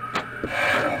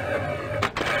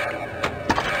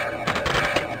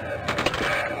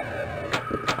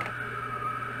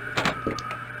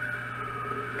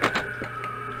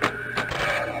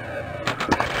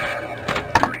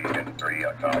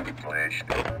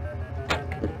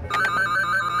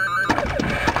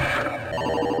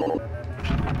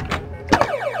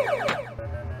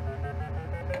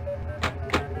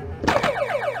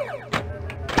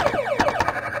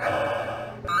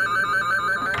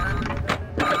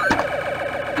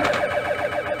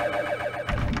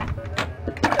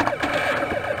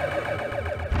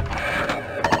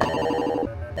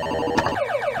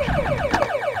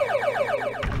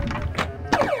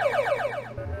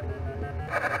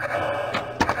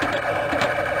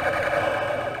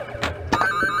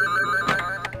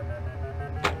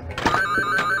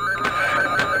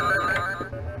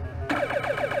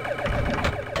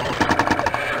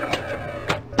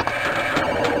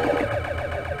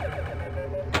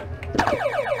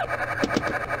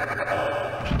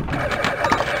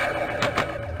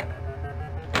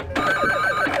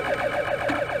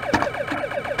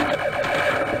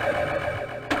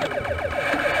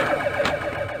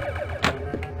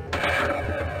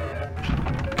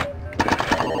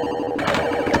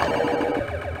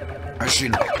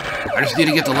 I just need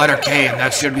to get the letter K, and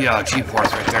that should be a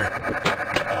G-force right there.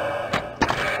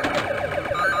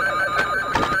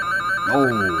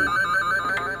 Oh.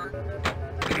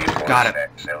 Got it.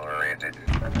 Accelerated.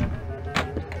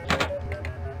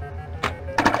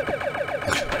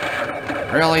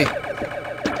 Really?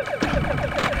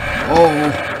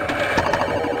 Oh.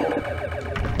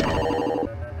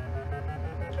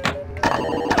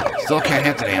 Still can't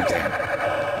hit the damn thing.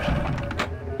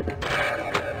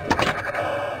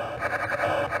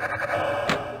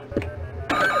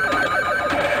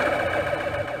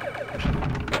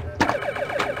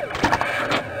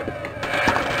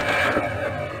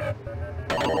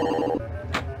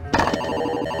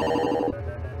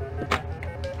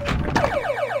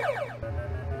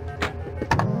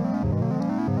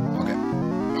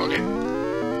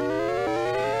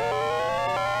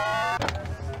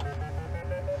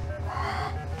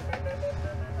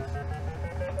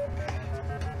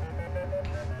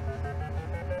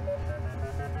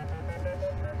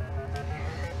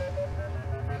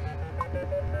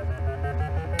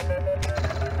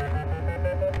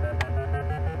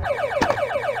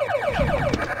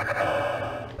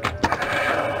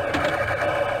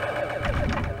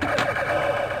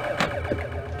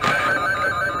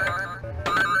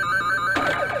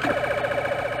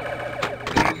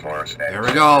 There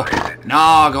we go.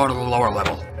 Now I'll go to the lower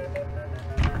level.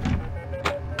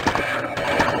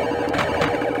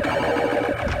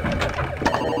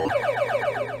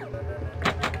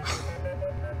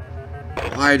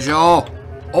 Hi, Joe.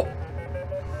 Oh.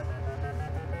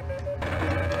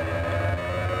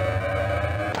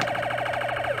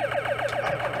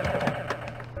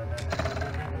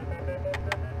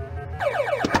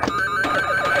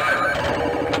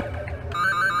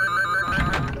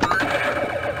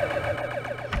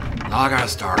 Now I gotta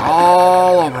start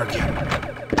all over again.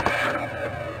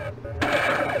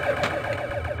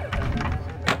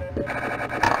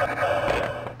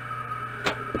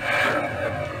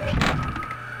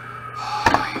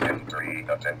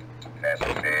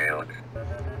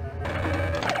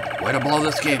 Way to blow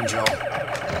this game, Joe.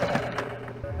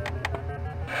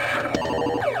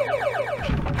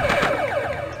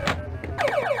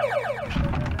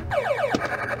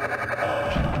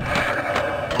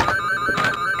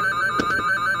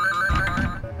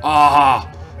 Ah,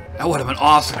 that would have been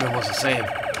awesome if it was a save.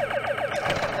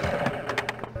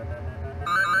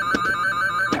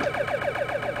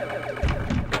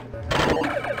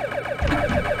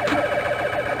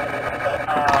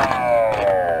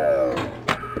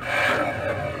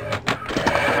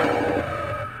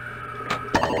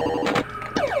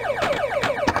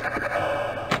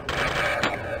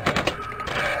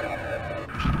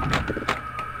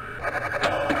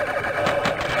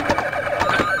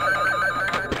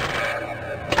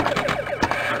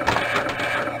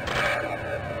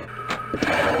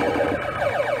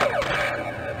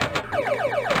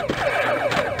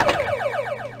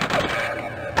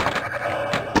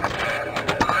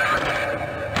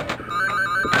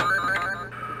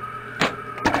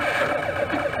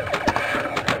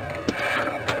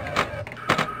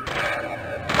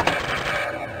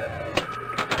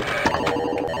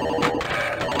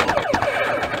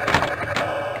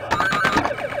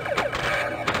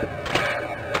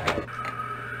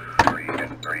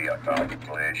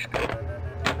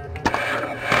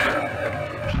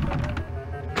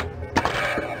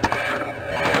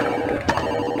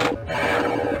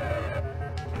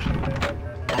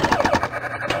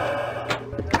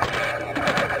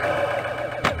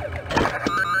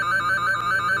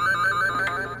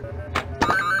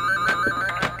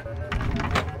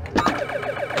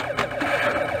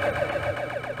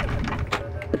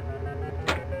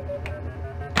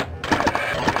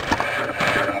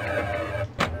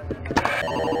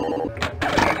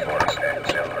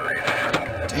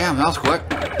 Damn, that was quick.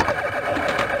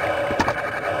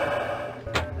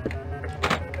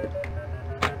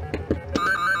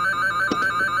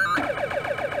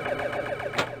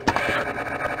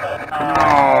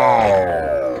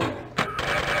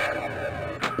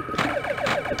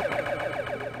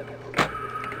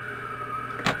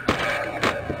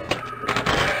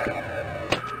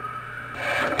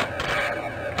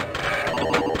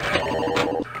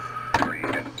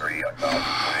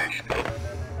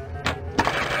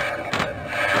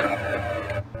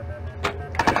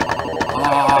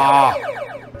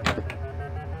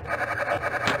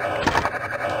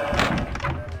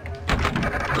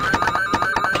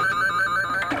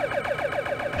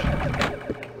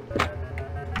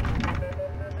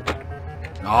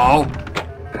 No.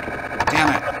 Damn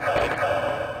it.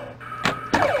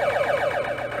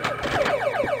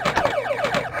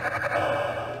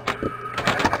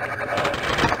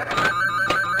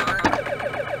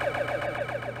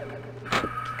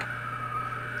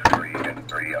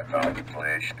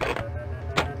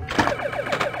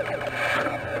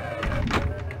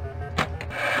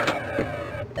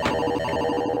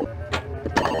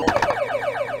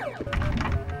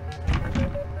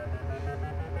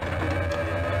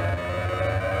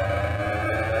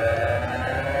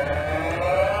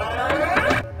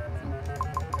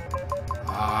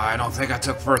 I don't think I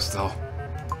took first, though.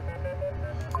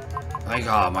 I think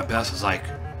my best was like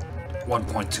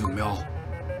 1.2 mil.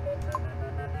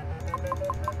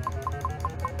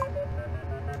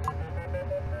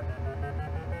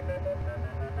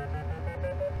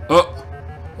 Oh,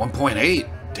 1.8.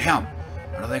 Damn,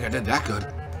 I don't think I did that good.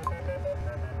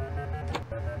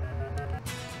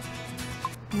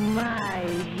 My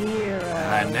hero.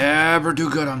 I never do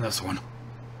good on this one.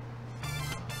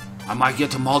 I might get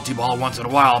to multi-ball once in a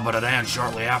while, but it ends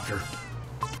shortly after.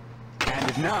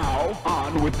 And now,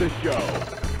 on with the show.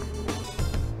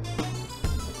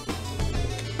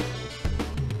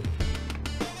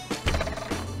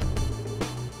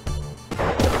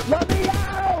 Let me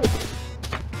out!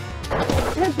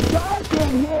 It's dark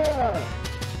in here!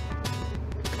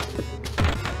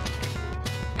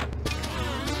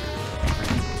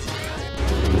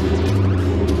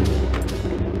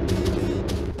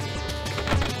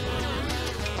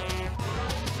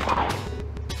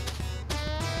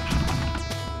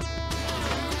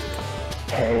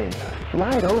 Hey,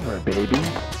 slide over, baby.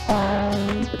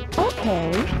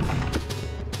 Okay.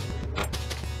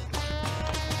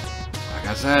 Like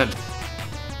I said.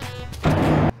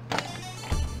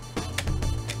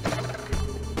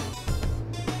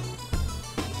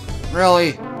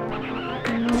 Really?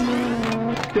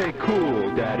 Stay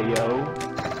cool, Daddy-O.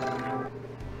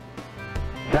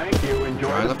 Thank you,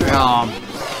 enjoy the film.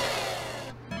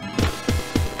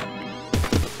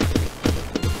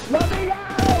 Let me out!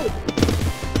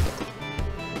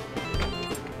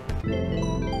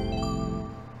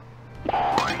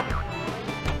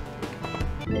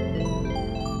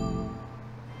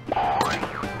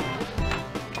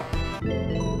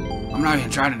 I'm not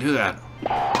even trying to do that.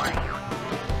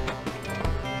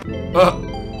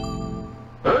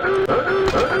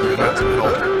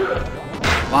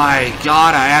 My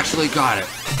God, I actually got it.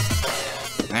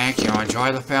 Thank you.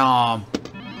 Enjoy the film.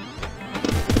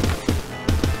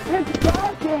 It's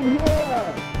dark in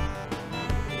here!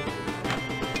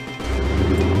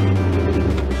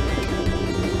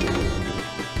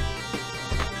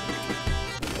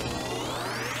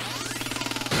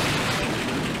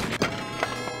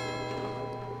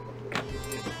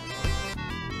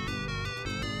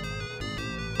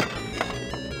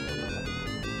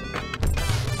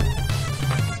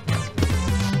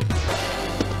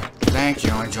 Thank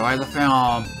you. Enjoy the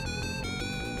film.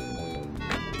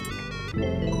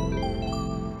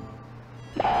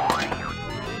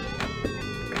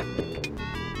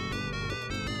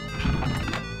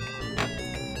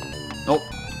 Nope.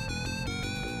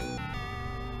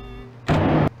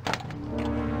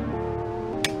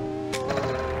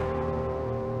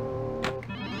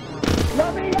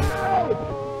 Let me out!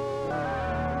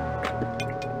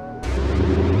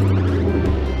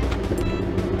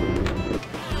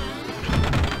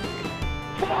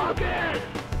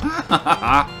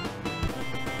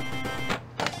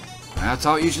 That's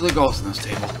how it usually goes in this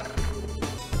table.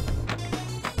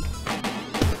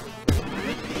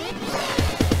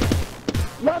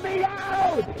 Let me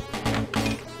out!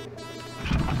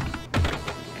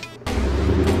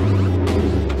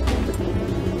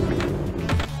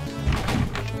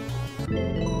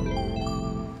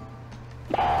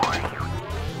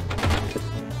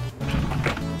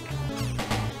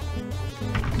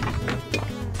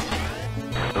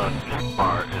 The snack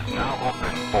bar is now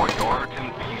open for your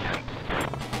convenience.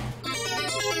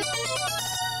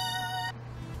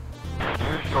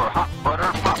 Here's your hot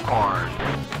butter popcorn.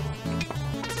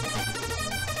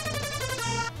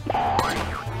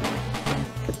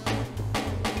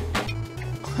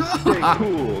 Stay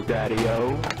cool,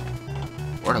 Daddy-O.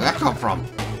 Where did that come from?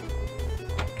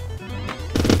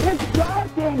 It's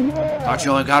dark in here! Thought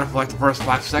you only got it for like the first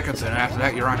 5 seconds, and after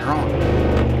that you're on your own.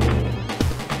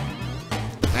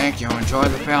 Thank you. Enjoy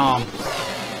the film.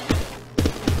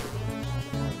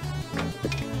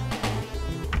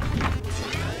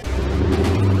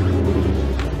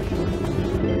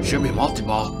 Should be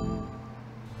multi-ball.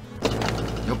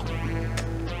 Yep.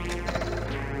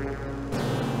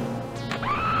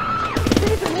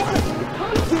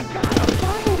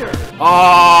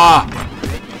 Ah!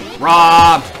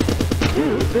 Robbed!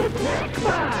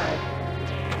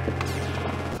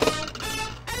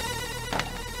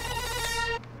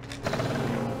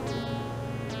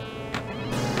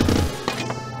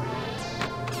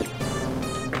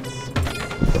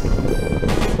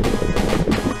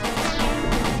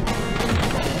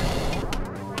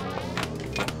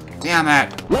 Damn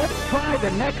it! Let's try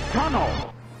the next tunnel.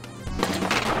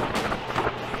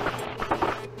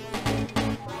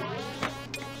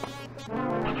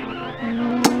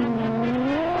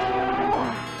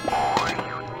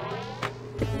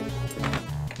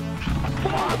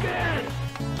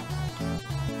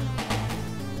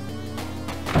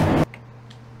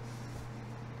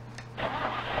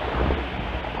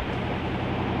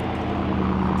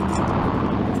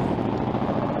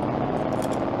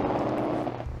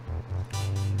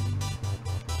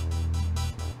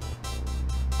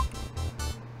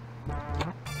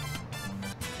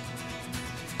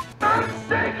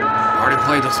 Already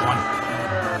played this one.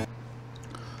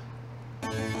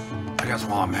 I guess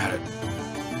while I'm at it,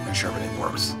 make sure everything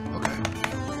works. Okay.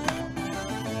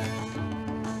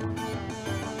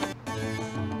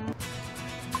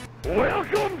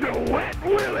 Welcome to Wet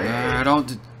Willie.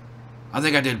 I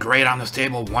think I did great on this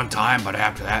table one time, but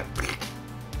after that,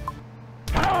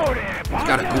 it's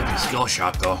got a goofy skill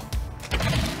shot though.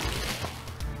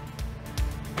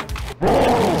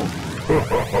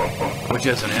 Which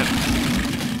isn't it?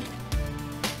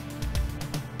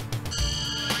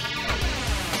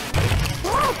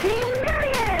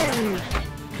 Millions!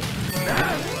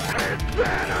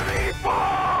 Insanity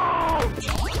Falls!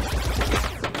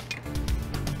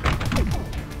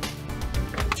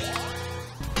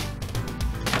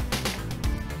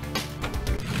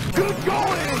 Good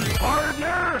going,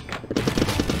 partner!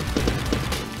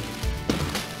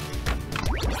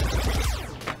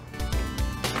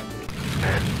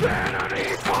 Insanity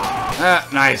Falls! Ah,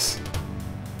 nice.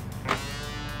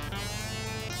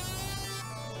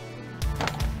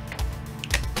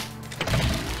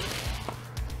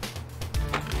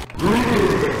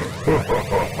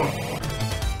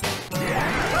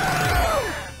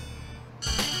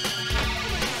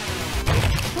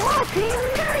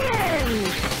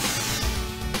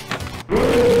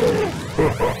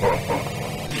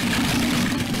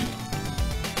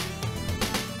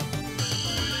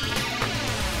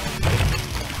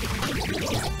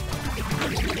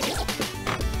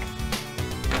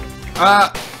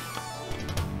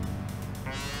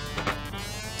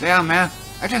 Damn, man.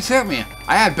 That just hit me.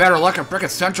 I had better luck at Brick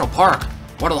at Central Park.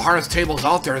 One of the hardest tables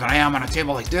out there than I am on a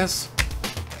table like this.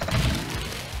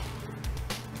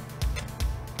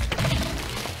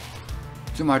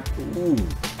 Too much. Ooh.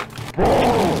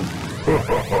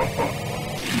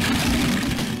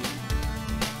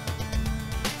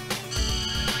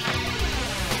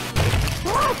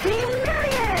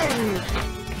 Millions!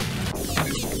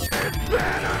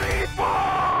 Insanity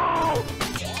Falls!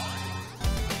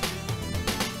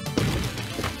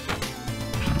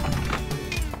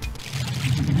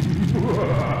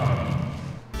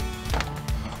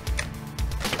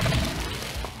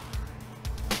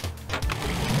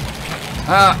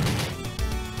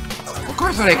 Of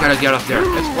course I ain't gonna get up there.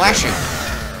 It's flashing.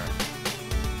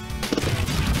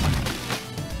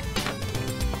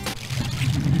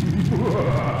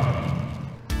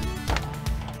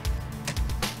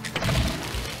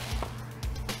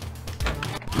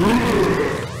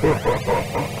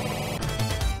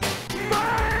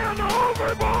 Man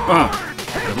overboard!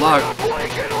 Good luck.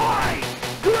 Blinking light!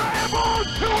 Grab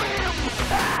onto him!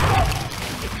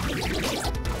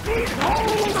 He's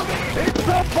hold of it! It's a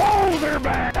boulder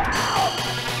man!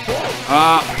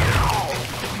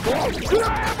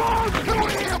 Grab onto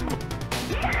him!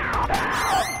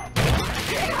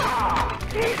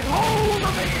 He's hold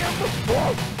of him!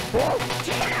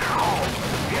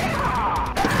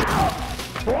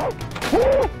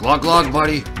 Glug glug,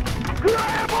 buddy.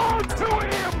 Grab onto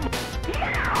him!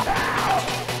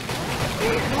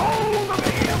 He's hold of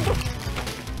him!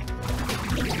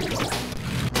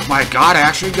 My God, I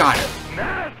actually got it.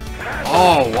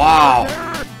 Oh, wow.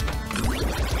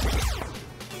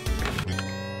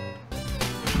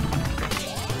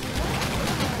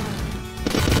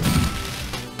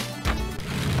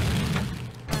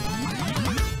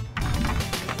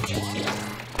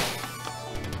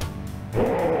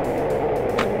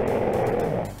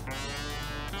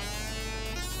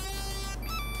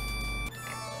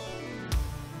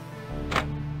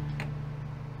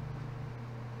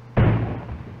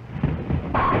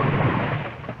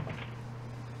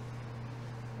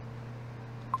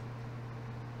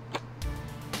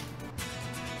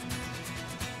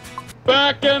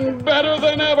 Back and better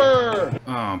than ever!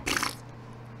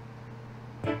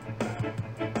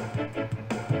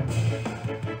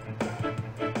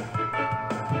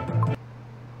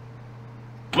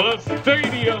 The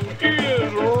stadium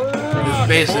is rock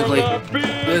basically for the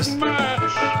big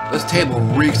match. This table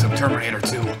reeks of Terminator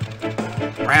 2.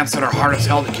 Ramps that are hard as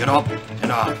hell to get up,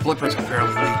 and flippers are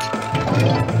fairly weak.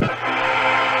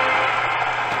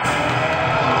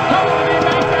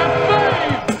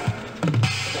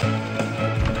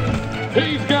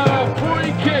 He's got a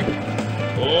free kick.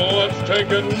 Let's take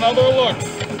another look.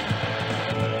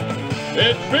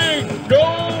 It's big go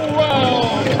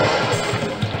round.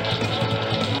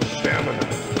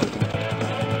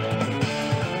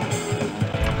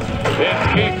 It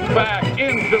kicked back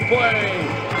into play.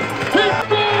 He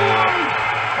scores!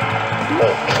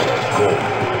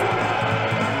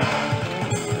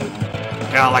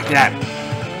 Yeah, like that.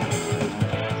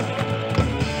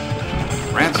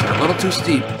 Ramps are a little too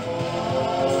steep.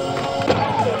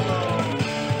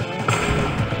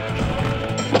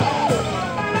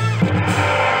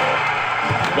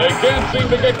 They can't seem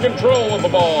to get control of the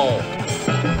ball.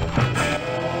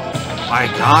 My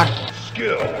God.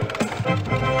 Skill.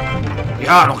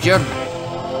 Yeah, no kidding.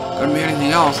 Couldn't be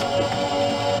anything else.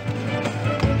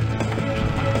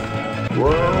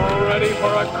 We're ready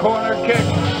for a corner kick.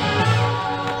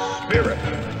 Spirit.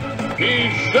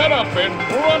 He's set up in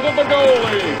front of the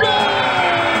goalie. Goal!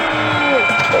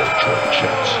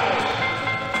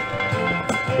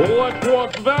 Let's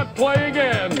watch that play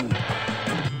again.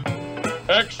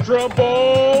 Extra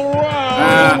ball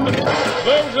round.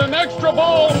 There's an extra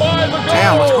ball by the goal.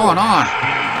 Damn, what's going on?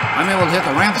 I'm able to hit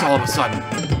the ramps all of a sudden.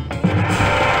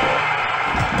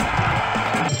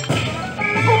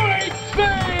 Great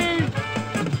save!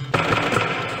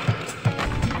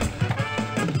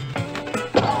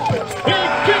 He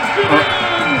kicks it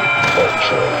in!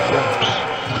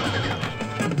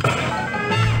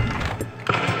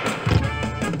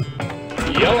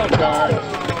 Yellow card.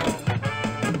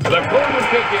 The corner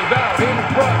kick is out in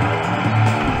front.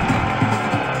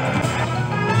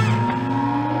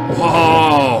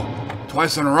 Whoa!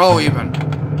 Twice in a row, even.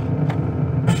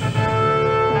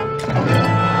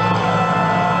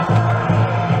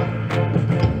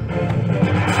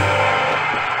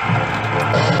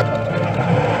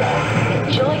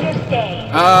 Enjoy your stay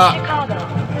in Chicago.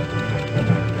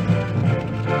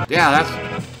 Yeah, that's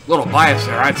a little biased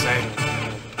there, I'd say.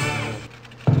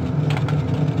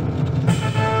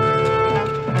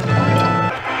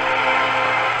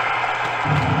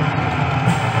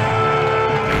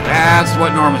 That's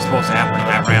what normally supposed to happen to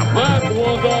that ramp. That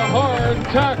was a hard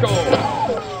tackle.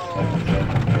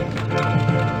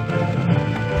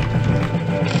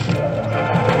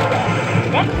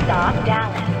 Next stop,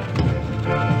 Dallas.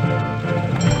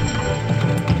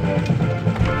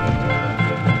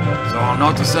 So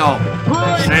note to self: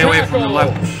 stay away from the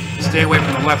left. Stay away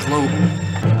from the left loop.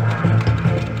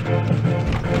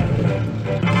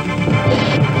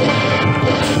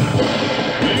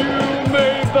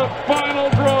 The final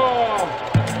draw.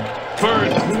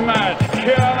 First match,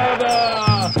 Canada.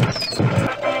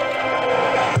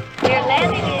 We're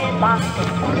landing in Boston.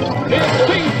 It's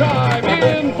tea time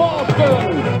in Boston.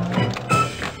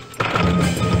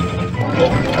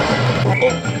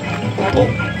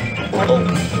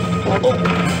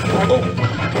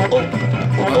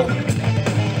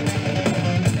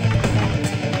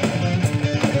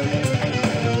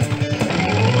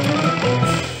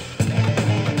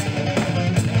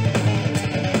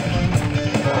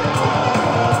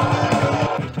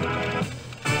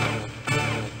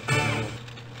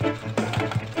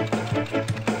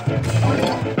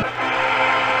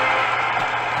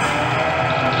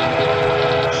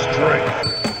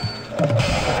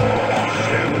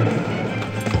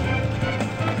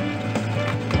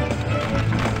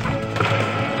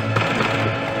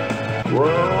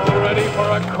 We're ready for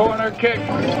a corner kick.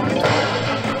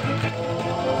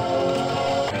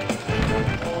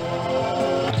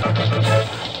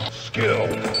 Skill.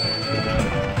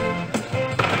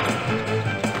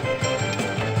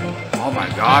 Oh my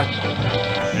God!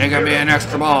 It ain't gonna be an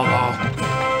extra ball though. Oh,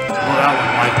 that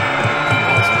one like.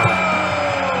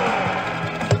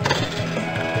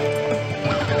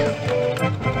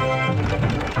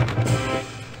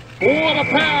 What a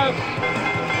pass!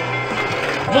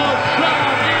 The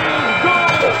shot is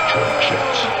good!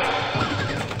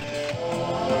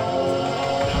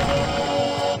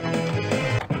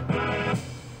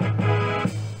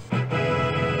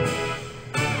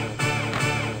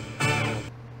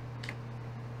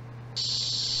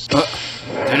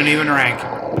 Didn't even rank.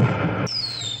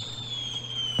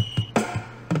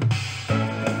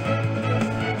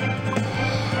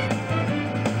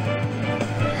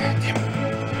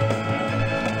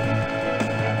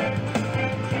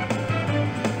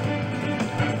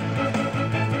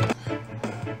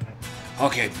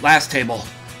 Okay, last table.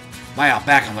 My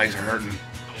back and legs are hurting.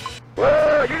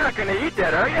 Whoa, you're not gonna eat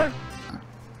that, are you?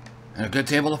 And a good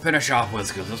table to finish off with,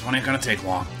 because this one ain't gonna take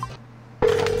long.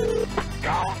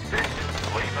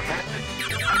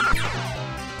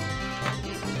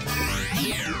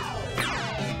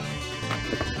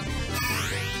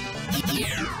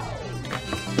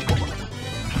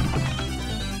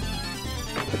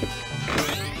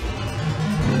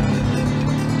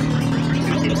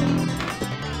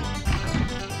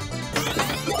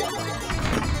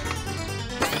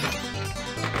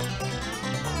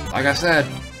 I Like I said.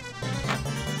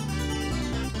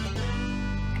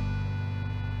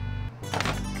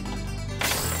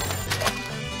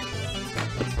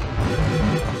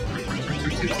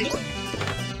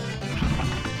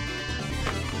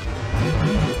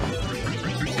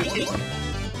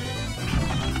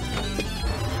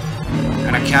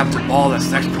 And I capped the ball that's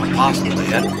next to impossibly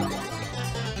hit.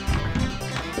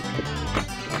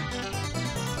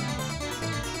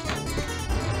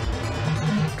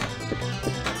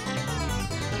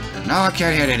 And now I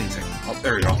can't hit anything. Oh,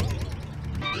 there we go.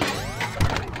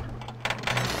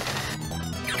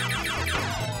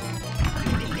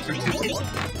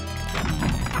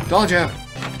 Told you.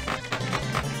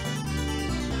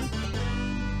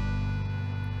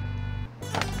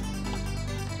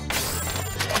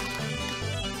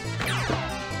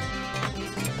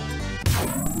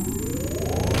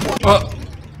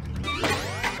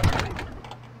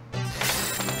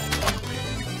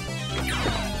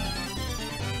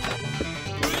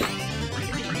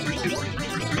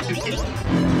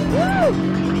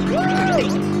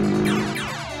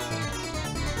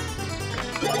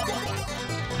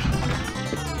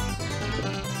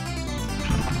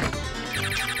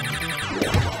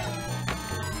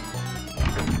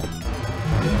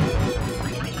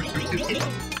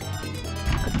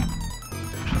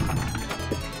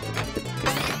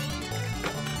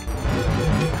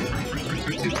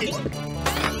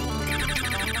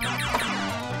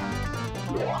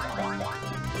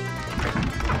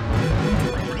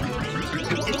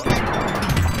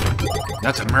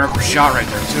 That's a miracle shot right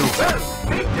there, too.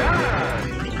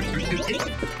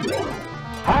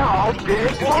 How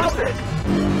big was it?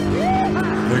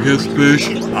 Biggest fish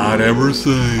I'd ever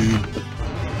seen.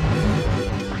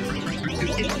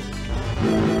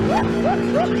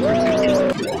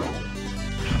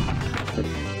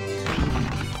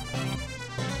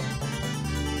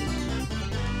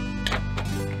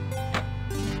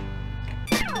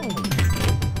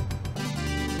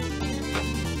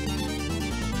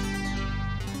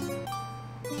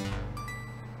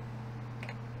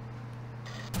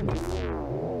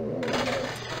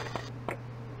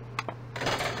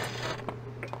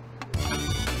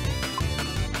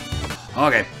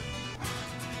 Okay.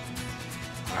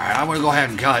 Alright, I'm gonna go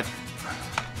ahead and cut.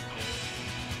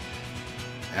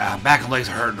 Yeah, back and legs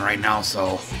are hurting right now,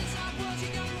 so...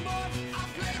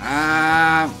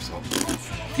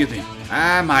 excuse me.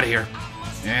 I'm out of here.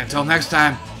 And until next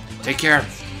time, take care.